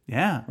 Oh.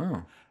 Yeah.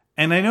 Oh.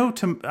 And I know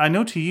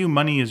to you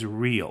money is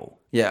real.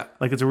 Yeah.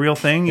 Like it's a real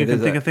thing. You can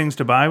think of things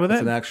to buy with it.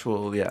 It's an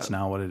actual, It's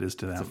not what it is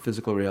to them. It's a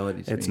physical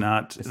reality to It's me.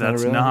 not. It's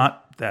That's not a reality?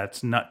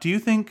 That's not. Do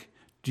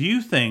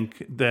you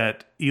think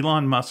that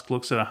Elon Musk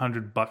looks at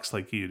 $100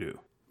 like you do?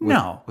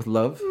 No. With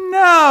love?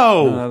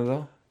 No. Not at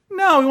all?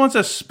 No, he wants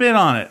to spit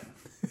on it.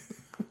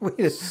 Wait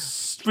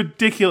It's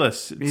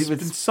ridiculous. It's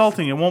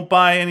insulting. It won't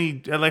buy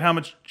any, like how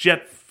much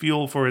jet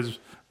fuel for his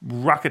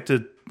rocket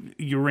to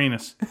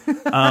Uranus.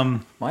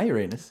 My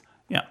Uranus.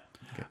 Yeah.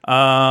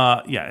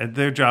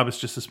 Their job is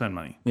just to spend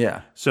money.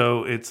 Yeah.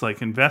 So it's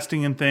like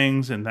investing in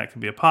things, and that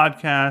could be a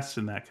podcast,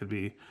 and that could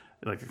be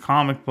like a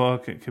comic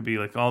book. It could be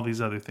like all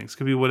these other things. It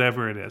could be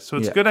whatever it is. So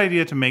it's a good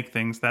idea to make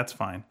things. That's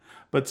fine.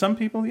 But some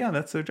people,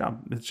 that's their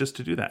job. It's just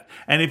to do that.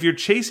 And if you're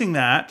chasing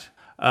that,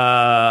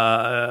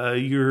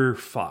 you're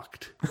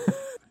fucked.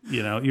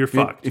 You're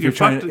fucked.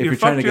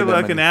 You're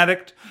like an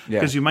addict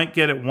because you might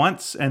get it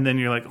once, and then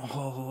you're like,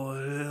 oh,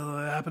 it'll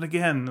happen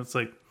again. It's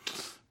like,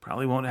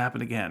 probably won't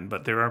happen again.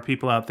 But there are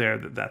people out there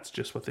that's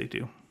just what they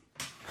do.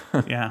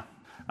 Yeah.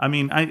 I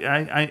mean,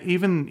 I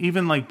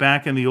even like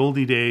back in the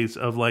oldie days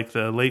of like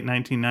the late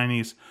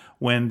 1990s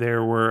when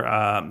there were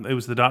it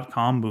was the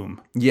 .com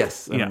boom.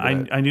 Yes.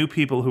 I knew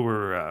people who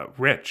were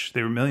rich.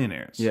 They were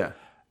millionaires. Yeah.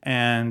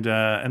 And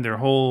their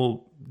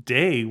whole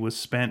day was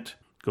spent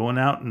going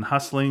out and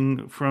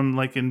hustling from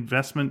like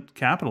investment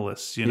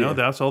capitalists.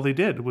 That's all they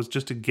did was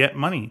just to get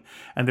money.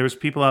 And there was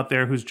people out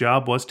there whose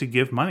job was to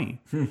give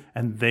money,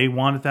 and they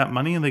wanted that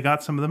money, and they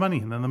got some of the money,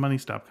 and then the money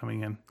stopped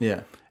coming in.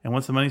 Yeah. And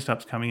once the money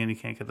stops coming in, you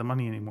can't get the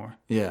money anymore.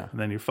 Yeah. And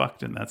then you're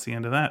fucked, and that's the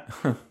end of that.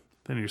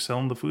 Then you're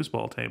selling the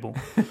foosball table.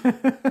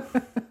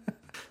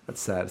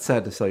 That's sad. It's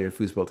sad to sell your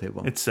foosball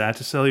table. It's sad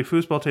to sell your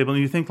foosball table.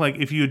 And you think, like,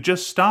 if you had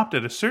just stopped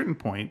at a certain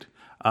point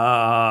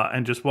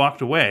and just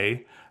walked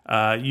away,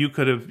 you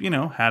could have,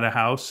 had a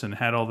house and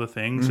had all the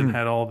things and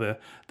had all the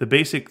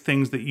basic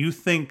things that you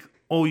think,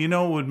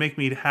 would make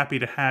me happy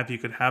to have. You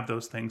could have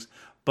those things.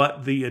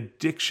 But the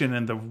addiction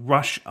and the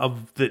rush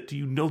of that,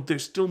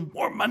 there's still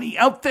more money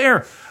out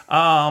there.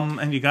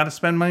 And you got to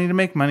spend money to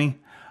make money.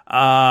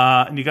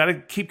 And you got to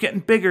keep getting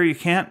bigger. You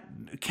can't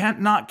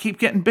not keep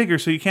getting bigger.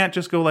 So you can't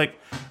just go like,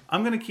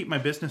 I'm going to keep my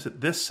business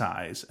at this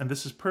size and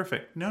this is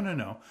perfect.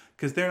 No.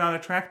 Because they're not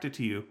attracted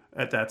to you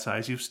at that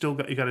size. You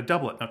got to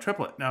double it, now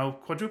triple it, now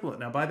quadruple it,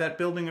 now buy that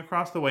building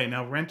across the way,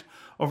 now rent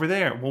over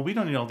there. Well, we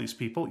don't need all these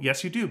people.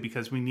 Yes, you do,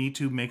 because we need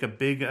to make a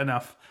big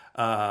enough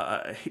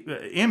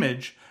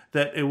image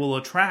that it will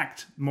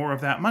attract more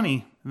of that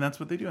money. And that's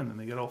what they do. And then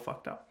they get all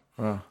fucked up.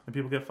 Wow. And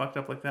people get fucked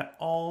up like that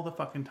all the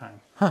fucking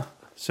time. Huh.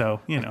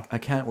 So, I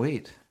can't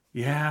wait.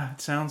 Yeah,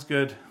 it sounds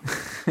good.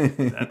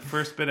 That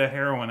first bit of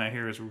heroin I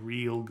hear is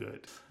real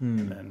good.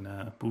 And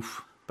then,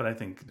 oof. But I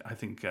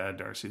think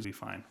Darcy's be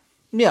fine.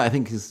 Yeah, I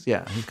think he's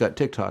got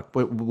TikTok.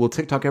 But will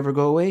TikTok ever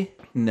go away?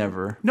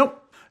 Never. Nope.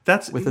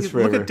 That's with us look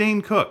forever. at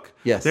Dane Cook.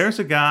 Yes. There's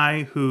a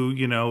guy who,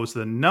 was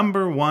the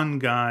number one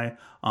guy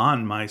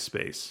on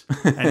MySpace.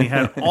 And he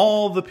had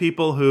all the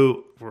people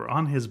who were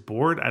on his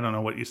board. I don't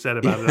know what you said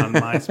about it on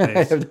MySpace.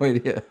 I have no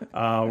idea.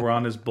 Were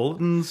on his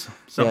bulletins,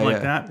 something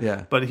like that.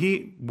 Yeah. But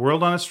he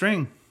whirled on a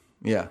string.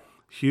 Yeah.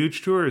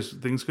 Huge tours.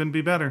 Things couldn't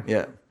be better.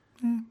 Yeah.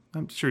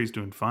 I'm sure he's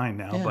doing fine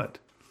now, but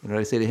You know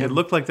what I say to him? it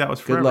looked like that was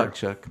forever. Good luck,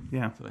 Chuck.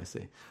 Yeah. That's what I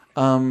say.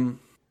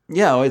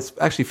 Yeah, well, it's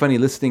actually funny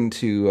listening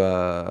to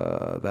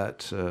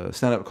that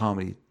stand-up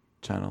comedy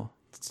channel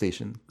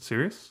station.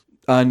 Serious?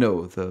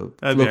 No, the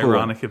That'd be local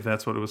ironic one. if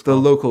that's what it was The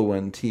called. local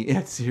one.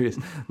 Yeah, serious.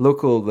 The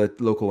local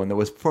one that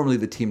was formerly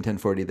the Team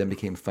 1040, then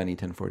became Funny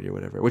 1040 or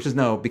whatever, which has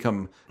now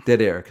become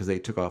dead air because they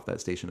took off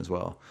that station as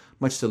well.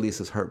 Much to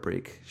Lisa's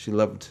heartbreak. She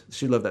loved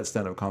that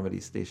stand-up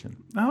comedy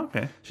station. Oh,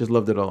 okay. She just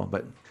loved it all,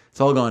 but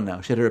it's all gone now.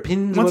 She had her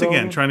opinions. Once about it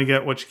again, all. trying to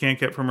get what she can't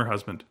get from her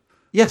husband.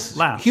 Yes,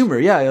 Laughs. humor.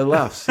 Yeah,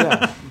 laughs.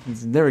 Yeah,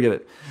 never get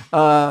it.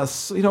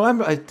 So,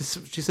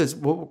 she says,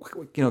 "Well,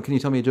 can you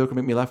tell me a joke or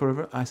make me laugh or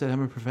whatever?" I said,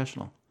 "I'm a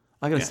professional.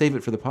 I got to save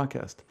it for the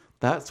podcast.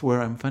 That's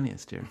where I'm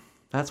funniest, dear.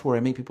 That's where I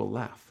make people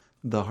laugh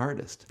the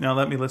hardest." Now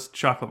let me list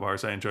chocolate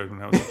bars I enjoyed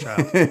when I was a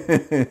child.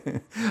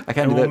 I can't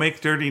And do we'll that.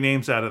 make dirty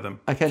names out of them.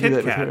 I can't Kit do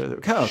that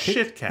with Kat, her. Oh,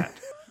 Shit Cat,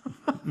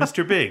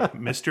 Mr. Big,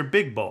 Mr.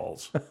 Big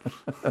Balls,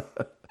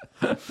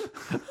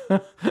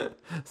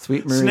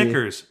 Sweet Marie.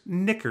 Snickers,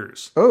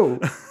 Knickers. Oh,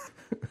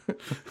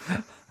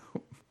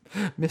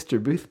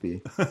 Mr.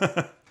 Boothby. I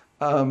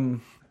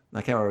can't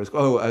remember.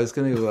 Where I was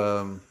going to.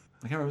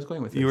 I can't remember where I was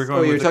going with this. You were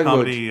going with the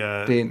comedy.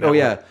 Dane. network. Oh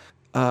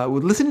yeah.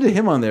 Listening to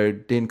him on there,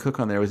 Dane Cook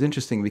on there, was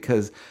interesting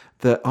because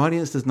the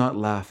audience does not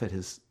laugh at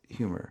his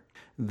humor.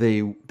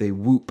 They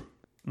whoop.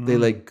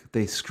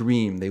 They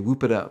scream. They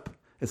whoop it up.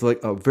 It's like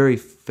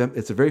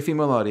it's a very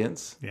female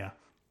audience, Yeah.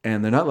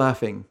 and they're not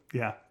laughing.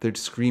 Yeah. They're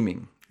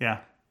screaming. Yeah.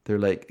 They're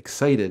like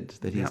excited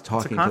that he's It's a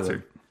talking to concert.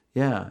 them.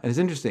 Yeah, and it's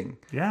interesting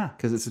Yeah.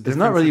 because it's different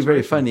not really very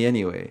situation. funny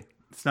anyway.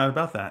 It's not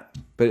about that.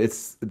 But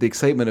it's the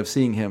excitement of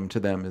seeing him to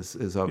them is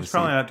obviously. He's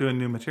probably not doing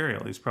new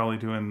material. He's probably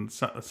doing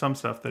some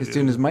stuff that He's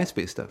doing his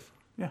MySpace stuff.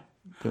 Yeah.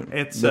 It's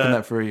It's done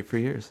that for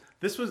years.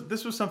 This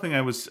was something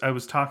I was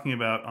talking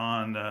about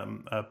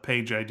on a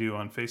page I do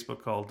on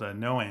Facebook called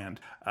No And,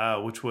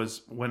 which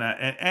was when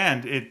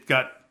and it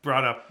got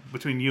brought up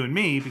between you and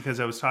me because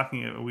I was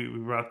talking. We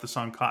brought up the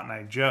song Cotton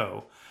Eye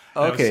Joe.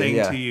 And I was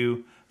saying to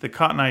you that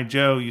Cotton Eye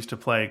Joe used to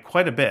play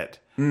quite a bit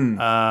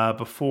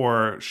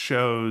before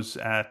shows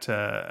at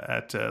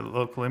a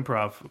local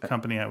improv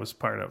company I was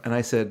part of. And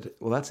I said,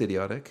 "Well, that's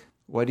idiotic.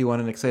 Why do you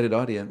want an excited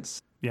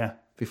audience Yeah.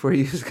 before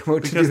you just come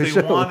out to do Because the they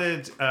show?"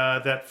 wanted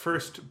that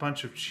first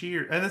bunch of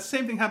cheer, and the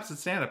same thing happens at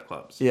stand-up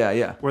clubs.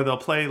 Yeah. Where they'll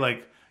play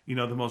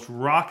the most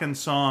rockin'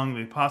 song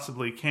they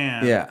possibly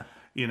can. Yeah.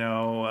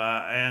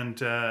 And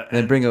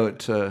then bring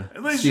out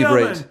ladies Steve and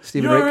Wright. gentlemen,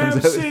 Stephen your Wright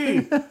comes MC,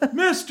 out.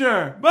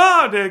 Mr.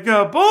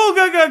 Bodiga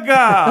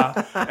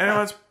Booga and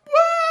everyone's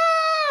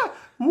wah,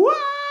 wah,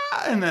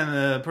 and then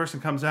the person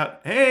comes out,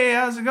 hey,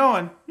 how's it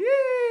going?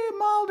 Yeah,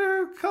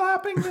 Mulder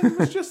clapping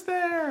was just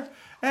there.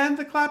 And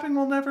the clapping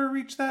will never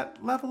reach that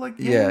level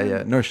again.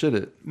 Yeah. Nor should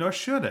it. Nor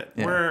should it.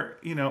 Yeah. Where,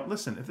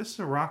 listen, if this is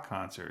a rock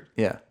concert,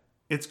 Yeah.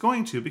 it's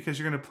going to because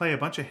you're going to play a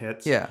bunch of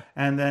hits. Yeah.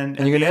 And then And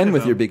you're going to end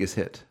with your biggest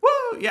hit. woo!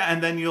 Yeah,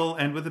 and then you'll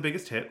end with the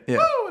biggest hit. Yeah.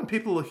 Woo! And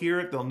people will hear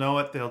it, they'll know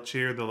it, they'll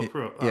cheer, they'll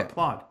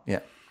applaud. Yeah.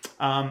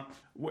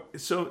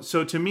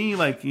 So to me,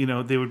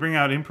 they would bring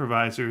out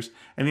improvisers,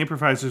 and the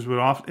improvisers would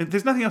often.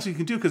 There's nothing else you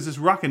can do because this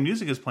rockin'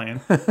 music is playing.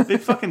 They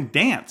fucking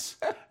dance,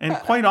 and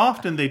quite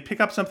often they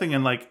pick up something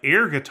in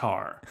air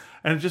guitar,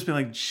 and it'd just be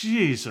like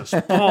Jesus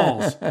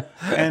balls,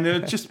 and it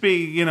would just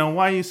be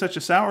why are you such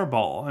a sour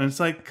ball? And it's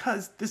like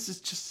cause this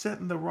is just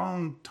setting the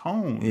wrong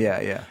tone.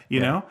 Yeah. You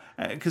know,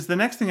 because the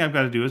next thing I've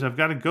got to do is I've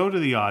got to go to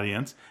the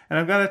audience and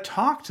I've got to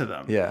talk to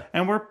them. Yeah.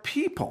 And we're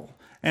people.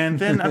 And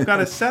then I've got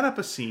to set up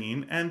a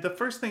scene. And the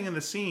first thing in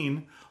the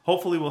scene,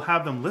 hopefully we'll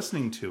have them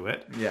listening to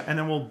it. Yeah. And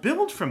then we'll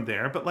build from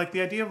there. But the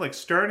idea of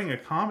starting a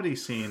comedy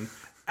scene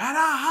at a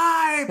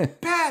high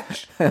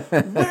pitch,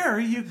 where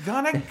are you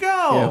going to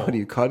go? Yeah. What are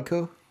you,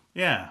 Codco?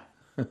 Yeah.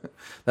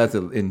 That's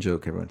an in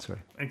joke, everyone. Sorry.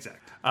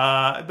 Exactly.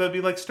 But it'd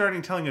be like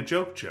telling a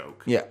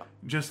joke. Yeah.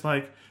 Just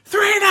like,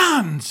 3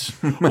 nuns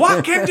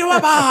walk into a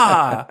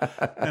bar.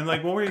 And where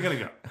are you going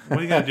to go? What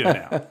are you going to do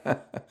now?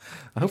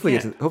 Hopefully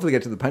get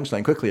to the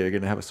punchline quickly. You're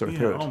going to have a sore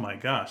throat. Oh my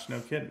gosh, no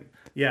kidding.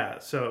 Yeah,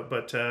 so,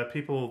 but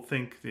people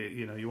think that,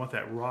 you want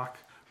that rock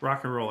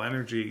and roll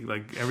energy,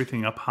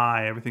 everything up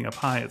high.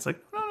 It's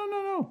like,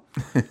 no.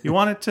 You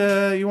want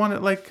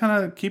it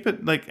kind of keep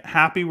it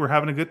happy. We're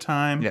having a good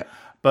time. Yeah.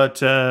 But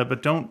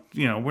don't,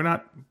 we're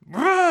not,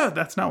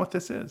 that's not what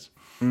this is.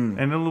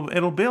 and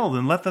it'll build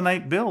and let the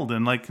night build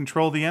and like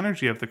control the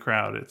energy of the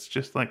crowd. It's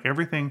just like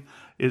everything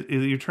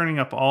you're turning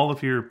up all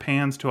of your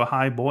pans to a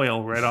high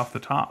boil right off the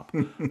top.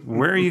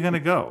 Where are you going to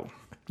go?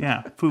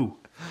 Yeah, foo.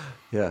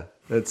 Yeah,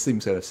 that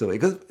seems kind of silly.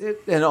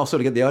 And also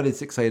to get the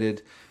audience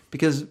excited,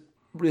 because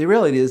the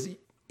reality is,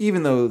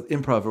 even though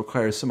improv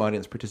requires some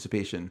audience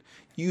participation,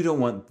 you don't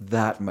want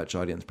that much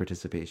audience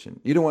participation.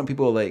 You don't want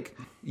people like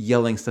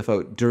yelling stuff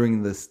out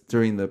during the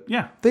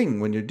thing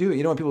when you're doing.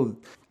 You don't want people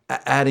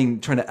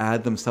trying to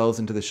add themselves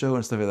into the show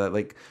and stuff like that.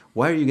 Like,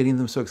 why are you getting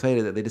them so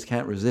excited that they just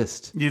can't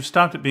resist? You've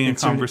stopped it being a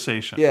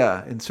conversation.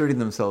 Yeah, inserting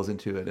themselves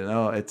into it,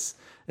 and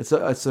it's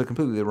a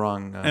completely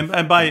wrong.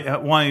 And by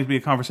wanting it to be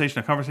a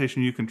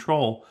conversation you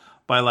control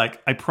by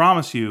like, I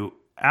promise you,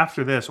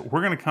 after this,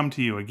 we're going to come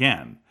to you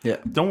again. Yeah.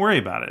 Don't worry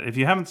about it. If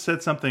you haven't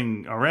said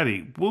something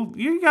already, well,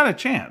 you got a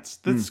chance.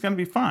 This is going to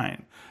be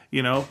fine.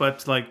 You know,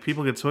 but like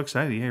people get so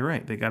excited. Yeah,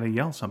 right. They got to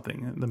yell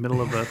something in the middle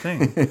of a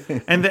thing,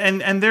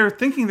 and they're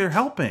thinking they're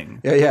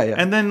helping. Yeah.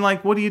 And then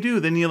like, what do?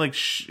 Then you like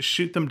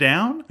shoot them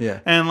down.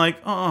 Yeah. And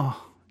like,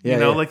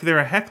 like they're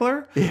a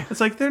heckler. Yeah.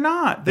 It's like they're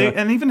not.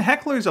 And even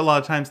hecklers a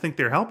lot of times think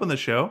they're helping the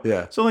show.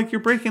 Yeah. So like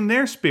you're breaking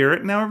their spirit.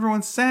 And now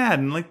everyone's sad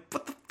and like,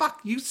 what the fuck?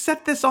 You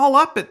set this all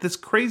up at this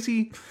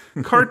crazy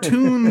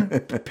cartoon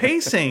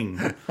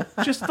pacing.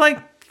 Just like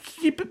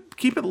keep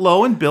it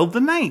low and build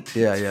the night.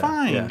 Yeah, it's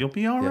fine. Yeah. You'll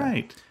be all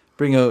right.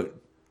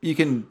 You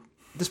can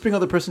just bring out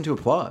the person to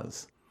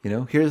applause. You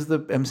know, here's the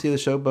MC of the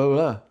show, blah, blah,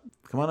 blah.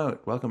 Come on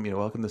out.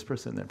 Welcome this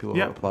person. And people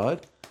will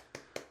applaud.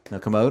 They'll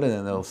come out and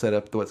then they'll set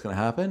up what's going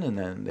to happen, and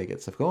then they get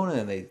stuff going, and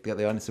then they get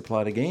the audience to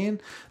applaud again.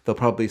 They'll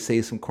probably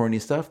say some corny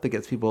stuff that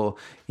gets people,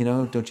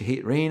 don't you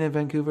hate rain in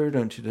Vancouver?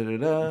 Don't you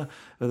da-da-da?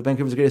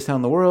 Vancouver's the greatest town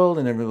in the world,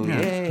 and everyone will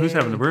yay. Who's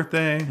having a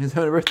birthday? Who's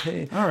having a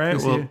birthday? All right,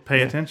 we'll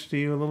pay attention to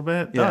you a little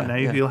bit. Yeah, now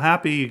you feel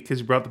happy because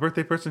you brought the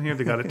birthday person here.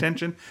 They got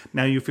attention.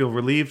 Now you feel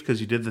relieved because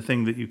you did the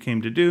thing that you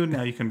came to do.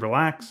 Now you can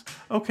relax.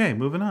 Okay,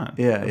 moving on.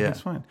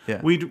 That's fine.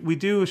 Yeah. We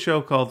do a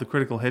show called the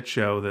Critical Hit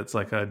Show that's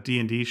like a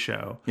D&D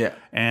show. Yeah.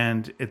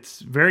 And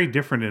it's very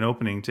different in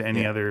opening to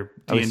any other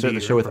D&D. We start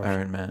the show with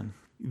Iron Man.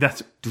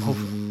 That's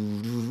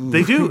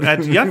they do at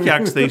Yuck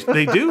Yucks.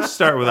 They do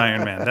start with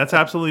Iron Man. That's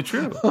absolutely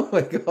true. Oh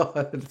my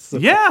god! It's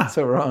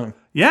so wrong.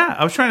 Yeah,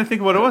 I was trying to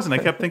think of what it was, and I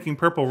kept thinking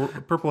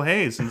purple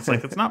haze, and it's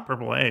like it's not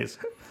purple haze.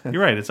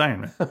 You're right, it's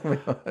Iron Man. Oh my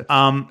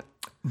god.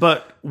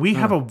 But we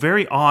have a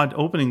very odd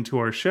opening to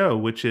our show,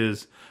 which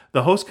is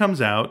the host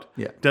comes out,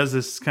 does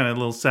this kind of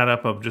little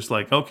setup of just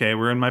like, okay,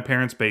 we're in my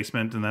parents'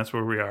 basement, and that's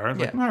where we are.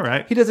 Like, all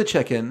right. He does a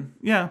check-in.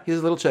 Yeah. He does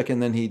a little check-in,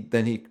 then he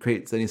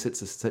sets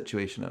the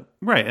situation up.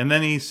 Right, and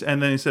then he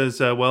says,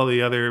 well,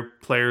 the other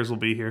players will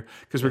be here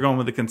because we're going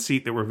with the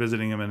conceit that we're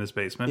visiting him in his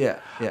basement.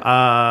 Yeah.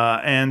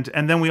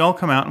 And then we all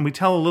come out and we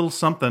tell a little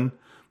something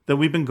that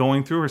we've been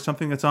going through or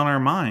something that's on our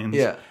minds.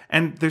 Yeah.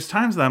 And there's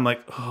times that I'm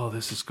like, oh,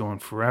 this is going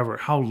forever.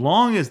 How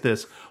long is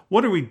this?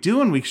 What are we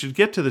doing? We should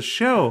get to the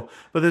show.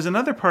 But there's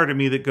another part of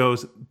me that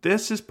goes,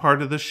 this is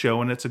part of the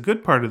show, and it's a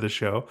good part of the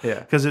show.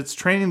 Yeah. Because it's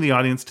training the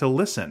audience to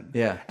listen.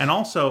 Yeah. And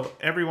also,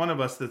 every one of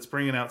us that's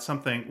bringing out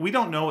something, we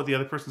don't know what the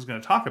other person's going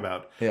to talk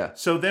about. Yeah.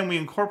 So then we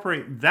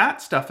incorporate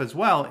that stuff as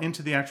well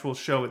into the actual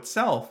show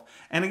itself.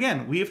 And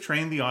again, we have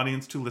trained the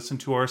audience to listen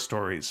to our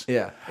stories.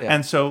 Yeah.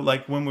 And so,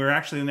 like, when we're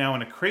actually now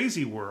in a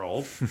crazy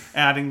world,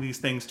 adding these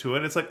things to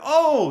it, it's like,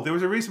 oh, there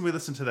was a reason we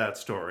listened to that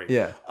story.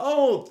 Yeah.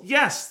 Oh,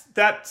 yes,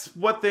 that's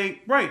what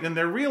right. In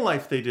their real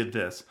life, they did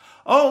this.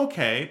 Oh,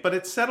 okay. But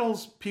it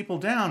settles people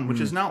down,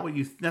 which is not what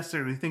you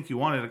necessarily think you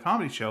want at a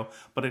comedy show,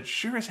 but it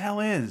sure as hell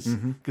is.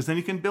 Because then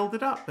you can build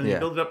it up. And you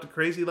build it up to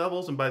crazy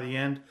levels. And by the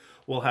end,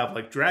 we'll have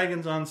like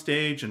dragons on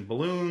stage and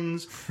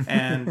balloons,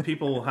 and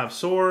people will have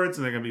swords,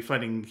 and they're going to be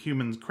fighting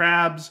human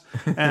crabs.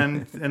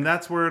 And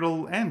that's where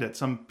it'll end at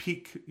some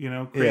peak,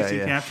 crazy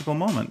theatrical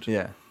moment.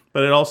 Yeah.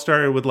 But it all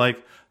started with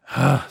like,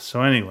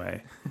 so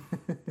anyway,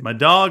 my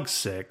dog's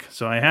sick,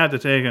 so I had to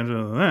take him to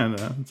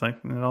the... It's like,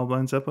 it all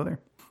lines up with her.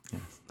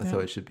 Yes, that's how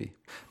it should be.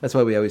 That's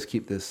why we always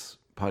keep this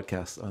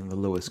podcast on the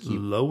lowest key.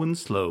 Low and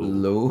slow.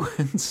 Low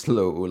and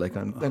slow, like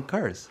on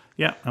cars.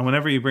 Yeah, and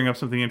whenever you bring up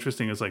something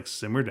interesting, it's like,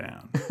 simmer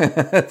down.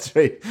 That's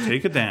right.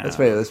 Take it down. That's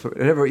right.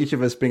 Whenever each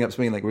of us bring up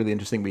something like really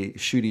interesting, we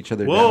shoot each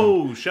other down.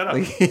 Whoa, shut up.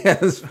 Like,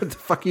 yes, what the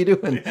fuck are you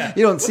doing? Yeah.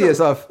 You don't see us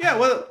off. Yeah,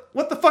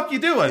 what the fuck you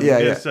doing? Yeah,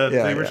 is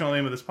the original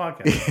name of this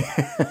podcast.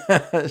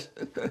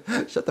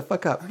 Shut the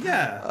fuck up.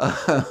 Yeah.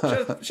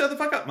 Shut the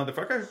fuck up,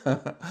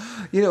 motherfucker.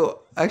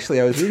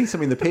 Actually, I was reading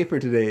something in the paper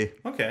today.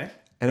 Okay.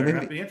 And it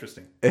made me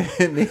interesting.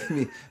 It made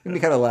me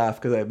kind of laugh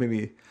because I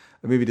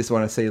maybe just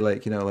want to say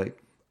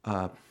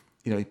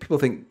people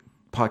think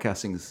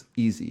podcasting is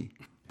easy,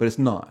 but it's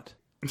not.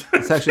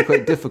 It's actually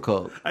quite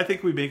difficult. I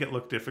think we make it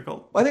look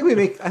difficult. Well,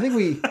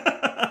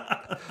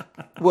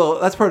 well,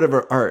 that's part of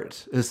our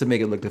art, is to make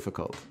it look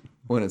difficult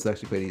when it's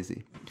actually quite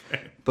easy.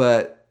 Okay.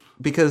 But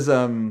because I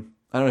don't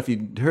know if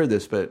you heard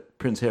this, but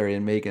Prince Harry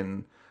and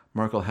Meghan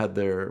Markle had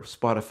their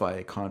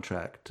Spotify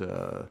contract.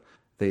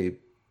 They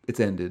it's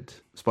ended.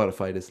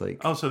 Spotify is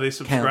like... Oh, so they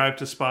subscribed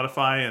to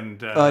Spotify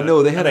and...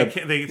 no, they had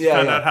they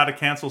found out how to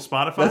cancel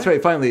Spotify? That's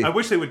right, finally. I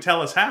wish they would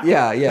tell us how.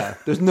 Yeah.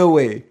 There's no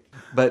way.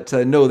 But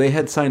no, they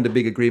had signed a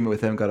big agreement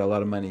with them, got a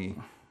lot of money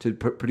to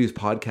produce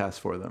podcasts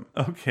for them.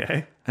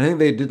 Okay. I think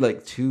they did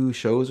like 2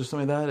 shows or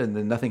something like that, and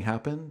then nothing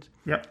happened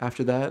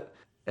after that.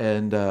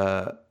 And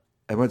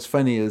what's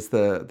funny is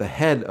the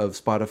head of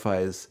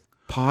Spotify's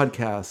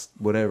podcast,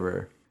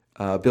 whatever,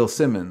 Bill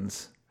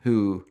Simmons,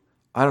 who...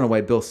 I don't know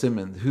why Bill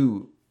Simmons,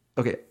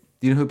 okay,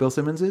 do you know who Bill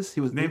Simmons is?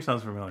 Name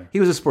sounds familiar. He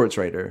was a sports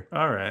writer.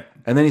 All right.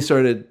 And then he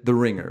started The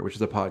Ringer, which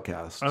is a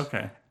podcast.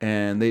 Okay.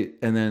 And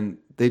then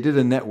they did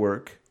a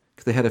network,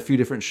 because they had a few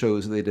different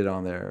shows that they did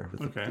on there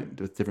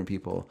with different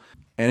people.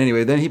 And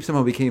anyway, then he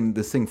somehow became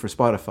this thing for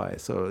Spotify.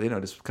 So,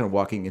 just kind of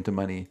walking into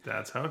money.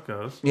 That's how it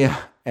goes. Yeah.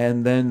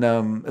 And then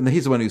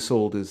he's the one who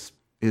sold his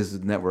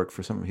network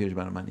for some huge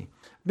amount of money.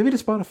 Maybe to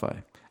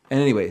Spotify. And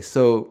anyway,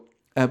 so...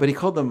 but he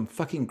called them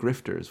fucking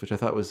grifters, which I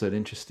thought was an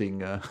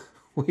interesting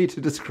way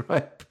to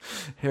describe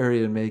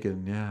Harry and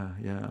Meghan.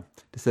 Yeah.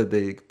 They said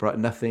they brought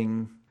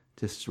nothing,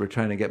 just were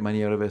trying to get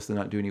money out of us and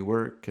not do any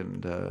work.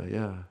 And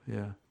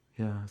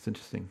yeah, it's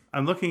interesting.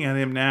 I'm looking at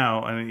him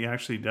now, and he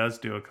actually does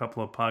do a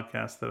couple of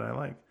podcasts that I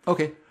like.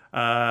 Okay.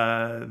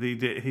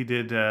 He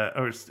did,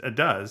 or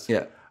does.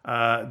 Yeah.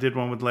 Did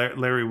one with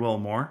Larry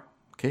Wilmore.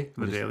 Okay.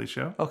 The Daily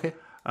Show. Okay.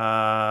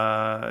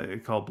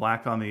 Called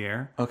Black on the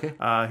Air. Okay.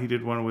 He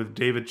did one with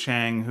David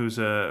Chang, who's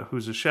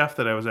a chef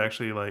that I was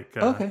actually like.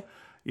 Okay.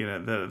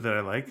 That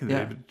I like.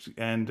 Yeah.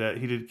 And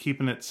he did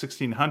Keeping It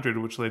 1600,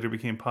 which later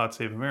became Pod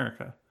Save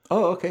America.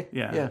 Oh, okay.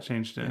 Yeah.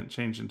 Changed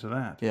into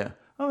that. Yeah.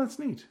 Oh, that's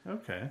neat.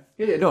 Okay.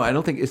 Yeah. No, I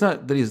don't think it's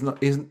not that he's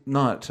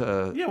not.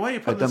 Why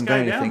you put a this dumb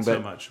guy guy or anything, down so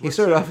but much? He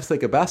started off as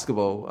like a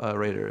basketball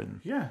writer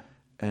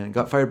and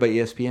got fired by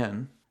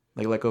ESPN.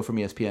 Like let go from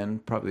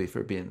ESPN, probably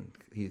for being,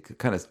 he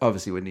kind of,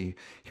 obviously when you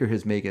hear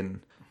his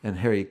Meghan and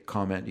Harry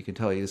comment, you can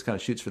tell he just kind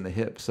of shoots from the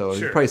hip. So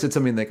he probably said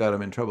something that got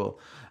him in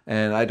trouble.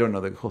 And I don't know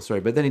the whole story,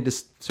 but then he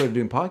just started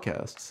doing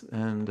podcasts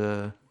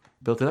and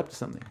built it up to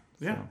something.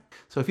 Yeah.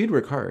 So if you'd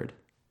work hard.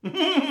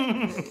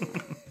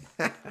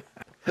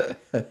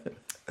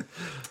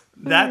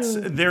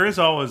 There is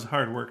always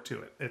hard work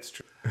to it. It's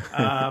true.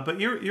 But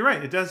you're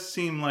right. It does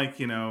seem like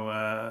they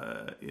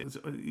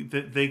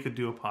could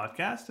do a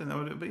podcast, and that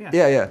would. But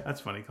yeah.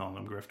 That's funny calling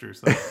them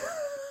grifters. Though. It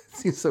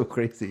seems so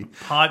crazy.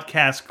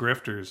 Podcast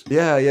grifters.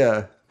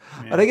 Yeah.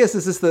 And I guess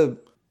this is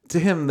to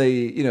him,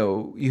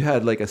 you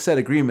had like a set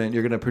agreement.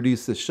 You're going to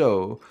produce this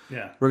show.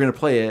 Yeah. We're going to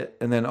play it,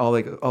 and then all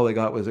they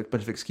got was a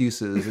bunch of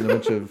excuses and a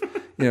bunch of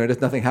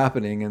just nothing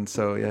happening. And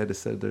so I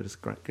just said they're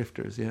just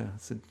grifters. Yeah.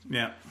 It's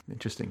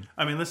interesting.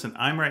 I mean, listen,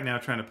 I'm right now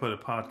trying to put a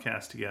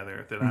podcast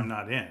together that I'm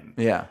not in.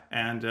 Yeah.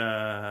 And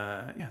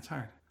it's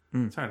hard.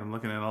 It's hard. I'm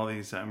looking at all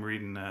these. I'm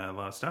reading a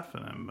lot of stuff,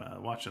 and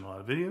I'm watching a lot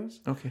of videos.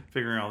 Okay.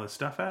 Figuring all this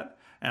stuff out.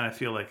 And I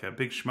feel like a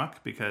big schmuck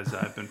because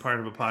I've been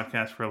part of a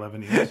podcast for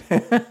 11 years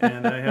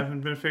and I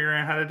haven't been figuring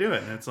out how to do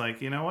it. And it's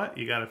like, you know what?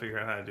 You got to figure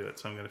out how to do it.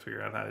 So I'm going to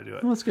figure out how to do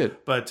it. Well, that's good.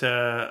 But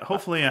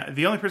hopefully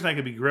the only person I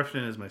could be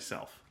grifting is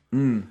myself.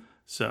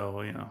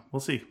 So,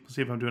 we'll see. We'll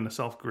see if I'm doing a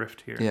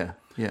self-grift here.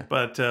 Yeah.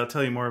 But I'll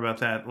tell you more about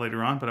that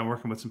later on. But I'm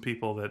working with some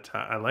people that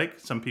I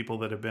like, some people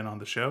that have been on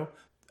the show.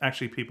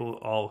 Actually, people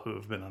all who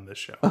have been on this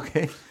show.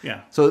 Okay.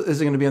 Yeah. So is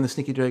it going to be on the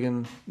Sneaky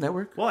Dragon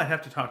Network? Well, I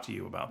have to talk to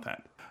you about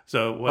that.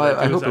 So what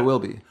I hope it will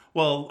be.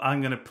 Well, I'm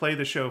going to play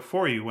the show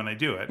for you when I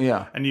do it.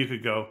 Yeah. And you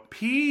could go,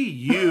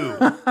 P.U.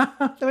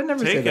 I would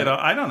never say that.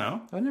 I don't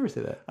know. I would never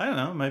say that. I don't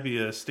know. It might be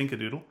a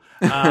stink-a-doodle.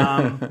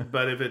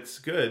 But if it's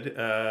good,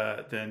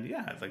 then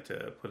yeah, I'd like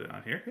to put it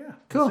on here. Yeah.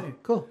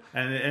 Cool.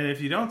 And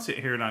if you don't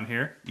hear it on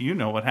here, you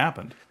know what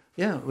happened.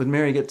 Yeah. When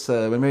Mary gets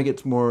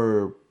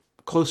more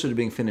closer to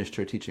being finished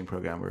her teaching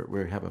program,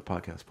 we have a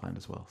podcast planned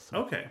as well. So.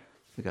 Okay.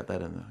 We got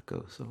that in the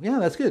go. So yeah,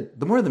 that's good.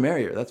 The more the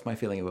merrier. That's my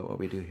feeling about what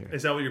we do here.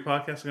 Is that what your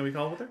podcast is going to be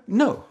called with her?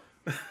 No.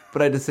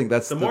 But I just think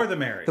that's the more the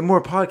merrier. The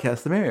more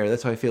podcasts, the merrier.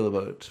 That's how I feel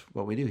about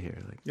what we do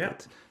here. Yeah.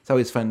 It's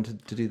always fun to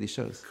do these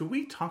shows. Could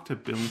we talk to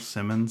Bill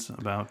Simmons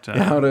about...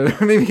 how to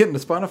maybe get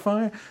into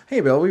Spotify? Hey,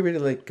 Bill, we really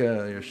like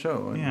your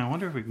show. And I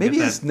wonder if we can maybe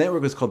get his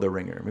network was called The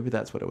Ringer. Maybe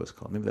that's what it was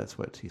called. Maybe that's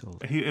what he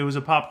told. It was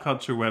a pop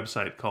culture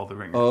website called The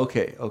Ringer. Oh,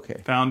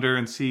 okay. Founder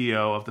and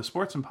CEO of the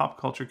sports and pop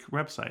culture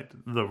website,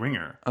 The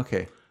Ringer.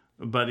 Okay.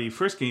 But he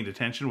first gained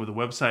attention with the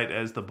website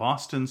as the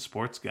Boston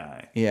Sports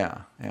Guy.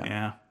 Yeah.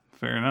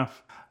 Fair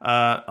enough.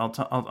 I'll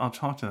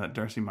talk to that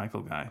Darcy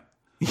Michael guy.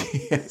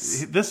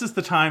 Yes. This is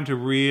the time to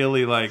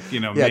really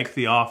make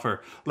the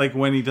offer. Like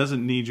when he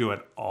doesn't need you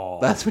at all.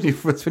 That's when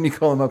you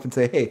call him up and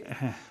say, "Hey,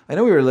 I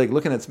know we were like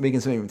looking at making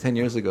something from 10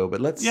 years ago,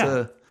 but let's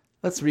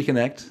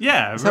reconnect.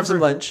 Yeah, let's have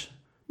some lunch."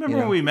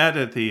 Remember when we met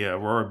at the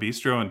Aurora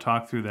Bistro and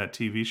talked through that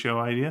TV show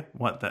idea?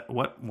 What?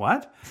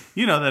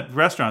 You know, that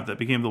restaurant that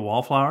became the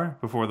Wallflower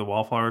before the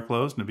Wallflower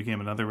closed and it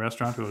became another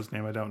restaurant whose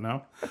name I don't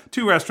know.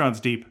 2 restaurants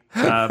deep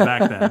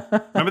back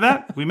then. Remember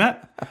that? We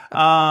met?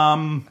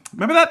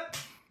 Remember that?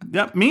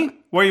 Yep, me?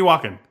 Where are you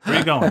walking? Where are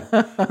you going?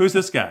 Who's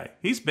this guy?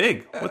 He's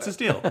big. What's his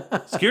deal?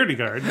 Security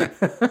guard.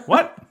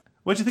 What?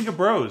 What'd you think of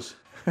Bros?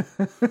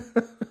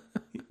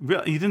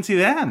 You didn't see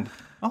the end?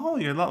 Oh,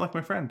 you're a lot like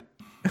my friend.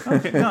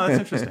 Okay, no, that's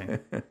interesting.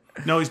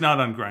 No, he's not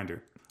on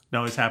Grindr.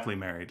 No, he's happily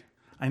married.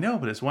 I know,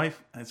 but his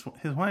wife,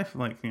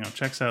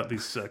 checks out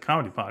these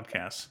comedy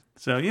podcasts.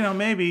 So,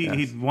 maybe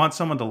he'd want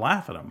someone to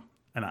laugh at him.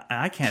 And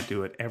I can't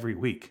do it every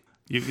week.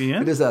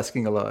 Yeah? It is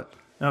asking a lot.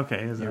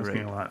 Okay, he's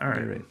asking a lot. All right.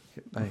 You're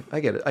right.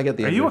 I get it. I get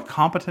the Are you a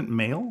competent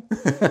male?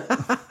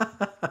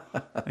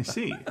 I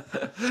see.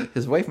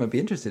 His wife might be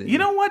interested in you. You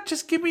know what?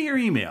 Just give me your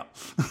email.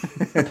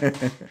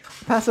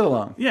 Pass it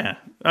along. Yeah.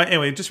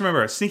 Anyway, just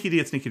remember,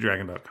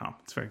 sneakyd@sneakydragon.com.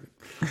 It's very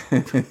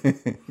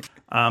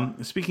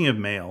good. Speaking of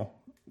mail,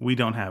 we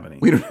don't have any.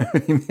 We don't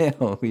have any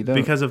mail. We don't.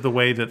 Because of the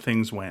way that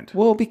things went.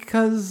 Well,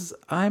 because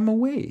I'm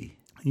away.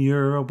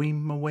 You're a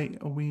weem away,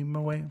 a weem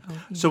away.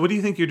 So what do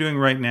you think you're doing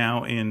right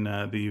now in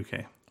the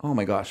UK? Oh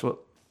my gosh. Well,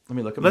 let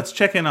me look at Let's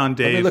check in on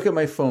Dave. Let me look at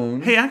my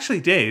phone. Hey, actually,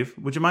 Dave,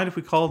 would you mind if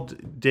we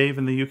called Dave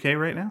in the UK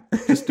right now?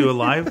 Just do a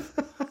live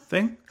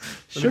thing?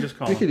 Sure.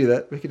 We could do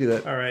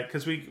that. All right,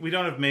 because we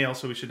don't have mail,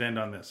 so we should end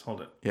on this.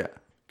 Hold it. Yeah.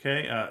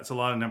 Okay, it's a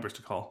lot of numbers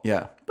to call.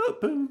 Yeah. Boo,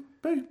 boo,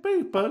 boo,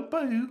 boo, boo,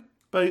 boo,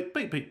 boo, boo,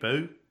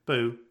 boo,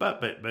 boo, boo,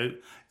 boo, boo.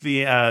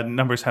 The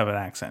numbers have an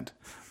accent.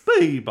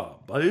 Boo, boo,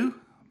 boo,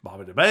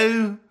 boo, boo,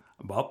 boo.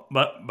 Bop,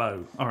 bop,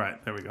 bo. All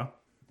right, there we go.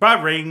 Ba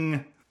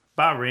ring.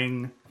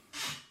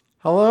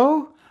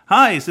 Hello?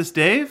 Hi, is this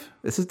Dave?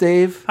 This is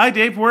Dave. Hi,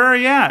 Dave. Where are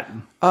you at?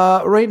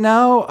 Right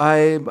now,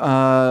 I'm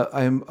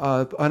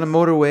on a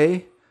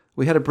motorway.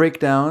 We had a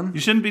breakdown.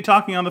 You shouldn't be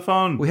talking on the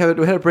phone. We had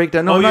a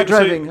breakdown. No, I'm not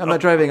driving. I'm not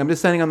driving. I'm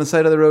just standing on the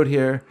side of the road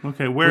here.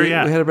 Okay, where are you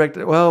at? We had a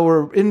breakdown. Well,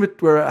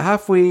 we're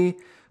halfway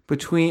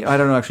between. I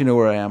don't actually know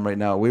where I am right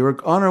now. We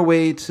were on our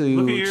way to.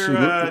 Look at your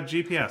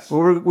GPS.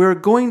 Well, we're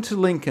going to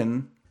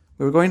Lincoln.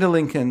 We were going to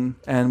Lincoln,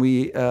 and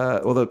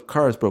the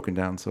car is broken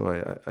down,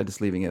 so I'm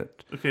just leaving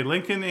it. Okay,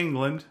 Lincoln,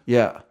 England.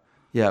 Yeah,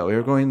 we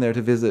were going there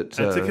to visit.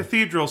 It's a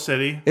cathedral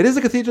city. It is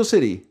a cathedral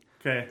city.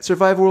 Okay.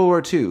 Survived World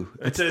War II.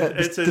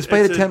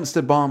 Despite attempts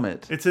to bomb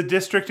it. It's a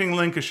district in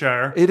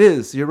Lancashire. It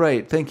is. You're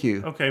right. Thank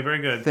you. Okay, very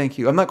good. Thank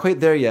you. I'm not quite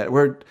there yet.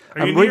 Are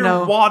you near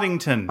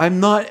Waddington? I'm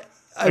not.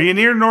 Are you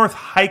near North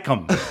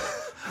Hykeham?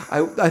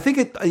 I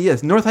think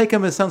yes, North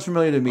Hykeham sounds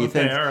familiar to me.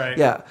 Okay, all right.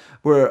 Yeah,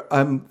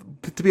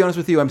 to be honest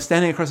with you, I'm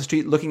standing across the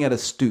street looking at a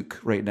stook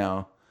right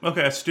now.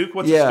 Okay, a stook?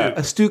 What's a stook?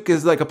 A stook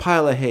is like a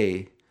pile of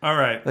hay. All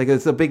right. Like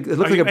it looks like a bread.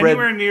 Are you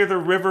anywhere near the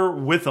River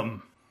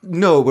Witham?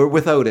 No, we're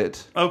without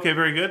it. Okay,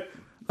 very good.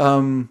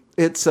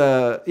 It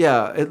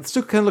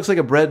stook kind of looks like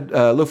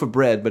a loaf of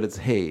bread, but it's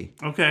hay.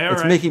 Okay, all right.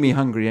 It's making me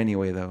hungry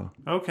anyway, though.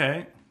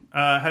 Okay.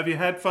 Have you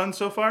had fun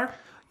so far?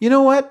 You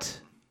know what?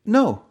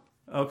 No.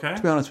 Okay.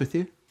 To be honest with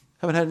you.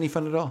 Haven't had any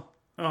fun at all.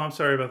 Oh, I'm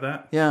sorry about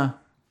that. Yeah.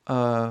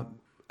 I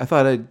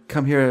thought I'd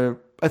come here.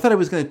 I thought I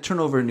was going to turn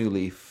over a new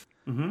leaf.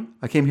 Mm-hmm.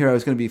 I came here. I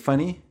was going to be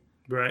funny.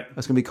 Right. I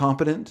was going to be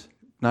competent.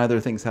 Neither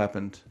things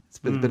happened. It's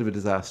been a bit of a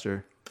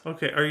disaster.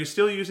 Okay. Are you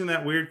still using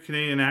that weird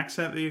Canadian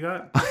accent that you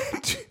got?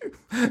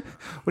 What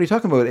are you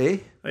talking about, eh?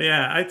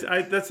 Yeah.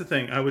 I that's the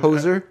thing.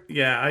 Poser?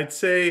 I'd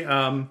say.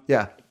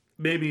 Yeah.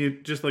 Maybe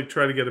you just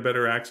try to get a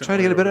better accent. Try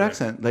to get a better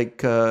accent.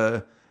 Like...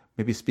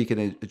 maybe speak in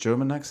a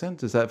German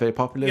accent? Is that very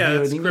popular here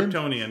in England?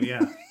 Yeah, it's Kryptonian,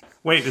 yeah.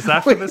 Wait, is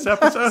that from this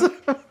episode?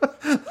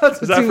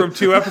 Is that from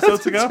 2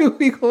 episodes ago?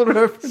 2-week-old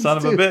reference. Son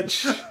of a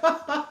bitch.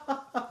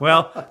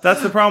 Well,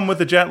 that's the problem with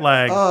the jet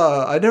lag.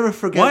 I never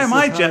forget. Why am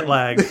I jet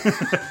lagged?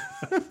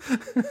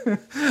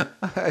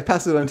 I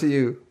pass it on to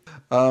you.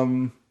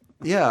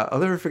 Yeah, I'll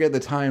never forget the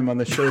time on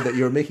the show that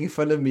you were making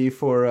fun of me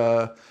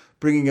for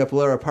bringing up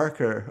Laura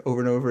Parker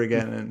over and over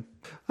again. And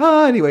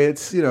anyway,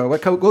 it's,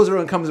 what goes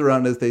around comes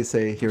around, as they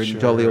say here in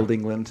jolly old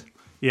England.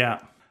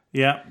 Yeah.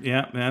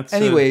 That's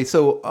anyway.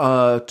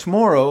 So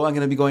tomorrow I'm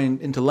going to be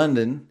going into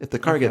London if the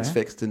car gets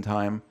fixed in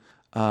time.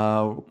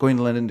 Going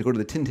to London to go to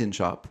the Tintin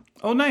shop.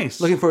 Oh, nice!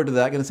 Looking forward to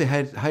that. Going to say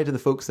hi to the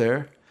folks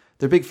there.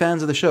 They're big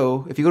fans of the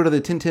show. If you go to the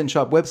Tintin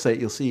shop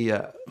website, you'll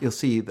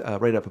see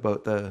write up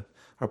about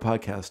our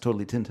podcast,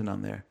 Totally Tintin,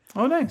 on there.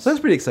 Oh, nice! So that's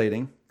pretty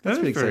exciting. That's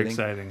pretty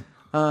exciting.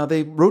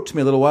 They wrote to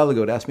me a little while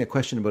ago to ask me a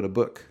question about a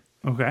book.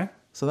 Okay.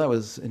 So that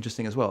was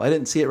interesting as well. I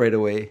didn't see it right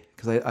away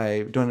because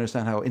I don't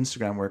understand how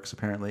Instagram works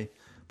apparently.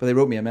 But they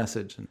wrote me a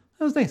message, and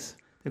that was nice.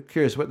 They're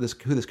curious who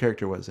this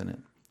character was in it.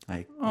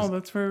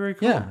 That's very, very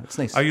cool. Yeah, it's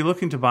nice. Are you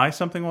looking to buy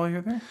something while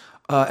you're there?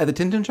 At the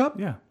Tintin shop?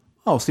 Yeah.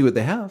 I'll see what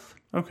they have.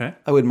 Okay.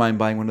 I wouldn't mind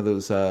buying one of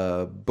those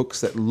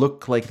books that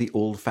look like the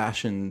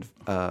old-fashioned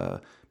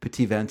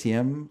Petit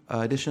 20e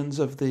editions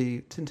of the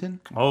Tintin.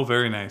 Oh,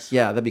 very nice.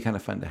 Yeah, that'd be kind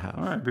of fun to have.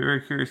 All right, be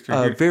very curious to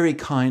hear. A very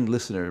kind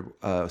listener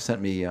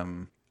sent me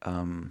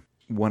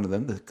one of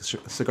them, the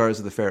Cigars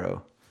of the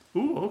Pharaoh.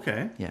 Ooh,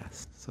 okay.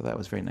 Yes, so that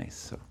was very nice.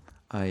 So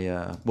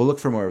we'll look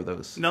for more of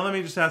those. Now let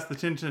me just ask the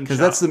Tintin because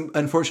that's the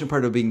unfortunate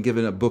part of being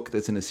given a book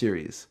that's in a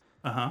series.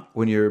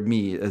 When you're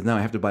me, now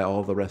I have to buy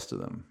all the rest of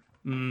them.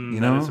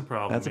 That is a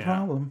problem. That's a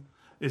problem.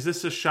 Is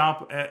this a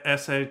shop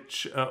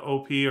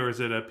SHOP or is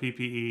it a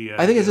PPE?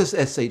 I think it's just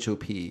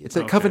SHOP. It's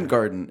at Covent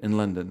Garden in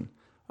London.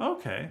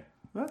 Okay.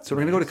 So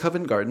we're going to go to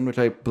Covent Garden, which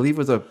I believe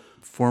was a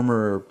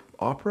former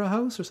opera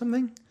house or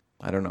something.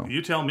 I don't know.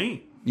 You tell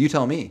me. You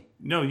tell me.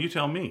 No, you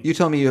tell me. You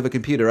tell me you have a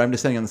computer. I'm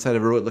just standing on the side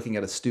of a road looking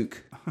at a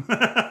stook.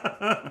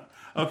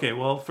 Okay,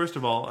 well, first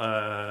of all,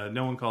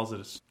 no one calls it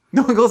a...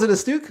 No one calls it a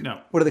stook?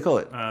 No. What do they call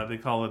it? They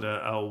call it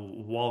a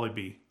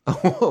wallaby. A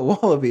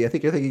wallaby. I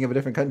think you're thinking of a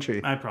different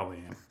country. I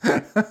probably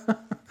am.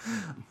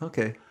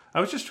 Okay. I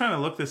was just trying to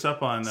look this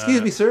up on...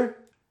 Excuse me, sir.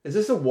 Is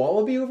this a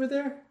wallaby over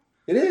there?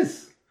 It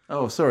is.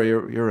 Oh, sorry.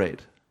 You're right.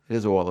 It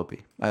is a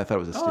wallaby. I thought it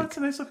was a stook. Oh, it's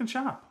a nice looking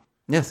shop.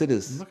 Yes, it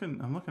is.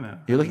 I'm looking at it.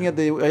 You're looking at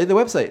the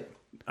website.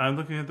 I'm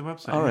looking at the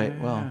website. All right,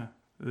 Yeah. well.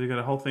 They got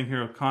a whole thing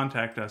here of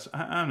contact us.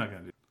 I'm not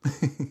going to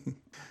do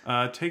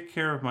it. Take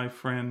care of my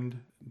friend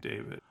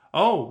David.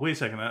 Oh, wait a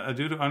second.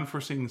 Due to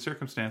unforeseen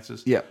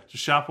circumstances, Yeah. the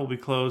shop will be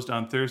closed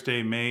on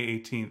Thursday, May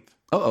 18th.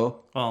 Uh-oh.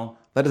 Well,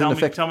 That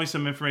doesn't tell me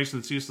some information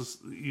that's useless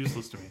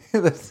to me.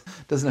 That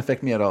doesn't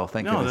affect me at all.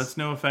 Thank No, goodness. that's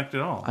no effect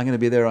at all. I'm going to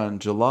be there on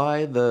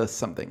July the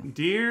something.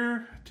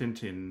 Dear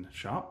Tintin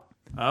Shop,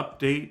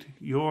 update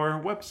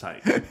your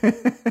website.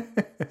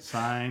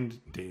 Signed,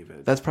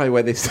 David. That's probably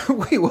why they still...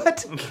 Wait,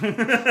 what?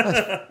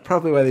 That's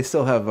probably why they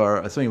still have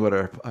something about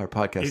our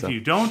podcast If stuff. you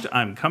don't,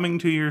 I'm coming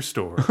to your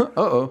store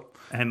Uh-oh.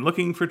 and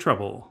looking for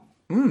trouble.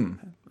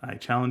 I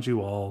challenge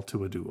you all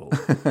to a duel.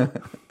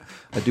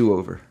 A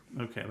do-over.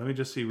 Okay, let me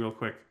just see real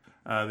quick.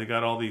 They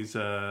got all these.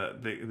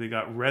 They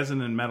got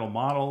resin and metal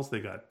models.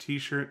 They got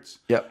T-shirts.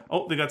 Yep.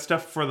 Oh, they got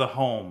stuff for the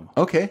home.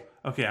 Okay.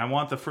 Okay, I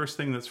want the first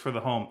thing that's for the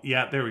home.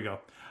 Yeah, there we go.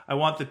 I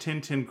want the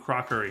Tintin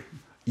crockery.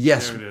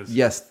 Yes. There it is.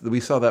 Yes. We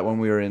saw that when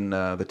we were in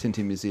the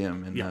Tintin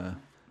Museum. In,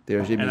 the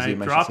Hergé And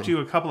Museum, I should dropped say. you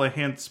a couple of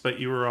hints, but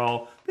you were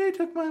all, they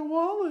took my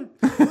wallet.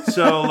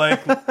 So,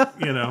 like,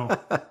 you know,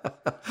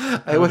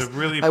 I was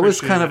really kind of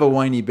appreciated a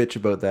whiny bitch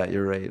about that.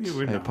 You're right. You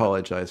were I not.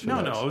 apologize for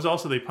that. No, it was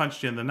also they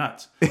punched you in the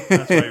nuts.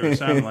 That's why you were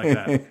sounding like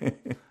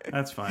that.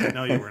 That's fine.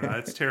 No, you were not.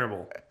 It's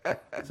terrible.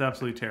 It's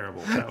absolutely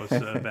terrible. That was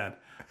bad.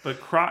 But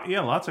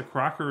lots of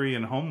crockery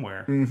and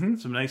homeware. Mm-hmm.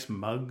 Some nice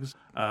mugs.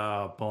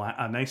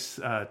 A nice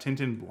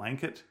Tintin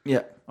blanket.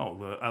 Yeah.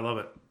 Oh, I love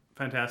it.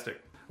 Fantastic.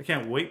 I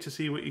can't wait to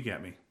see what you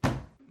get me.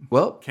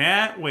 Well,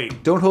 Can't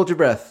wait. don't hold your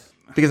breath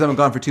because I'm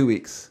gone for 2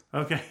 weeks.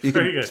 Okay, You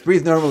very can good.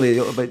 breathe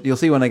normally, but you'll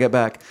see when I get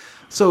back.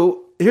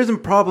 So here's a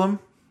problem.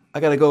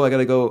 I gotta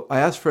go. I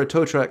asked for a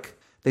tow truck.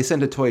 They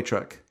sent a toy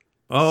truck.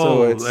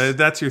 Oh, So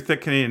that's your thick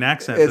Canadian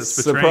accent It's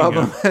that's the betraying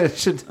problem. you.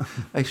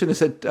 I shouldn't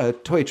have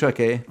said toy truck,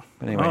 eh?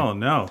 But anyway. Oh,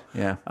 no.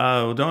 Yeah.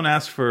 Well, don't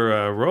ask for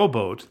a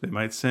rowboat. They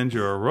might send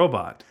you a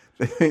robot.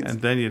 And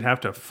then you'd have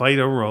to fight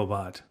a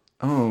robot.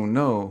 Oh,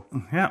 no.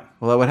 Yeah.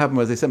 Well, what happened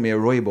was they sent me a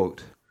Roy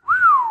boat.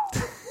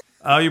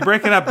 Oh, you're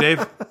breaking up, Dave.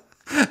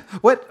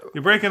 What?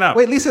 You're breaking up.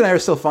 Wait, Lisa and I are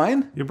still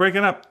fine? You're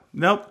breaking up.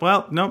 Nope.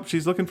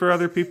 She's looking for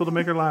other people to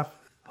make her laugh.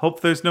 Hope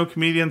there's no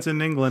comedians in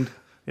England.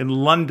 In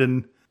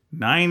London,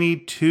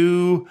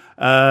 92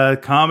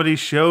 comedy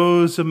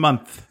shows a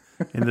month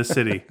in the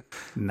city.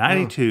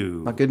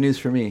 92. Not good news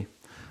for me.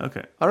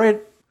 Okay. All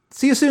right.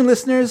 See you soon,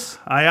 listeners.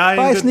 Aye,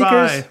 Bye, and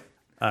goodbye. sneakers.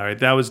 All right,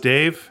 that was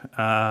Dave.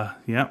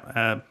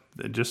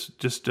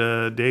 Just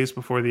days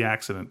before the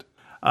accident.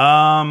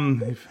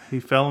 He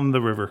fell in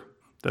the river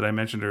that I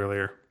mentioned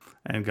earlier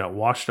and got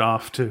washed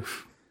off to,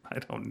 I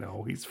don't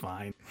know, he's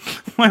fine.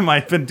 Why am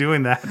I even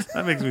doing that?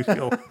 That makes me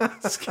feel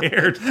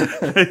scared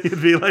that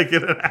you'd be like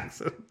in an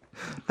accident.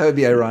 That would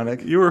be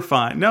ironic. You were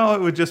fine. No,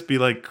 it would just be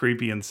like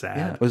creepy and sad.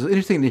 Yeah. It was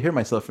interesting to hear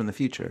myself from the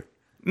future.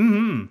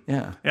 Mm-hmm.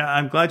 Yeah. Yeah,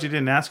 I'm glad you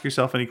didn't ask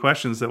yourself any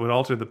questions that would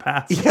alter the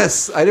past.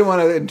 Yes, I didn't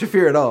want to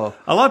interfere at all.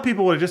 A lot of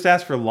people would have just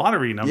asked for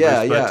lottery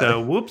numbers,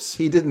 but whoops.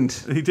 He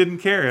didn't. He didn't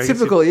care. I guess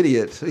Typical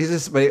idiot. He's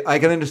just. But I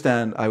can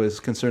understand. I was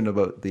concerned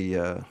about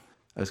the.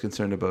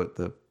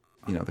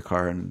 The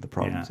car and the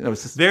problems. Yeah. It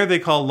was just, There they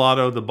call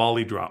Lotto the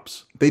Bolly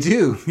Drops. they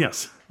do.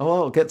 Yes. Oh,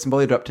 I'll get some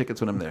Bolly Drop tickets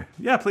when I'm there.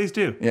 Yeah, please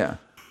do. Yeah.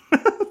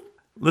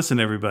 Listen,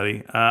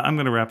 everybody, I'm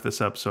going to wrap this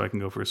up so I can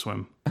go for a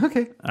swim.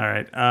 Okay. All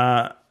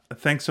right.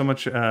 Thanks so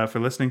much for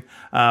listening.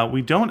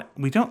 We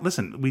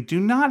do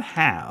not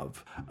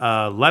have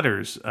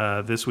letters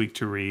this week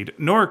to read,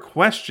 nor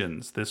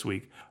questions this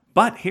week.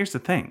 But here's the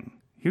thing.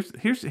 Here's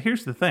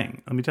the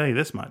thing. Let me tell you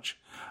this much.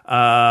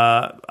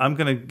 I'm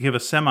going to give a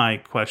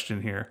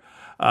semi-question here,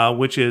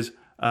 which is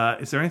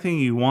there anything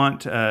you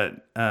want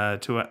to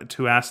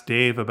ask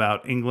Dave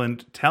about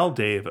England? Tell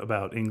Dave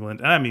about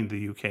England, and I mean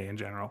the UK in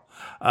general.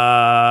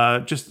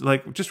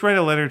 Just write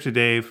a letter to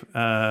Dave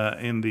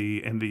in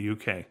the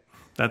UK.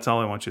 That's all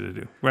I want you to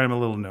do. Write him a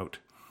little note.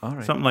 All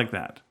right. Something like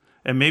that.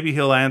 And maybe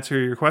he'll answer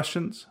your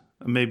questions.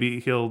 Maybe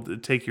he'll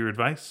take your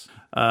advice.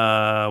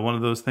 One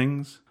of those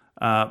things.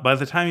 By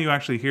the time you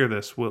actually hear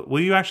this, will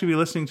you actually be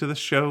listening to this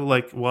show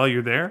like while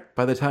you're there?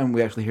 By the time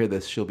we actually hear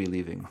this, she'll be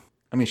leaving.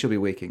 I mean, she'll be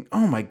waking.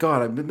 Oh my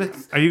God! I've been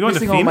Are you going to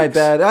missing all my Phoenix?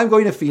 bad. I'm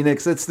going to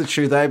Phoenix. That's the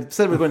truth. I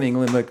said we're going to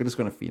England, but we're just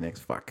going to Phoenix.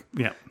 Fuck.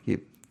 Yeah.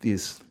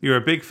 You're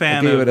a big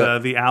fan gave it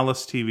of the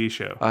Alice TV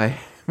show. I'm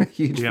a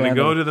huge You're fan. going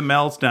to go to the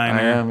Mel's Diner.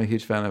 I am a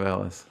huge fan of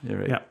Alice. You're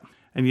right. Yeah.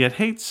 And yet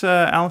hates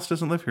Alice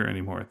Doesn't Live Here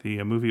anymore,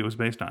 the movie it was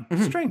based on.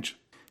 Strange.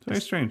 It's very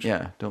strange.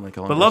 Yeah. Don't like.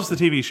 But loves the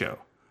TV show.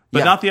 But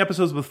Yeah. not the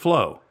episodes with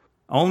Flo.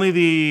 Only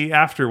the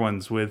after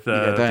ones with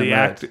Diane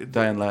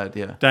Ladd,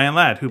 yeah. Diane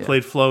Ladd, who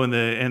played Flo in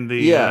the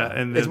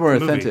it's more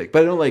movie. authentic.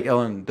 But I don't like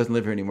Ellen doesn't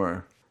live here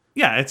anymore.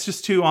 Yeah, it's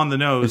just too on the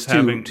nose. It's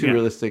too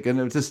realistic, and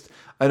it's just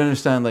I don't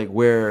understand like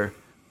where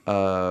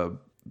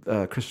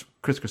Chris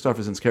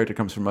Christopherson's character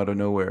comes from out of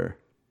nowhere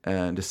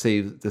and to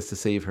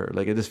save her.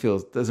 Like it just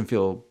doesn't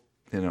feel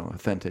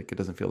authentic. It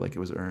doesn't feel like it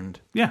was earned.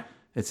 Yeah,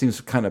 it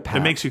seems kind of pat. It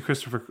makes you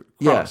Christopher Cross.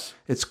 Yeah,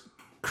 it's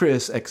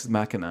Chris Ex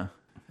Machina,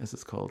 as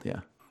it's called. Yeah.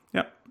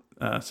 Yep.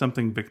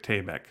 Something Vic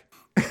Tayback.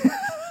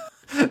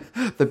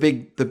 the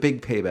big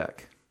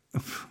payback.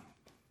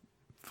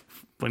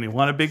 When you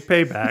want a big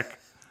payback,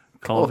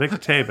 call Vic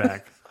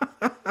Tayback.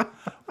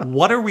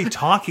 What are we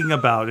talking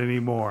about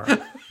anymore?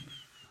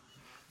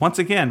 Once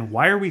again,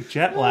 why are we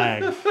jet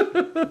lagged?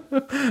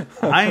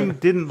 I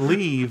didn't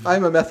leave.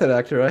 I'm a method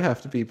actor. I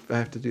have to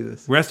do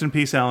this. Rest in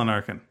peace, Alan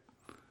Arkin.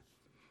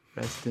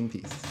 Rest in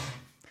peace.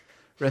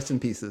 Rest in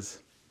pieces.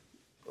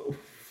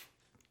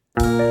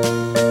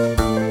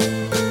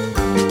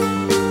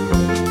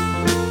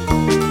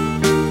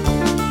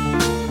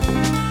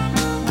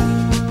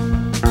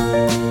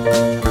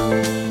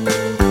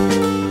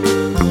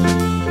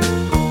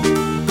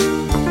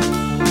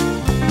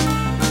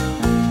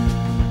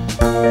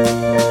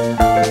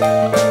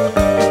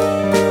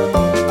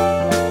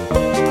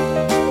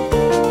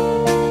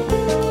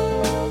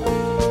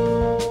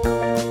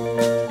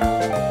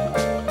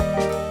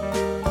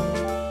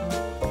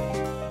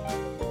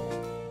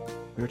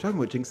 We were talking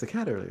about Jinx the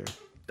cat earlier.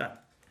 Done.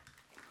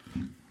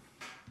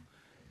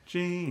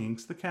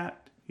 Jinx the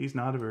cat. He's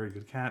not a very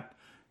good cat.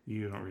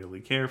 You don't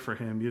really care for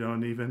him. You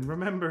don't even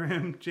remember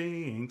him.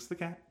 Jinx the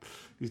cat.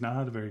 He's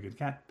not a very good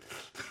cat.